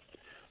Dakota.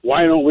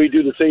 Why don't we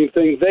do the same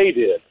thing they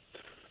did?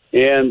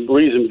 And the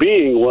reason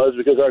being was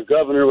because our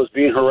governor was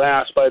being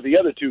harassed by the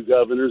other two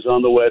governors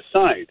on the west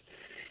side.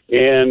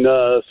 And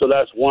so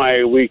that's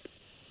why we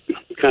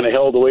kind of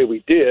held the way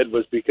we did,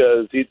 was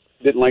because he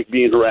didn't like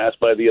being harassed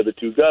by the other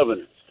two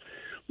governors.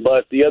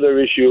 But the other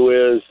issue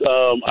is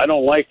I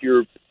don't like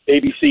your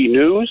ABC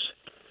News,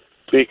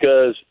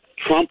 because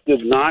Trump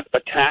did not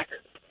attack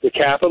the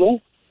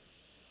Capitol.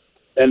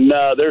 And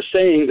they're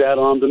saying that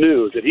on the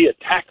news, that he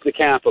attacked the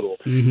Capitol.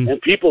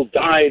 And people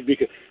died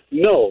because...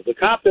 No, the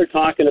cop they're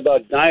talking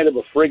about died of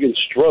a friggin'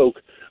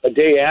 stroke a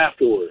day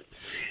afterward.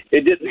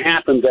 It didn't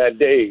happen that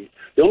day.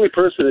 The only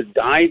person that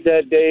died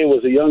that day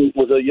was a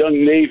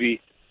young Navy.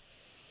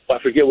 I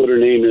forget what her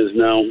name is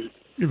now.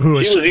 Who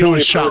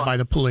was shot by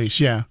the police,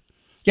 yeah.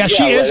 Yeah,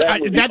 she is.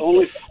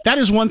 That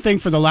is one thing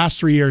for the last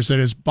 3 years that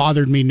has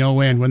bothered me no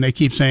end, when they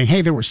keep saying,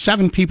 hey, there were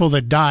 7 people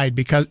that died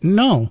because...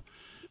 No.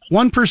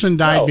 One person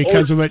died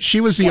because of it.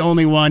 She was the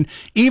only one.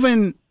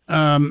 Even,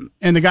 and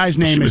the guy's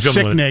name is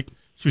Sicknick.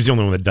 She was the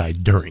only one that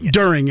died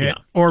during it.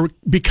 Or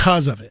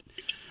because of it.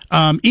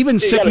 Even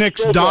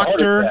Sicknick's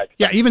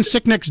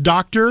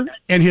doctor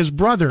and his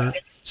brother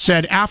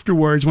said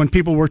afterwards, when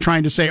people were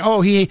trying to say,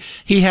 oh, he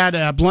had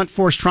a blunt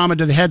force trauma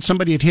to the head,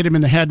 somebody had hit him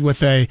in the head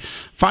with a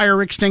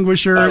fire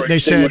extinguisher. They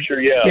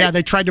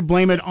tried to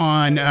blame it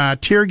on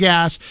tear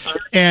gas,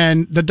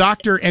 and the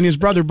doctor and his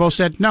brother both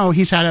said, no,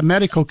 he's had a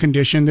medical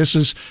condition. This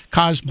is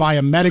caused by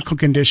a medical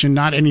condition,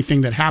 not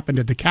anything that happened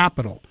at the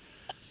Capitol.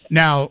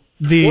 Now,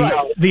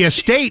 the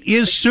estate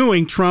is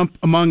suing Trump,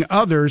 among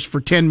others, for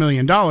 $10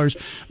 million.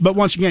 But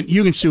once again,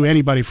 you can sue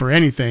anybody for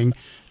anything.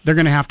 They're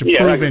going to have to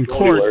prove in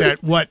court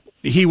that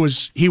he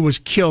was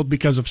killed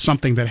because of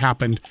something that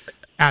happened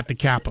at the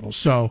Capitol.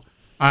 So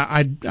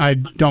I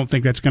don't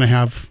think that's going to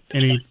have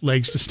any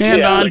legs to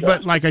stand on.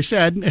 But like I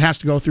said, it has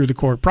to go through the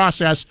court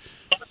process.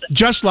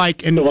 Just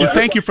like, and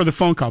thank you for the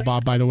phone call,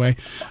 Bob, by the way.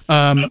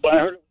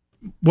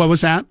 What was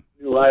that?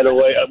 Right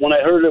away. When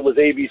I heard it was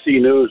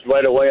ABC News,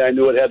 right away I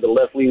knew it had the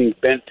left-leaning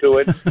bent to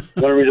it.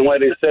 One reason why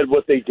they said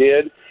what they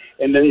did.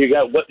 And then you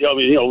got up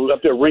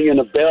there ringing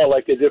a bell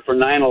like they did for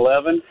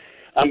 9/11.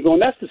 I'm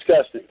going, that's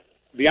disgusting.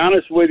 To be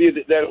honest with you,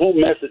 that whole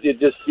message, it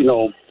just,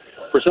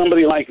 for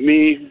somebody like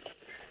me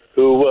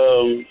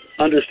who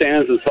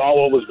understands and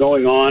saw what was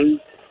going on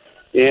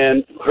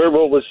and heard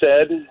what was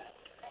said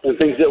and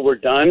things that were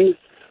done.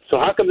 So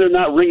how come they're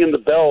not ringing the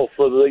bell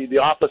for the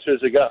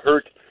officers that got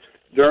hurt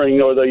during,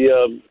 or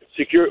the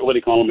security, what do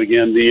you call them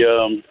again?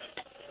 The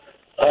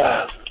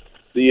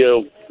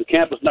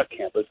campus, not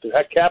campus, the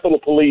Capitol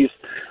Police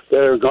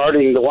that are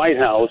guarding the White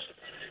House.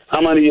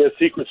 How many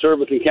Secret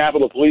Service and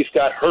Capitol Police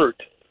got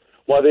hurt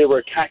while they were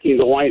attacking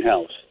the White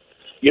House?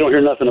 You don't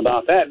hear nothing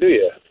about that, do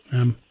you?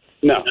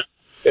 No.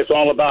 It's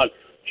all about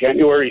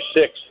January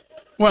 6th.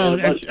 Well,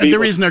 the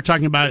reason they're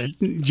talking about it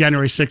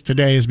January 6th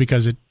today is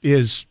because it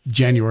is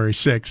January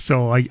 6th.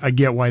 So I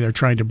get why they're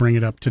trying to bring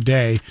it up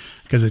today,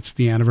 because it's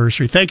the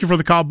anniversary. Thank you for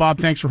the call, Bob.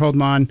 Thanks for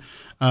holding on.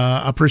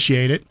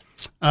 Appreciate it.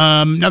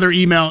 Another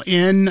email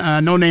in,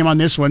 no name on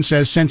this one,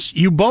 says, since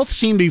you both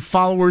seem to be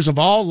followers of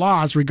all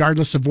laws,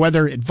 regardless of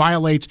whether it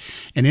violates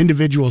an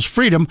individual's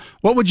freedom,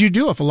 what would you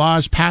do if a law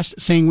is passed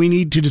saying we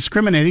need to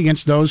discriminate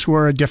against those who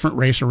are a different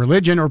race or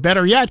religion, or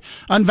better yet,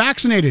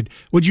 unvaccinated?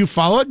 Would you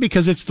follow it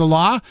because it's the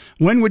law?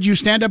 When would you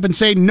stand up and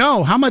say,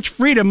 no, how much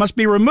freedom must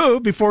be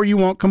removed before you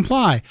won't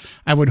comply?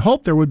 I would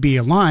hope there would be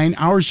a line.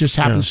 Ours just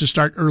happens to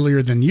start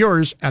earlier than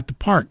yours at the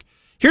park.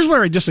 Here's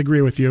where I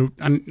disagree with you.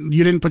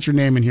 You didn't put your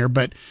name in here,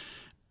 but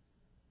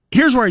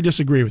here's where I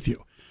disagree with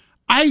you.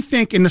 I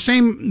think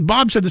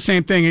Bob said the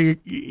same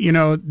thing,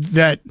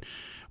 that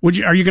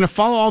are you going to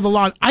follow all the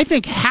laws? I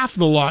think half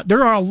the law,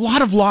 there are a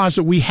lot of laws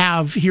that we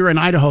have here in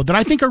Idaho that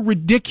I think are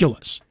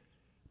ridiculous,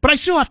 but I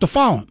still have to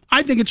follow them.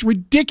 I think it's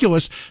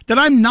ridiculous that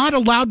I'm not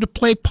allowed to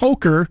play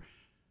poker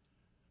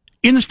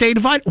in the state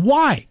of Idaho.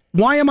 Why?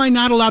 Why am I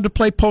not allowed to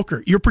play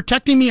poker? You're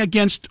protecting me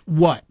against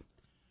what?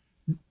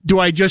 Do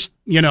I just,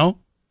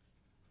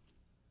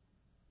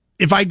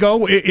 if I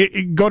go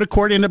to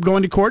court, end up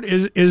going to court,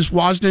 is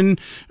Wasden,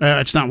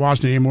 it's not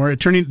Wasden anymore,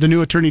 the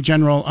new Attorney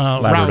General,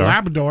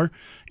 Labrador,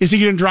 is he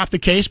going to drop the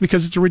case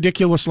because it's a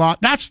ridiculous law?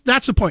 That's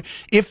the point.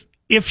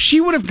 If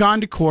she would have gone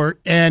to court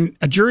and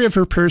a jury of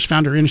her peers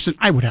found her innocent,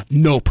 I would have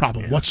no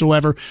problem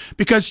whatsoever,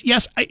 because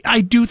yes,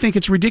 I do think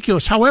it's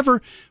ridiculous.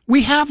 However,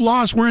 we have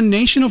laws. We're a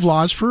nation of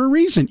laws for a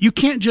reason. You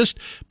can't just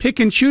pick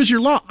and choose your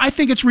law. I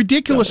think it's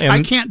ridiculous.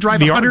 I can't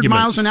drive 100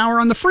 miles an hour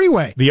on the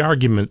freeway. The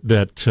argument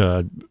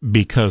that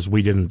because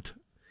we didn't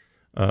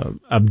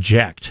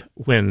object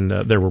when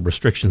there were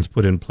restrictions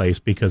put in place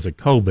because of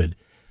COVID,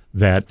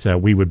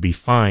 that we would be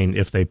fine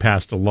if they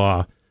passed a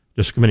law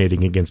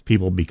discriminating against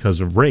people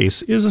because of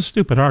race is a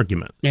stupid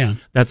argument. Yeah.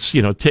 That's,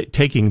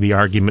 taking the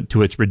argument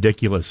to its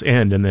ridiculous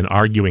end and then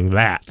arguing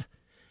that.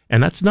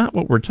 And that's not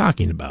what we're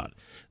talking about.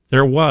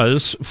 There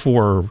was,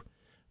 for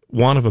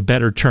want of a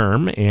better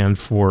term, and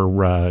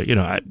for,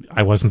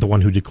 I wasn't the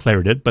one who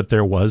declared it, but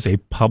there was a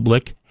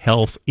public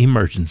health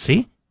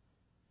emergency,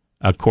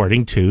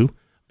 according to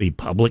the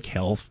public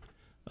health,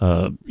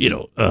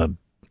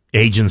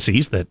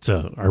 agencies that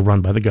are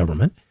run by the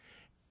government.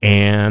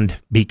 And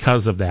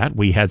because of that,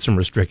 we had some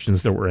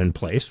restrictions that were in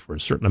place for a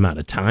certain amount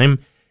of time,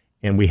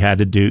 and we had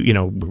to do,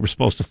 we were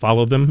supposed to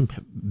follow them.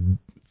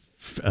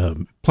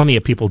 Plenty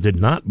of people did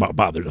not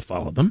bother to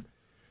follow them,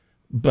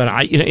 but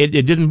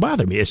it didn't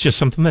bother me. It's just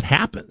something that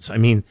happens. I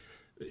mean,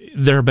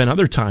 there have been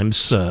other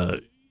times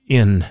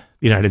in the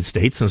United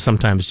States, and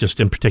sometimes just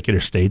in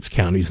particular states,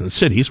 counties, and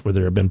cities where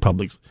there have been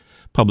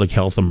public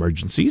health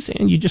emergencies,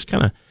 and you just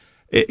kind of,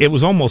 it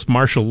was almost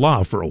martial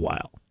law for a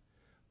while.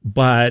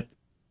 But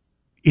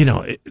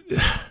and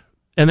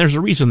there's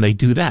a reason they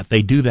do that.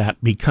 They do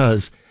that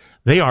because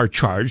they are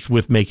charged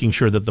with making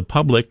sure that the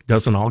public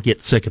doesn't all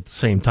get sick at the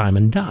same time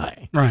and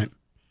die. Right.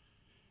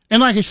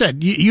 And like I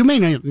said, you may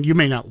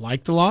not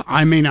like the law.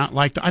 I may not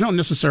I don't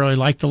necessarily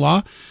like the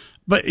law,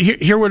 but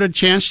here would a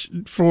chance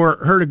for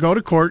her to go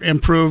to court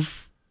and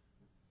prove,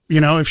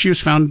 if she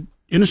was found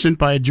innocent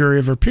by a jury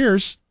of her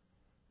peers.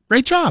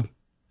 Great job.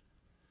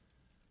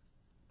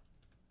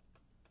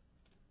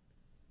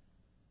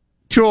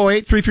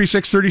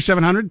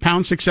 208-336-3700,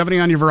 pound 670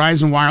 on your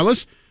Verizon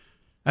Wireless.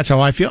 That's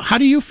how I feel. How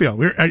do you feel?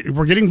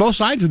 We're getting both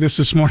sides of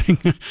this morning.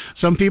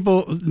 Some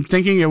people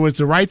thinking it was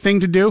the right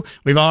thing to do.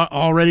 We've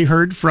already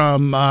heard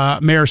from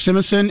Mayor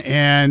Simonson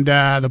and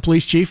the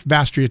police chief,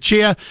 Bastria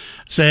Chia,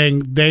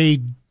 saying they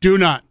do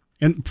not,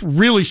 in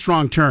really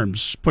strong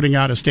terms, putting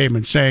out a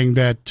statement saying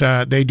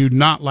that they do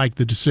not like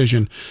the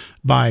decision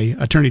by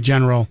Attorney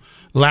General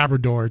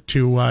Labrador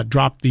to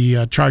drop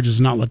the charges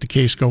and not let the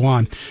case go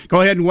on.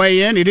 Go ahead and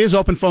weigh in. It is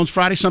Open Phones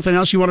Friday. Something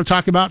else you want to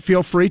talk about?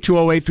 Feel free.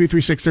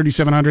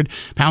 208-336-3700,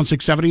 pound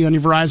 670 on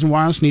your Verizon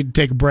Wireless. Need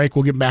to take a break.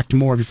 We'll get back to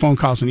more of your phone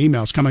calls and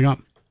emails coming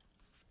up.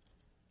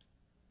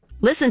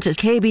 Listen to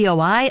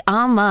KBOI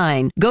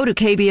online. Go to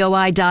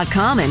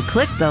KBOI.com and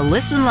click the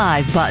Listen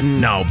Live button.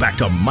 Now back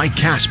to Mike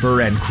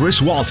Casper and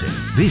Chris Walton.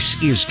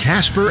 This is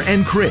Casper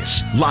and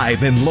Chris,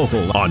 live and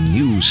local on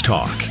News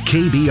Talk,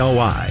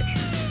 KBOI.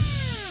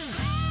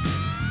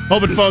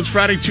 Open Phones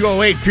Friday,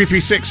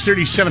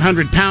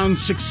 208-336-3700, pound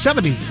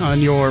 670 on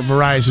your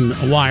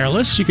Verizon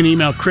Wireless. You can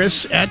email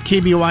Chris at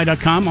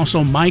KBOI.com,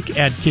 also Mike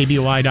at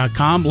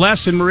KBOI.com.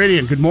 Les in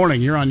Meridian, good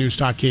morning. You're on News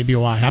Talk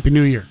KBOI. Happy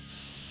New Year.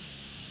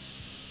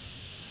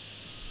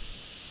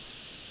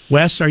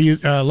 Les, are you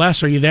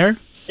there?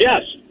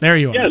 Yes. There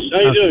you are. Yes, how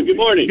you doing? Good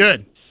morning.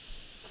 Good.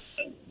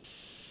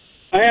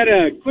 I had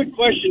a quick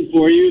question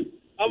for you.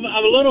 I'm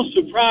a little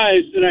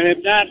surprised that I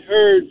have not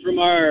heard from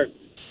our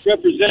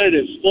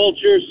representatives,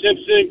 Fulcher,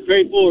 Simpson,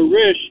 Crapo, or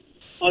Risch,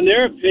 on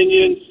their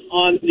opinions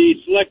on the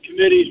Select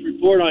Committee's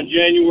report on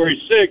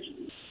January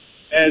 6th,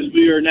 as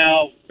we are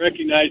now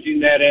recognizing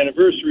that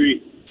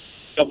anniversary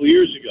a couple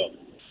years ago.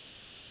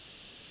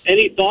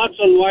 Any thoughts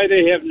on why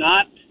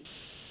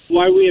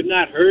we have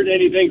not heard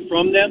anything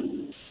from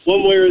them,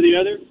 one way or the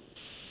other?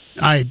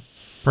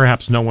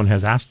 Perhaps no one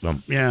has asked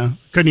them. Yeah,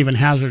 couldn't even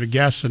hazard a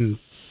guess on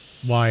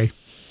why.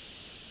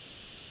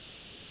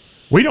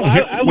 We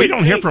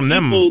don't hear from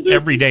them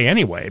every day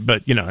anyway,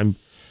 but when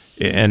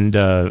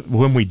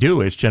we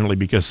do, it's generally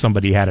because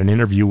somebody had an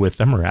interview with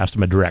them or asked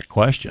them a direct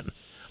question.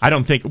 I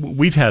don't think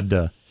we've had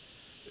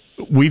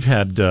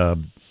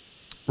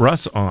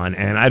Russ on,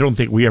 and I don't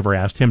think we ever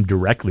asked him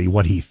directly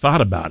what he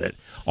thought about it,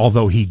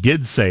 although he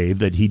did say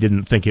that he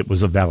didn't think it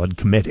was a valid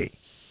committee.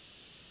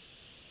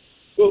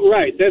 Well,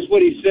 right. That's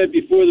what he said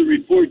before the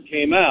report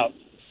came out.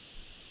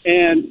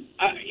 And,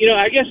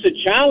 I guess the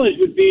challenge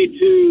would be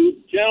to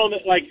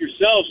gentlemen like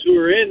yourselves who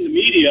are in the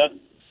media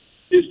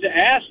is to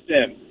ask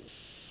them.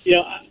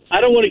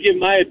 I don't want to give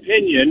my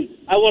opinion.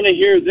 I want to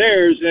hear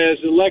theirs as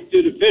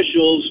elected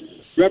officials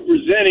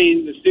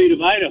representing the state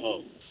of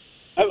Idaho.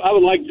 I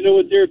would like to know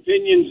what their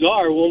opinions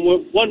are,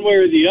 one way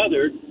or the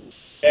other.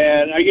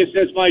 And I guess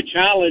that's my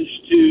challenge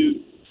to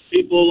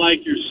people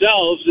like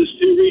yourselves, is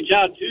to reach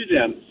out to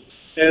them.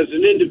 As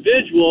an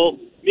individual,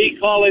 me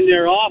calling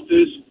their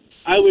office,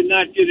 I would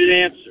not get an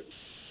answer.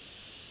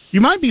 You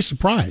might be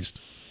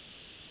surprised.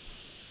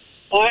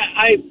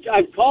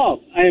 I've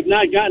called. I have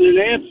not gotten an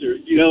answer.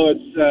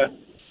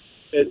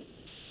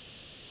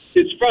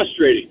 It's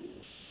frustrating.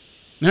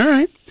 All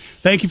right.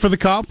 Thank you for the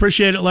call.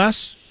 Appreciate it,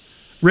 Les.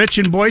 Rich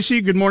in Boise,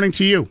 good morning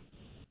to you.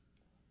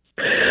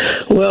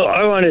 Well,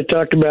 I want to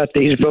talk about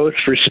these votes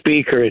for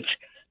speaker.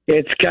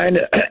 It's kind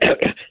of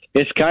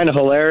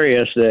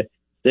hilarious that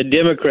the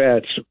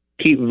Democrats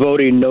keep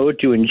voting no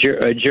to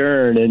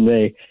adjourn, and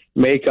they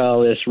make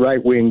all this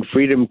right-wing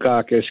Freedom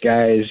Caucus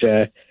guys,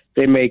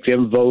 they make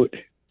them vote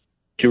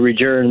to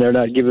adjourn. They're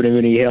not giving them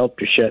any help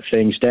to shut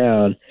things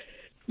down.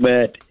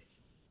 But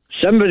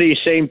some of these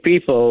same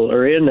people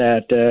are in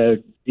that,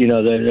 the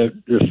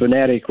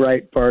fanatic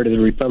right part of the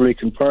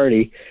Republican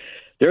Party.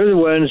 They're the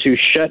ones who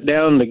shut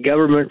down the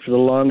government for the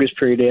longest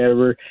period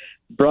ever,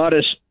 brought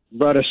us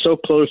so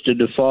close to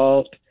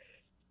default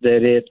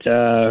that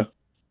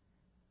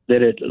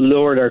it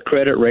lowered our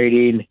credit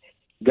rating,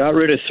 got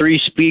rid of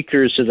 3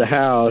 speakers of the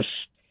House,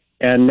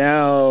 and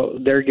now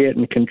they're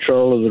getting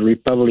control of the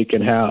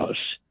Republican House.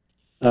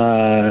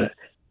 They're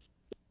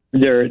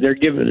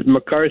giving.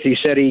 McCarthy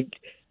said he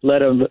let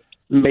them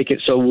make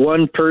it so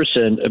one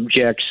person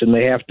objects and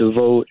they have to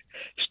vote.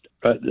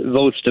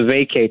 Votes to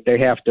vacate, they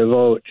have to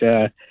vote.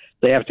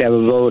 They have to have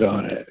a vote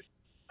on it.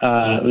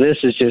 This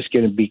is just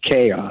going to be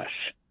chaos.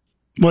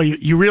 Well,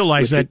 you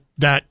realize that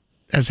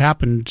has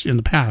happened in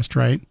the past,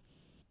 right?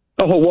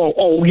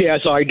 Oh,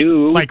 yes, I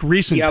do. Like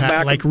recent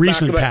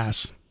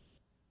past.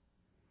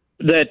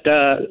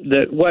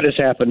 That what has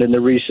happened in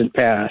the recent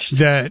past?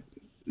 That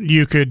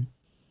you could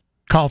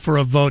call for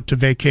a vote to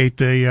vacate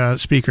the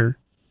speaker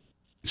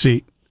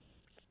seat.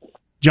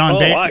 John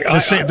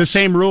Boehner, the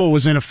same rule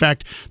was in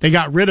effect. They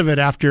got rid of it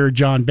after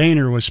John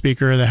Boehner was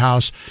Speaker of the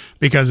House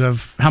because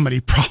of how many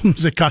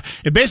problems it caused.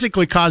 It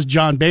basically caused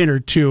John Boehner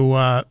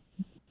to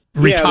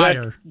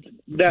retire.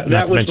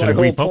 That was my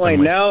whole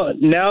point.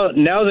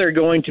 Now they're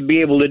going to be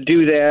able to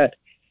do that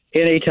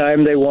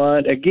anytime they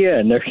want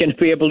again. They're going to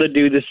be able to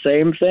do the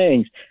same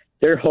things.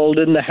 They're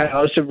holding the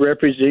House of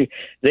Representatives.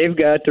 They've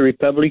got the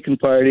Republican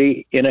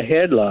Party in a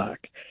headlock,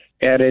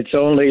 and it's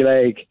only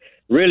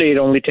really, it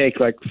only takes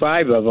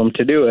 5 of them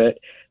to do it,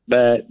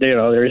 but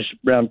there's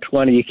around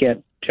 20. You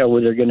can't tell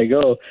where they're going to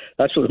go.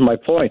 That's what my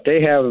point. They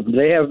have them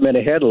in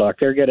a headlock.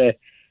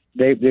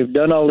 They've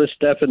done all this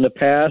stuff in the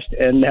past,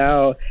 and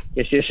now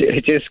it's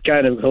just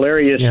kind of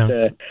hilarious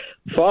to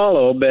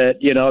follow. But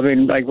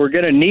we're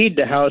going to need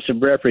the House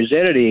of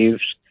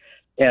Representatives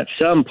at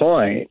some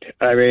point.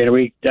 I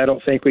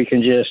don't think we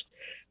can just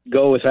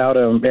go without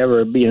them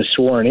ever being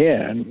sworn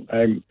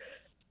in.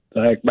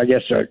 I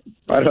guess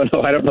I don't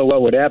know. I don't know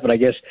what would happen. I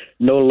guess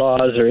no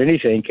laws or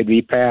anything could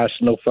be passed,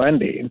 no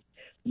funding.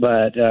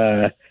 But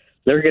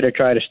they're going to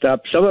try to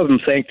stop. Some of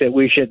them think that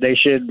we should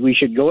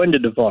go into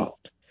default.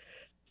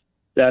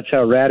 That's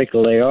how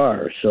radical they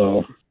are.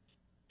 So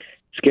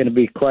it's going to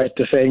be quite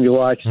the thing to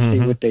watch and see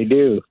what they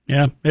do.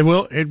 Yeah, it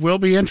will. It will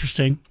be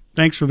interesting.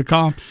 Thanks for the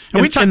call.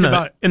 And we talked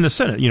about in the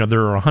Senate.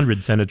 There are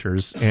 100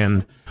 senators,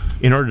 and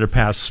in order to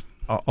pass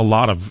a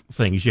lot of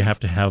things, you have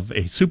to have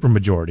a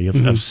supermajority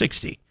of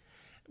 60.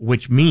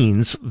 Which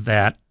means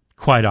that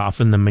quite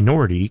often the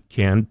minority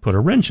can put a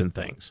wrench in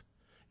things.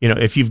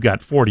 If you've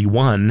got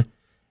 41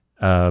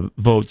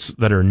 votes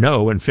that are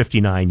no and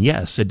 59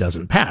 yes, it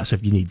doesn't pass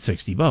if you need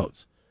 60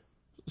 votes.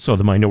 So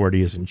the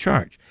minority is in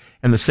charge.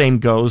 And the same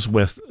goes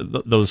with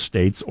those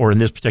states, or in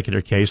this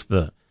particular case,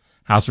 the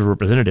House of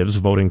Representatives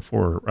voting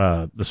for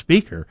the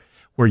Speaker,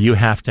 where you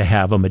have to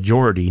have a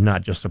majority,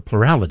 not just a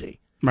plurality.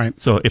 Right.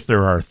 So if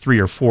there are 3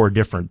 or 4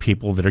 different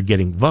people that are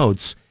getting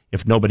votes,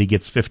 if nobody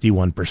gets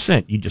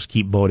 51%, you just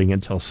keep voting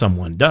until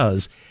someone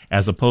does,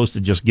 as opposed to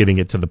just giving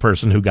it to the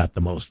person who got the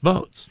most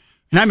votes.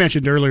 And I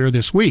mentioned earlier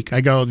this week,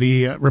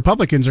 the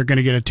Republicans are going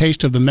to get a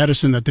taste of the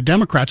medicine that the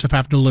Democrats have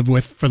had to live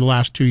with for the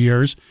last 2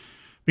 years,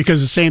 because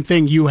the same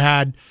thing, you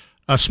had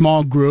a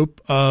small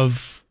group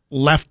of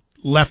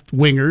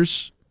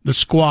left-wingers, the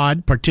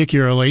Squad,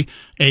 particularly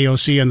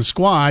AOC and the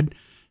Squad,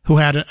 who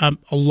had a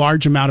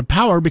large amount of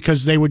power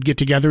because they would get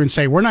together and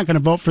say, we're not going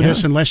to vote for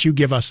this unless you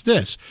give us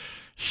this.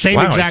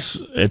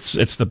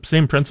 It's the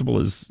same principle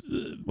as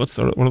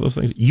one of those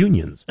things?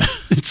 Unions.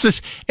 It's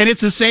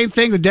the same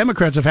thing the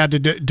Democrats have had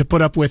to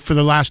put up with for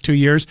the last 2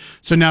 years.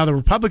 So now the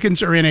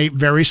Republicans are in a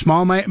very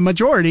small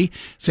majority.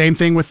 Same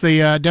thing with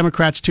the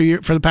Democrats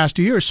for the past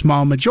 2 years,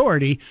 small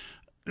majority.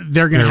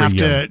 They're going to have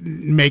to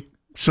make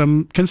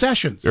some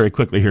concessions. Very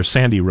quickly here,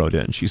 Sandy wrote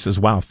in. She says,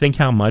 wow, think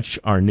how much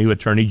our new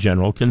Attorney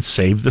General can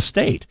save the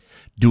state.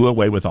 Do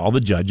away with all the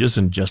judges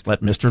and just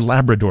let Mr.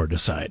 Labrador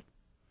decide.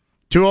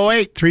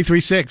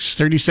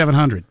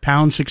 208-336-3700,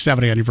 pound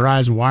 670 on your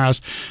Verizon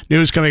Wireless.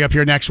 News coming up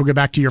here next. We'll get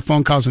back to your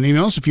phone calls and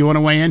emails. If you want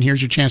to weigh in,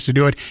 here's your chance to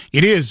do it.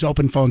 It is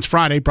Open Phones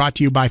Friday, brought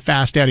to you by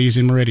Fast Eddie's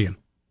in Meridian.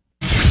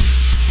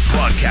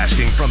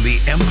 Broadcasting from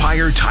the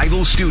Empire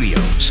Title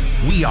Studios,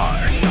 we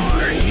are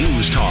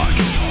News Talk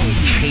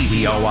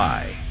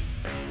KBOI.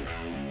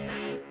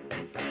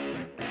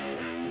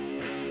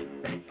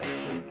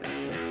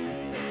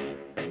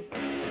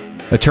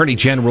 Attorney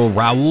General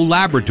Raul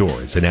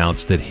Labrador has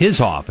announced that his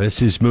office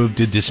has moved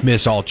to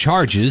dismiss all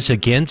charges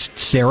against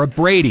Sarah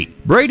Brady.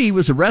 Brady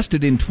was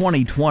arrested in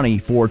 2020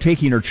 for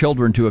taking her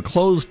children to a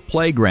closed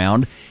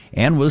playground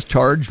and was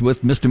charged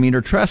with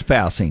misdemeanor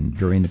trespassing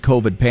during the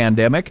COVID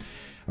pandemic.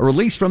 A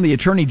release from the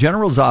Attorney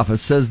General's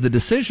office says the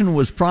decision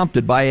was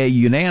prompted by a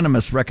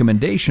unanimous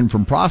recommendation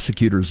from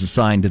prosecutors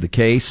assigned to the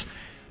case.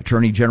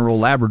 Attorney General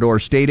Labrador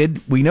stated,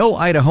 "We know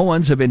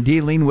Idahoans have been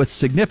dealing with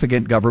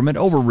significant government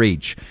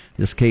overreach.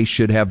 This case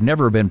should have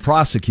never been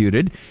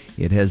prosecuted.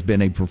 It has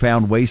been a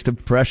profound waste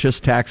of precious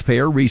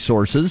taxpayer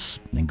resources.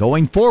 And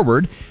going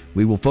forward,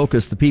 we will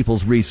focus the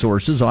people's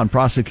resources on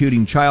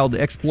prosecuting child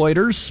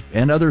exploiters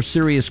and other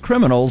serious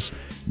criminals,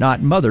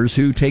 not mothers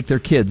who take their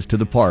kids to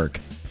the park."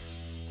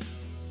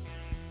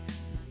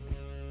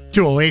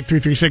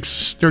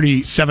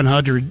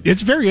 208-336-3700.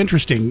 It's very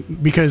interesting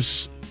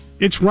because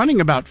it's running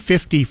about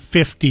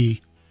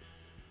 50-50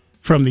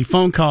 from the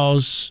phone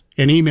calls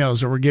and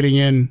emails that we're getting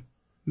in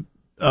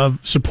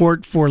of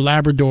support for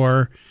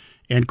Labrador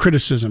and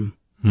criticism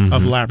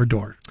of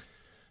Labrador.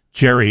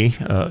 Jerry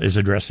is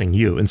addressing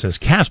you and says,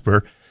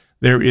 Casper,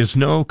 there is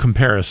no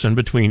comparison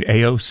between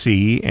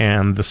AOC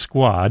and the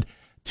Squad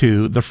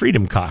to the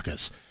Freedom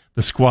Caucus.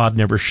 The Squad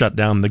never shut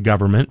down the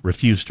government,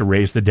 refused to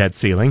raise the debt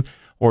ceiling,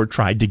 or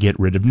tried to get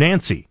rid of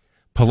Nancy.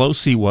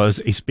 Pelosi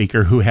was a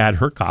speaker who had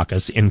her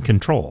caucus in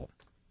control.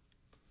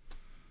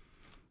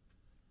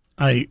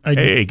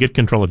 Hey, get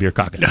control of your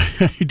caucus.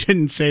 I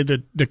didn't say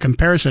the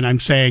comparison. I'm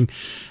saying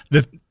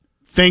the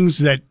things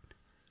that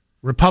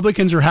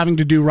Republicans are having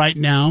to do right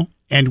now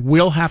and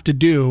will have to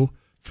do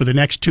for the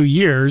next 2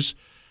 years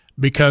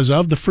because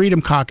of the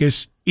Freedom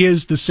Caucus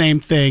is the same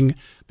thing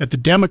that the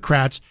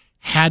Democrats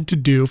had to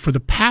do for the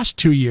past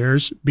 2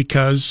 years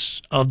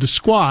because of the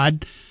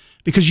Squad,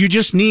 because you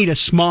just need a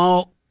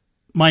small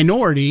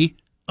minority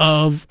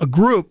of a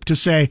group to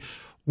say,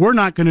 we're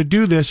not going to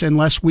do this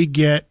unless we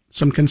get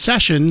some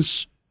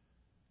concessions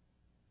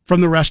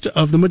from the rest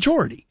of the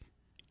majority.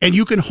 And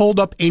you can hold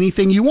up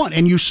anything you want.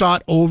 And you saw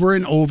it over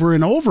and over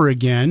and over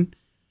again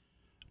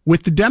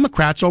with the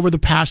Democrats over the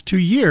past 2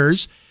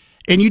 years.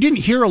 And you didn't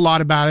hear a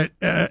lot about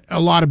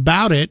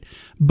it,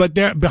 but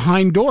there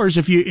behind doors,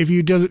 if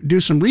you do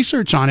some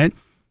research on it,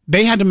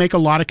 they had to make a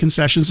lot of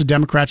concessions. The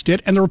Democrats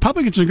did, and the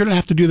Republicans are going to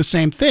have to do the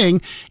same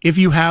thing if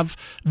you have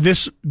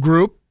this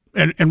group.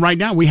 And right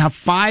now we have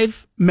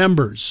 5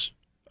 members,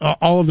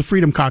 all of the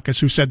Freedom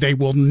Caucus, who said they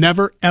will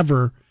never,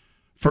 ever,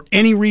 for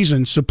any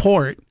reason,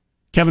 support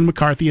Kevin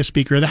McCarthy as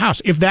Speaker of the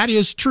House. If that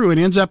is true and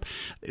ends up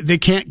they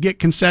can't get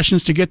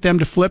concessions to get them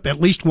to flip at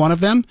least one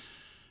of them,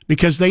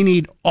 because they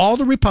need all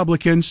the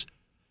Republicans,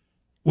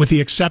 with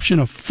the exception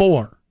of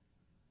 4,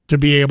 to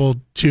be able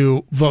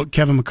to vote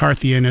Kevin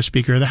McCarthy in as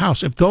Speaker of the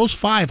House. If those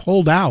 5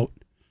 hold out,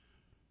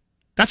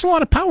 that's a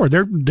lot of power.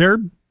 They're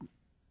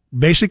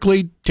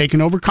basically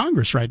taking over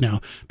Congress right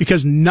now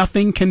because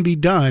nothing can be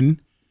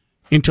done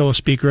until a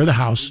Speaker of the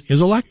House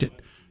is elected.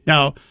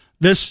 Now,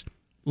 this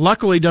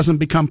luckily doesn't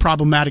become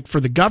problematic for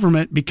the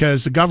government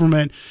because the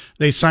government,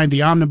 they signed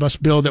the omnibus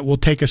bill that will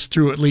take us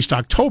through at least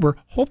October.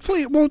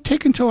 Hopefully it won't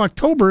take until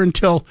October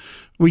until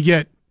we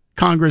get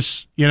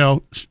Congress,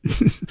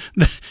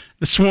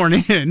 sworn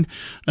in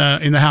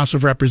the House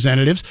of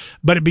Representatives.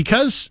 But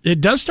because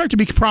it does start to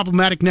be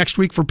problematic next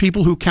week for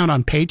people who count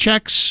on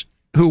paychecks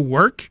who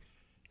work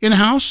in the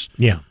House.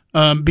 Yeah.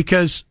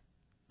 Because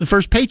the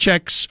first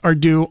paychecks are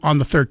due on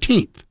the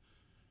 13th.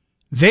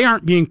 They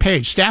aren't being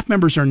paid. Staff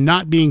members are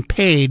not being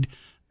paid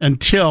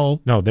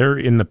until... No, they're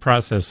in the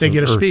process. They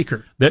get a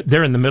speaker.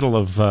 They're in the middle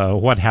of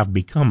what have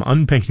become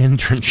unpaid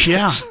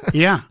internships.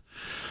 Yeah.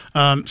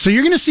 So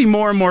you're going to see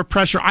more and more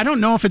pressure. I don't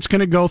know if it's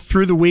going to go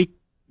through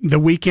the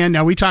weekend.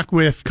 Now, we talked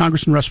with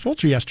Congressman Russ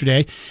Fulcher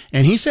yesterday,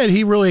 and he said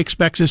he really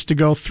expects us to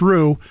go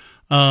through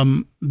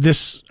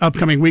this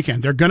upcoming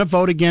weekend. They're going to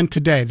vote again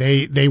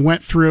today. They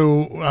went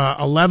through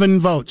 11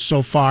 votes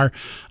so far,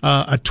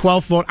 a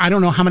 12th vote. I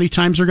don't know how many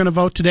times they're going to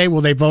vote today.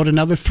 Will they vote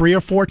another 3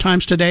 or 4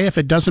 times today if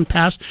it doesn't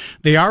pass?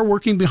 They are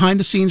working behind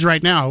the scenes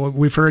right now.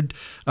 We've heard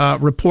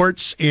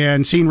reports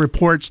and seen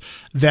reports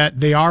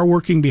that they are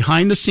working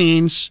behind the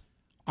scenes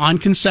on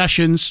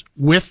concessions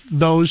with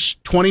those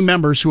 20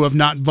 members who have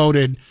not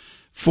voted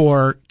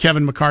for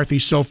Kevin McCarthy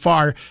so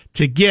far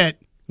to get,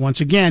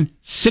 once again,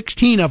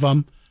 16 of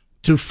them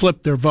to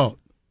flip their vote.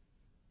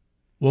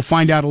 We'll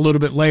find out a little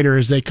bit later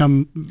as they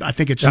come. I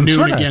think it's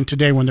noon again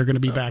today when they're going to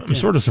be back. I'm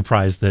sort of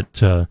surprised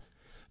that,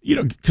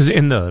 because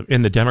in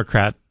the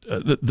Democrat,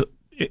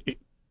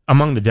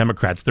 among the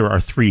Democrats, there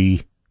are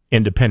 3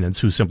 independents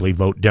who simply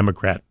vote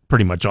Democrat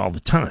pretty much all the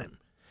time.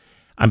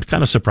 I'm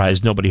kind of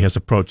surprised nobody has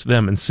approached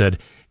them and said,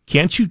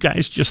 can't you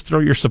guys just throw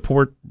your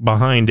support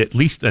behind at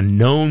least a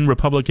known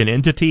Republican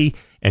entity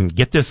and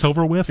get this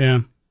over with?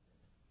 Yeah.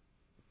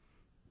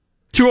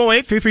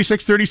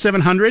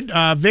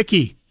 208-336-3700.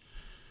 Vicky,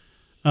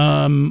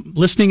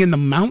 listening in the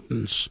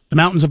mountains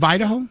of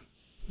Idaho?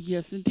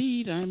 Yes,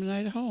 indeed. I'm an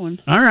Idahoan.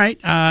 All right.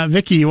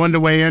 Vicky, you wanted to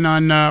weigh in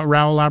on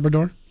Rowell,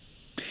 Labrador?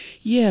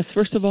 Yes.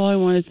 First of all, I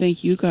want to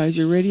thank you guys,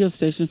 your radio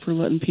station, for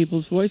letting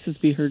people's voices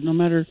be heard, no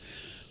matter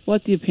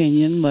what the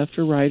opinion, left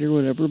or right or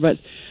whatever. But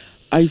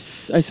I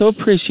so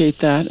appreciate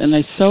that, and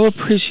I so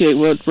appreciate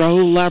what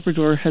Rowell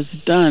Labrador has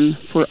done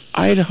for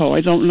Idaho.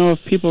 I don't know if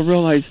people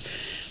realize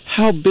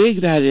how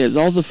big that is,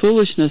 all the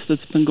foolishness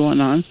that's been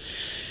going on,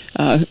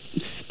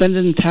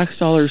 spending tax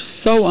dollars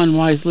so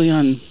unwisely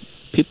on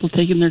people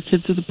taking their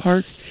kids to the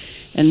park,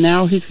 and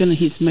now he's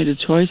made a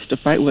choice to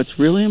fight what's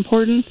really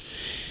important.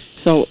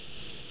 So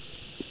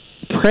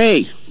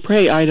pray,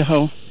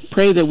 Idaho,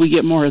 pray that we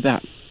get more of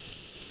that.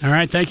 All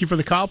right, thank you for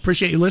the call.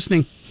 Appreciate you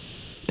listening.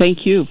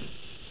 Thank you.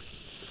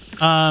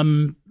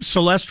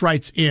 Celeste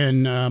writes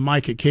in,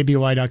 Mike at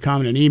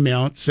KBOI.com in an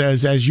email. It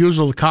says, as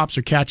usual, the cops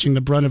are catching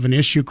the brunt of an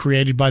issue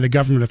created by the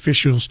government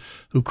officials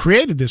who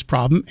created this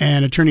problem,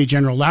 and Attorney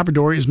General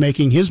Labrador is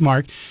making his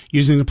mark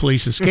using the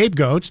police as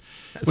scapegoats.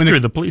 That's true.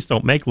 The police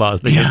don't make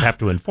laws. They just have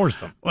to enforce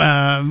them.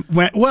 And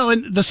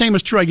the same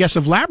is true, I guess,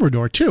 of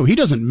Labrador, too. He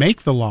doesn't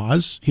make the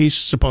laws. He's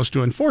supposed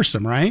to enforce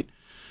them, right?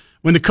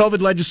 When the COVID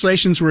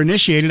legislations were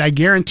initiated, I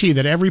guarantee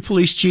that every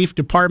police chief,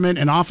 department,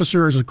 and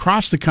officers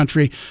across the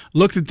country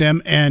looked at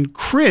them and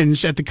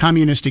cringed at the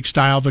communistic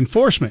style of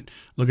enforcement.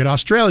 Look at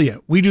Australia.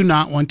 We do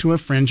not want to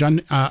infringe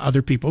on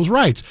other people's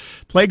rights.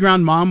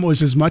 Playground Mom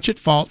was as much at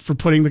fault for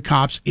putting the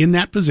cops in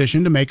that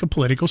position to make a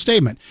political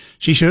statement.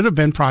 She should have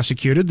been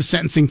prosecuted. The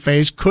sentencing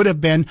phase could have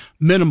been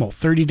minimal.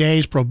 30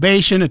 days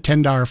probation, a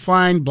 $10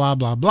 fine, blah,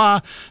 blah,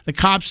 blah. The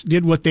cops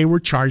did what they were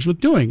charged with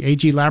doing.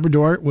 AG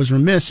Labrador was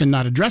remiss in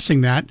not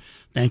addressing that.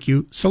 Thank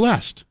you,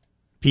 Celeste.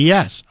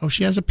 P.S. Oh,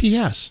 she has a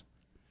P.S.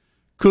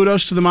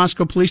 Kudos to the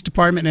Moscow Police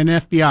Department and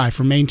FBI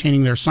for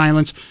maintaining their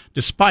silence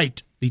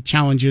despite the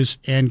challenges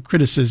and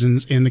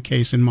criticisms in the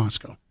case in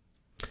Moscow.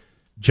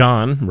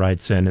 John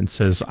writes in and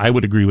says, I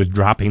would agree with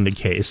dropping the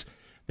case.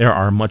 There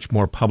are much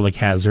more public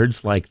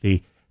hazards like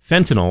the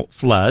fentanyl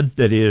flood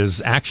that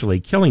is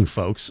actually killing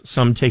folks,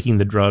 some taking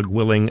the drug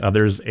willing,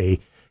 others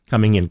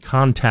coming in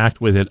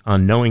contact with it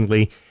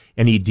unknowingly.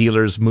 Any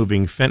dealers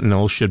moving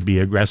fentanyl should be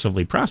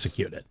aggressively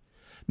prosecuted.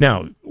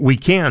 Now, we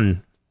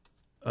can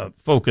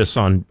focus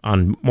on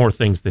more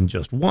things than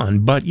just one,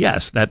 but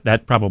yes,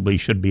 that probably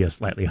should be a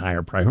slightly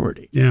higher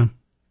priority. Yeah.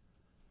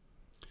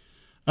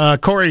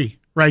 Corey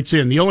writes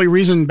in, the only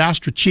reason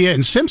Bastrachia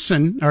and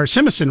Simison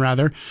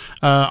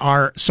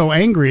are so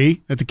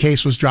angry that the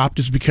case was dropped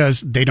is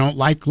because they don't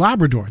like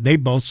Labrador. They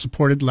both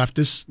supported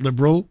leftist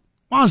liberal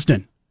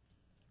Wasden.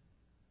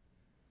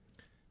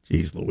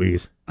 Jeez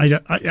Louise.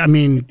 I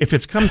mean, if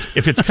it's come,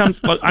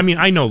 well, I mean,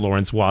 I know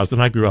Lawrence Wasden.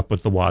 I grew up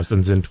with the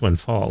Wasdens in Twin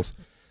Falls,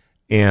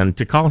 and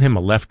to call him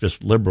a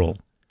leftist liberal,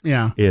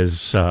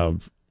 is,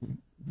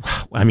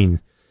 I mean,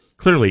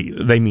 clearly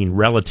they mean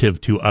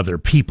relative to other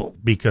people,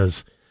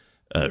 because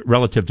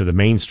relative to the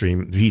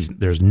mainstream,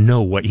 there's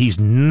no way he's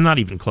not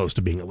even close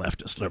to being a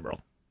leftist liberal,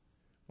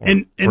 or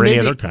any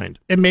other kind.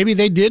 And maybe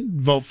they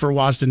did vote for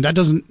Wasden. That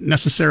doesn't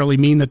necessarily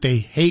mean that they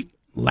hate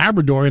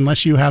Labrador,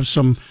 unless you have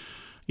some,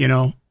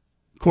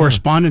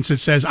 correspondence that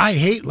says, I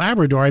hate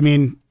Labrador. I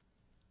mean,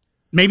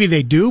 maybe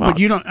they do, but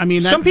you don't, I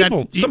mean, some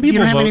people you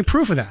don't have any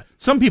proof of that.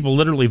 Some people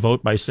literally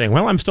vote by saying,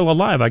 well, I'm still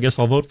alive. I guess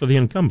I'll vote for the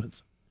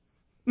incumbents.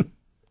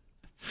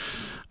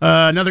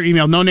 Another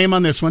email, no name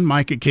on this one,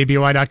 Mike at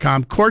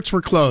KBOI.com. Courts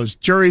were closed.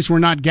 Juries were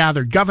not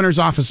gathered. Governor's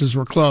offices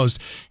were closed.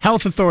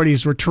 Health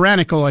authorities were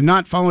tyrannical and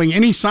not following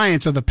any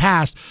science of the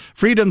past.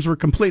 Freedoms were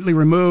completely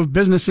removed.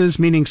 Businesses,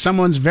 meaning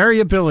someone's very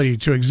ability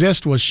to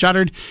exist, was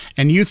shuttered.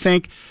 And you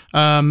think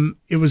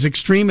it was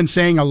extreme in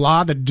saying a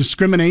law that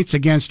discriminates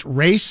against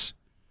race?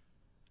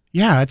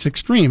 Yeah, it's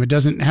extreme. It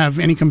doesn't have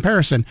any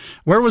comparison.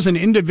 Where was an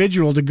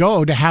individual to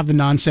go to have the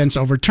nonsense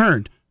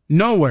overturned?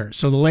 Nowhere.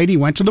 So the lady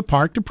went to the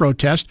park to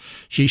protest.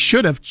 She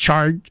should have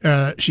had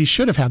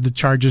the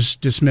charges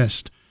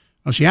dismissed.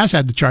 Well, she has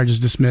had the charges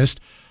dismissed.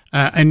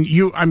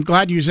 I'm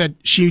glad you said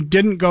she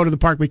didn't go to the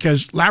park,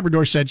 because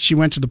Labrador said she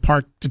went to the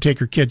park to take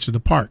her kids to the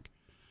park.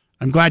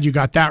 I'm glad you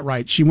got that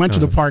right. She went to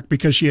the park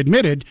because she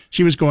admitted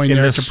she was going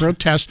there to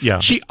protest. Yeah.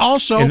 She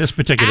also in this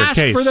particular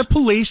asked case, for the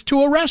police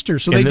to arrest her.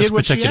 So they did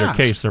what she asked. In this particular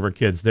case, there were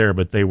kids there,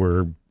 but they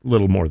were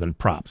little more than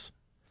props.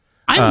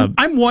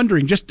 I'm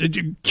wondering, just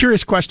a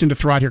curious question to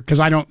throw out here, because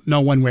I don't know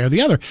one way or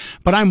the other,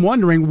 but I'm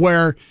wondering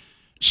where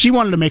she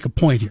wanted to make a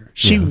point here.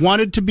 She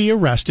wanted to be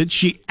arrested.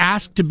 She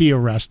asked to be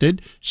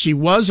arrested. She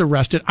was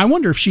arrested. I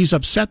wonder if she's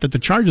upset that the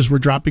charges were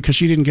dropped because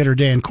she didn't get her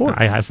day in court.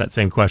 I asked that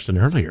same question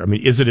earlier. I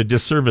mean, is it a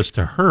disservice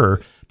to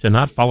her to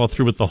not follow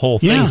through with the whole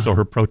thing so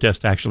her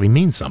protest actually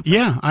means something?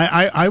 Yeah,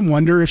 I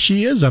wonder if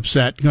she is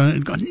upset.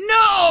 Going,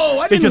 no,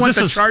 I didn't want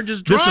the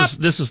charges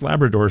dropped. This is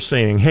Labrador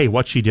saying, hey,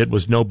 what she did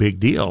was no big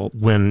deal,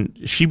 when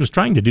she was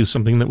trying to do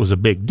something that was a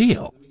big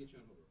deal.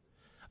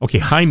 Okay,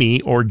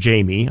 Jaime or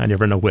Jamie, I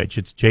never know which.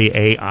 It's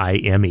Jaime.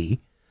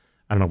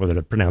 I don't know whether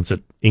to pronounce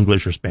it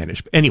English or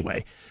Spanish. But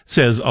anyway,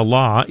 says a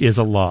law is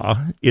a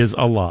law is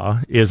a law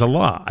is a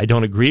law. I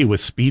don't agree with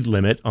speed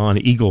limit on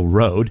Eagle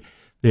Road.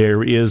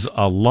 There is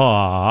a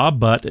law,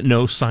 but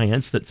no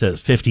science that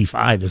says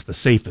 55 is the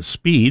safest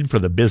speed for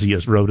the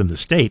busiest road in the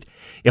state.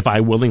 If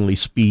I willingly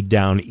speed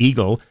down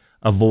Eagle,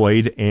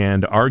 avoid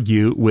and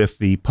argue with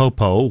the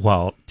popo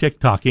while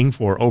tick-tocking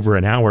for over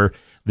an hour,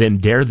 then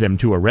dare them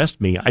to arrest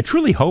me, I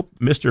truly hope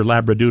Mr.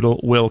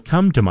 Labradoodle will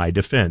come to my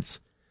defense.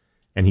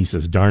 And he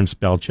says, darn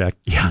spell check.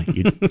 Yeah,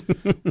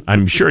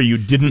 I'm sure you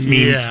didn't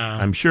mean.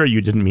 I'm sure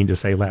you didn't mean to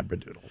say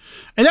Labradoodle.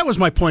 And that was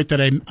my point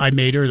that I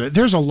made earlier.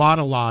 There's a lot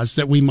of laws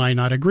that we might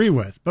not agree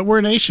with, but we're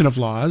a nation of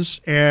laws.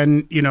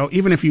 And,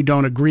 even if you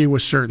don't agree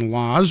with certain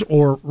laws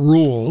or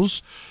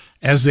rules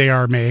as they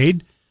are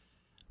made,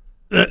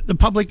 the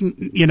public,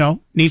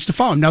 needs to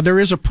follow them. Now, there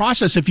is a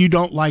process if you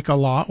don't like a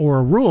law or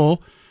a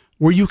rule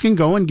where you can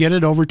go and get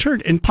it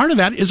overturned. And part of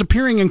that is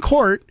appearing in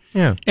court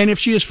And if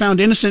she is found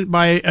innocent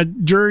by a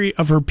jury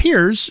of her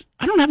peers,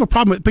 I don't have a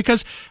problem with it,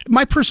 because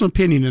my personal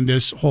opinion in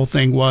this whole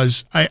thing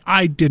was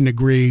I didn't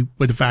agree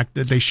with the fact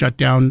that they shut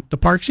down the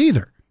parks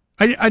either.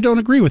 I don't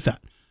agree with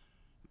that.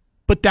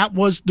 But that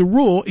was the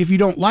rule. If you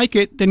don't like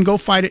it, then go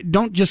fight it.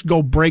 Don't just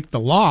go break the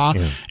law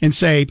and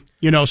say,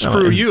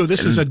 screw you.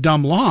 This is a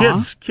dumb law.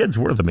 Kids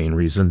were the main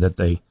reason that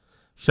they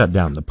shut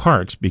down the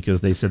parks, because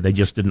they said they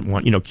just didn't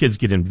want, kids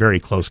get in very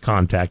close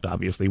contact,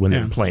 obviously, when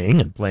they're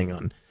playing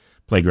on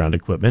playground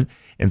equipment.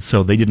 And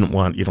so they didn't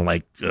want,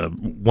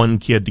 one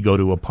kid to go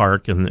to a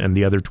park and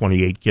the other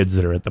 28 kids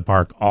that are at the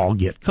park all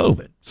get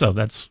COVID. So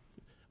that's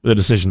the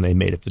decision they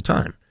made at the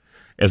time.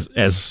 As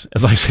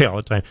I say all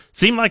the time,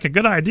 seemed like a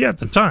good idea at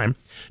the time.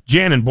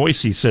 Jan in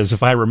Boise says,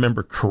 if I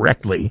remember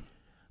correctly,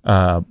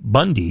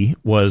 Bundy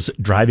was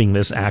driving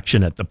this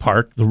action at the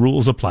park. The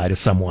rules apply to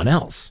someone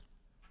else.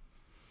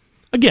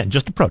 Again,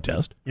 just a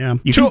protest. Yeah.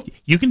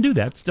 You can do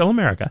that. It's still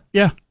America.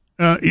 Yeah.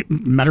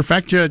 Matter of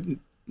fact,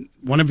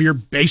 one of your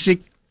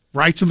basic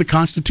rights of the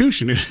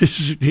Constitution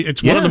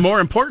it's one of the more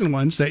important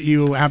ones, that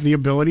you have the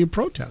ability to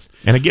protest.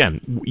 And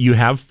again, you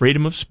have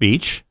freedom of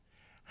speech.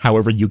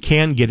 However, you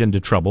can get into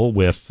trouble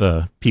with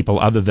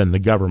people other than the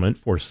government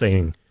for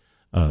saying,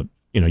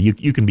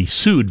 you can be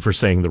sued for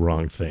saying the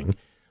wrong thing,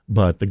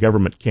 but the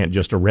government can't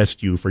just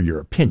arrest you for your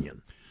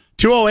opinion.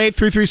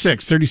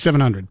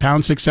 208-336-3700,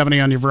 pound 670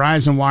 on your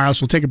Verizon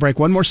Wireless. We'll take a break.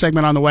 One more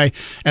segment on the way.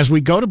 As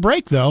we go to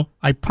break, though,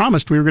 I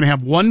promised we were going to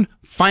have one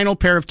final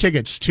pair of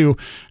tickets to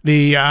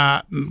the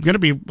going to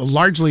be a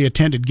largely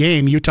attended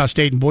game, Utah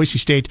State and Boise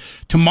State,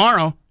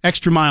 tomorrow,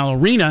 Extra Mile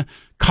Arena.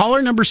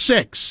 Caller number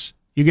 6.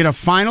 You get a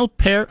final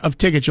pair of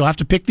tickets. You'll have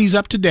to pick these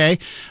up today.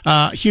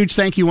 Huge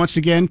thank you once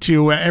again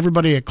to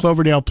everybody at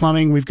Cloverdale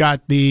Plumbing. We've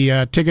got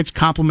the tickets,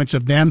 compliments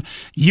of them.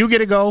 You get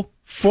to go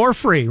for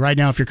free right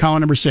now if you're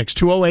calling number 6,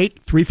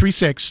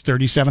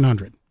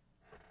 208-336-3700.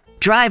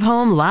 Drive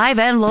home live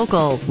and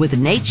local with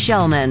Nate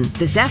Shellman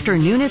this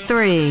afternoon at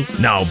 3.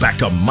 Now back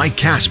to Mike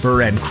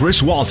Casper and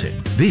Chris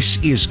Walton.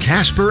 This is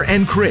Casper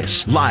and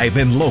Chris, live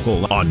and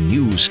local on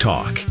News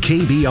Talk,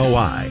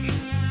 KBOI.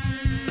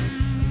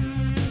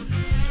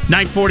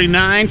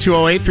 949,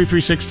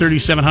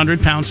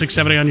 208-336-3700, pound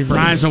 670 on your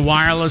Verizon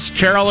Wireless.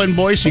 Carol in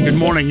Boise, good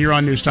morning. You're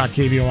on News Talk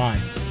KBOI.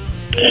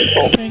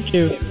 Thank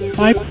you.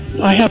 I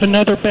have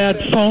another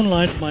bad phone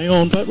line of my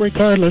own, but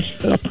regardless,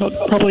 I'll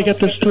probably get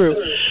this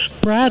through.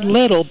 Brad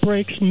Little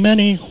breaks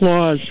many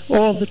laws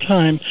all the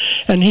time,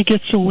 and he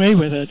gets away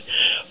with it.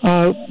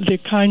 The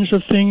kinds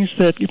of things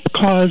that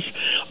cause,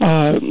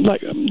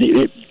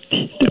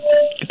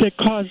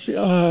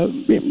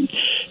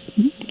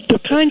 the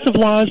kinds of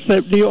laws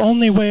that the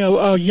only way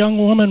a young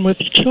woman with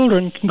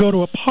children can go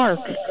to a park,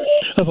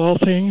 of all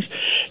things,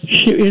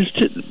 is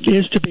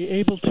to be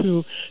able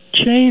to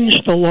change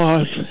the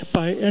laws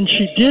and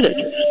she did it.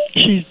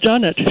 She's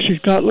done it. She's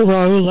got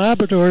Raul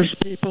Labrador's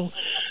people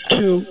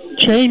to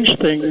change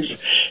things.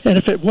 And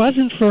if it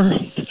wasn't for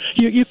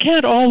you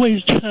can't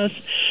always just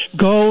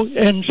go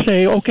and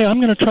say, okay,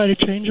 I'm going to try to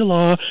change a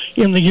law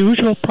in the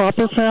usual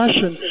proper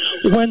fashion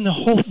when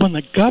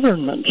the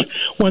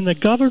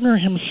governor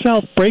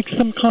himself breaks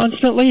them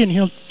constantly, and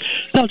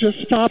they'll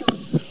just stop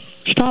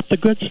the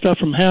good stuff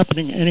from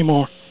happening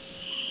anymore.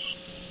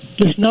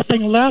 There's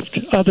nothing left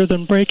other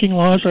than breaking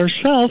laws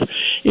ourselves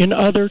in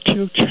order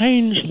to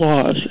change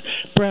laws.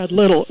 Brad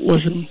Little was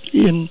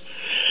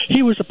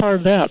he was a part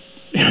of that.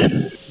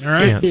 All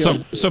right.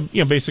 Yeah, so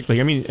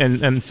basically, I mean,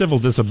 and civil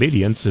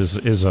disobedience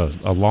is a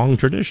long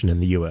tradition in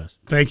the U.S.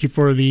 Thank you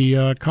for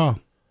the call.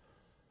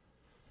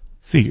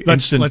 See,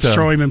 let's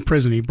throw him in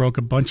prison. He broke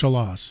a bunch of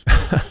laws.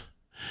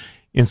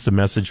 Instant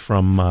message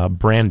from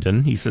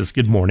Brandon. He says,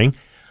 good morning.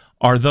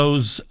 Are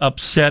those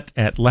upset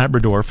at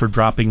Labrador for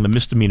dropping the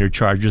misdemeanor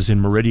charges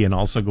in Meridian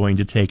also going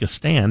to take a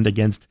stand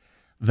against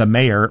the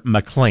mayor,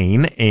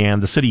 McLean,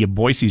 and the city of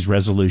Boise's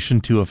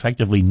resolution to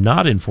effectively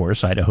not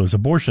enforce Idaho's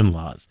abortion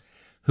laws?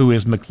 Who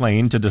is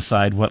McLean to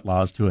decide what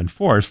laws to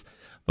enforce?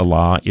 The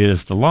law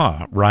is the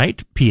law,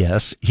 right?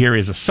 P.S. Here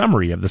is a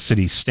summary of the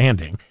city's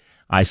standing.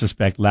 I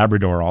suspect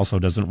Labrador also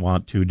doesn't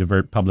want to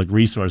divert public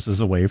resources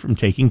away from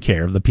taking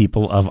care of the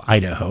people of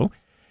Idaho.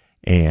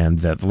 And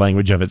the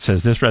language of it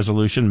says, this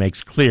resolution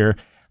makes clear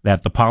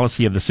that the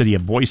policy of the city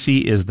of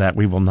Boise is that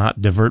we will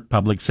not divert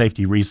public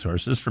safety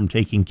resources from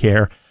taking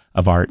care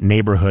of our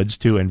neighborhoods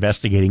to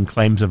investigating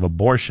claims of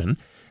abortion,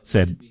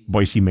 said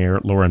Boise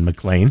Mayor Lauren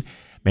McLean.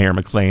 Mayor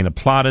McLean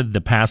applauded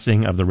the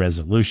passing of the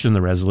resolution.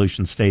 The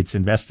resolution states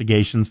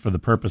investigations for the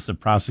purpose of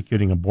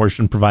prosecuting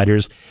abortion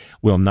providers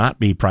will not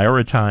be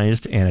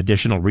prioritized and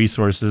additional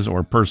resources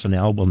or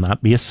personnel will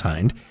not be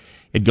assigned.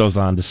 It goes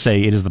on to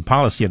say it is the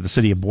policy of the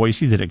city of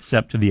Boise that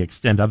except to the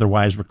extent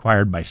otherwise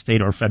required by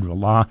state or federal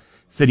law,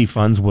 city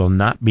funds will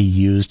not be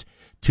used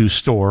to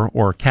store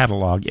or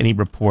catalog any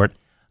report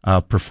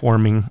of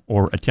performing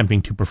or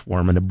attempting to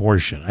perform an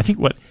abortion. I think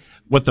what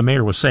the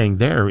mayor was saying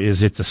there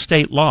is it's a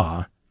state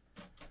law,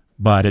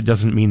 but it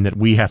doesn't mean that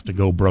we have to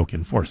go broke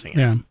enforcing it.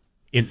 Yeah.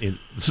 In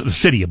the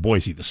city of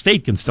Boise, the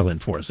state can still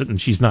enforce it,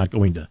 and she's not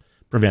going to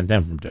prevent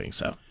them from doing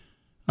so.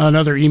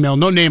 Another email,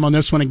 no name on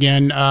this one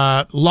again.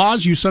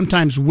 Laws you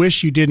sometimes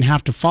wish you didn't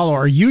have to follow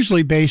are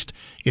usually based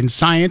in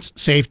science,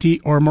 safety,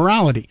 or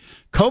morality.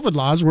 COVID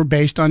laws were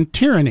based on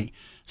tyranny.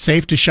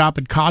 Safe to shop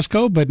at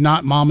Costco, but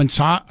not mom and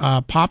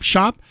pop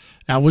shop.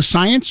 That was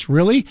science,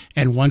 really?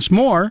 And once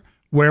more,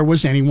 where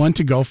was anyone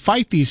to go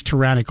fight these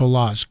tyrannical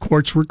laws?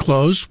 Courts were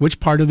closed. Which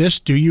part of this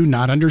do you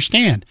not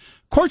understand?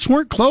 Courts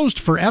weren't closed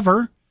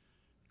forever.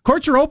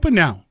 Courts are open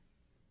now.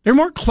 They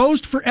weren't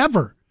closed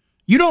forever.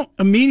 You don't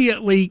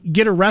immediately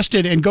get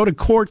arrested and go to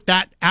court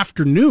that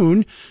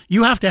afternoon.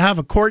 You have to have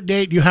a court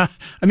date.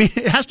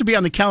 It has to be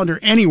on the calendar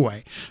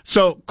anyway.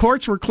 So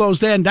courts were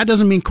closed then. That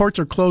doesn't mean courts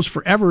are closed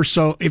forever.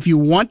 So if you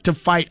want to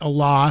fight a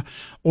law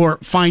or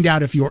find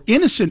out if you're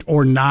innocent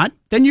or not,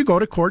 then you go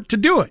to court to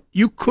do it.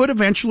 You could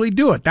eventually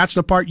do it. That's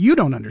the part you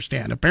don't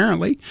understand,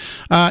 apparently.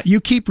 You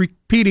keep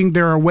repeating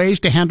there are ways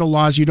to handle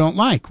laws you don't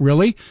like.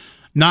 Really?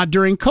 Not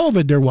during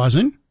COVID, there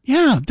wasn't.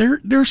 Yeah,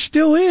 there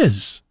still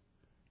is.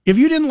 If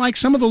you didn't like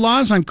some of the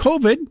laws on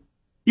COVID,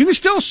 you can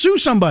still sue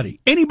somebody.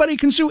 Anybody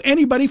can sue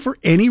anybody for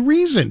any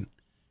reason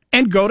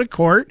and go to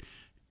court,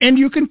 and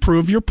you can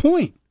prove your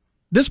point.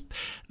 This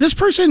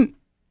person,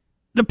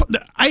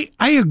 I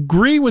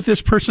agree with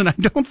this person. I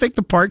don't think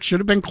the park should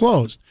have been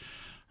closed.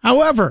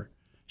 However,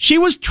 she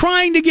was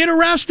trying to get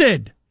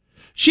arrested.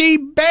 She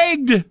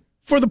begged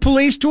for the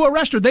police to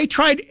arrest her. They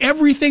tried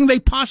everything they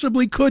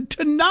possibly could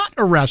to not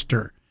arrest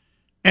her.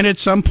 And at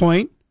some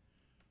point,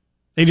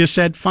 they just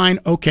said, fine,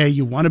 okay,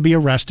 you want to be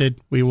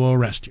arrested, we will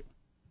arrest you.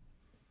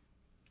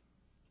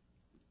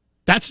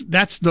 That's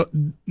the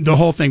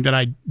whole thing that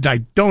I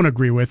don't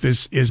agree with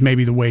is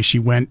maybe the way she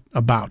went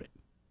about it.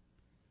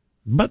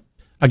 But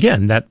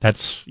again,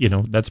 that's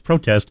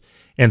protest,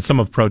 and some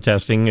of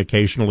protesting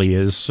occasionally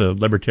is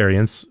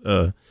libertarians'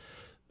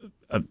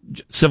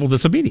 civil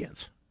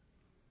disobedience.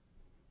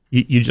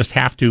 You just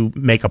have to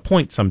make a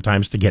point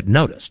sometimes to get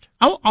noticed.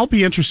 I'll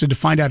be interested to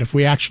find out if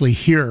we actually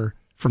hear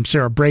from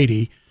Sarah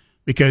Brady,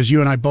 because you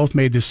and I both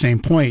made the same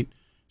point.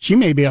 She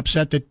may be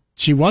upset that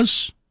she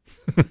was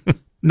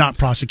not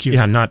prosecuted.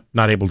 Yeah, not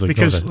able to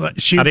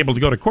not able to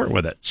go to court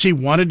with it. She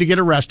wanted to get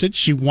arrested.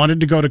 She wanted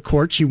to go to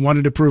court. She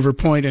wanted to prove her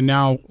point, and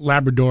now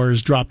Labrador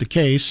has dropped the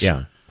case.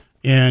 Yeah,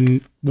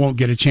 and won't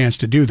get a chance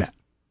to do that.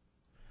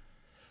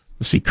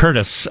 Let's see,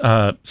 Curtis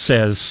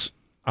says,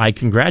 I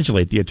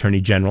congratulate the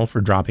Attorney General for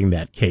dropping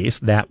that case.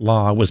 That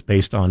law was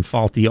based on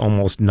faulty,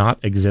 almost not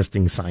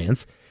existing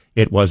science.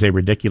 It was a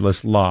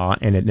ridiculous law,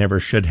 and it never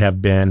should have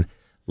been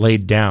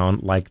laid down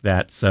like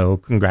that. So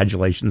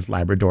congratulations,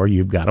 Labrador.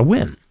 You've got to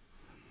win.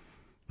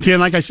 See, and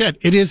like I said,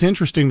 it is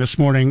interesting this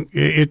morning.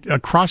 It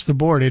across the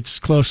board, it's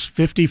close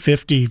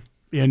 50-50,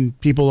 and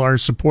people are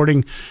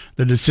supporting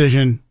the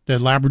decision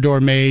that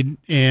Labrador made,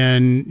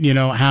 and,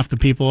 half the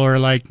people are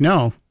like,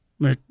 no,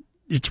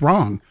 it's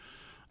wrong.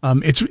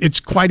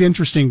 It's quite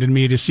interesting to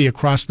me to see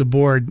across the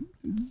board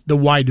the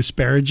wide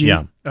disparity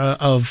of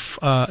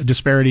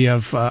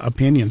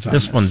opinions on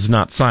this. This one's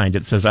not signed.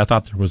 It says, I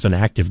thought there was an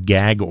active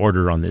gag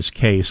order on this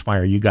case. Why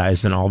are you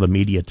guys and all the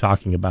media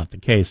talking about the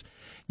case?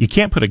 You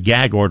can't put a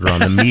gag order on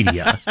the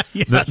media.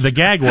 Yes. The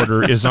gag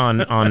order is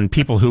on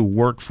people who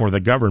work for the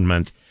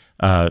government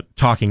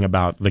talking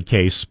about the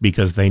case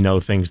because they know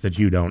things that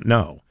you don't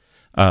know.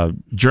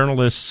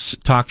 Journalists,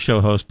 talk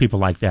show hosts, people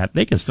like that,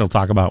 they can still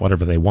talk about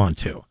whatever they want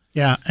to.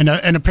 Yeah, and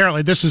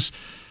apparently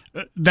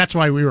that's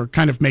why we were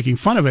kind of making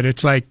fun of it.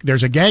 It's like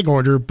there's a gag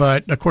order,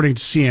 but according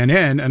to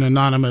CNN, an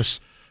anonymous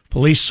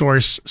police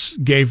source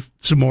gave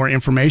some more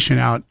information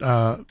out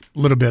a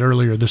little bit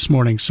earlier this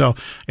morning. So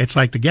it's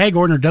like the gag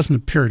order doesn't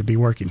appear to be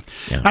working.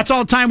 Yeah. That's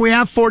all the time we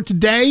have for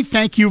today.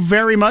 Thank you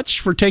very much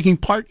for taking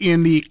part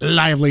in the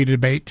lively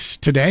debate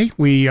today.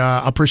 We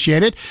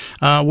appreciate it.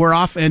 We're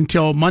off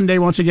until Monday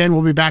once again.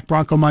 We'll be back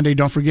Bronco Monday.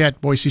 Don't forget,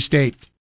 Boise State.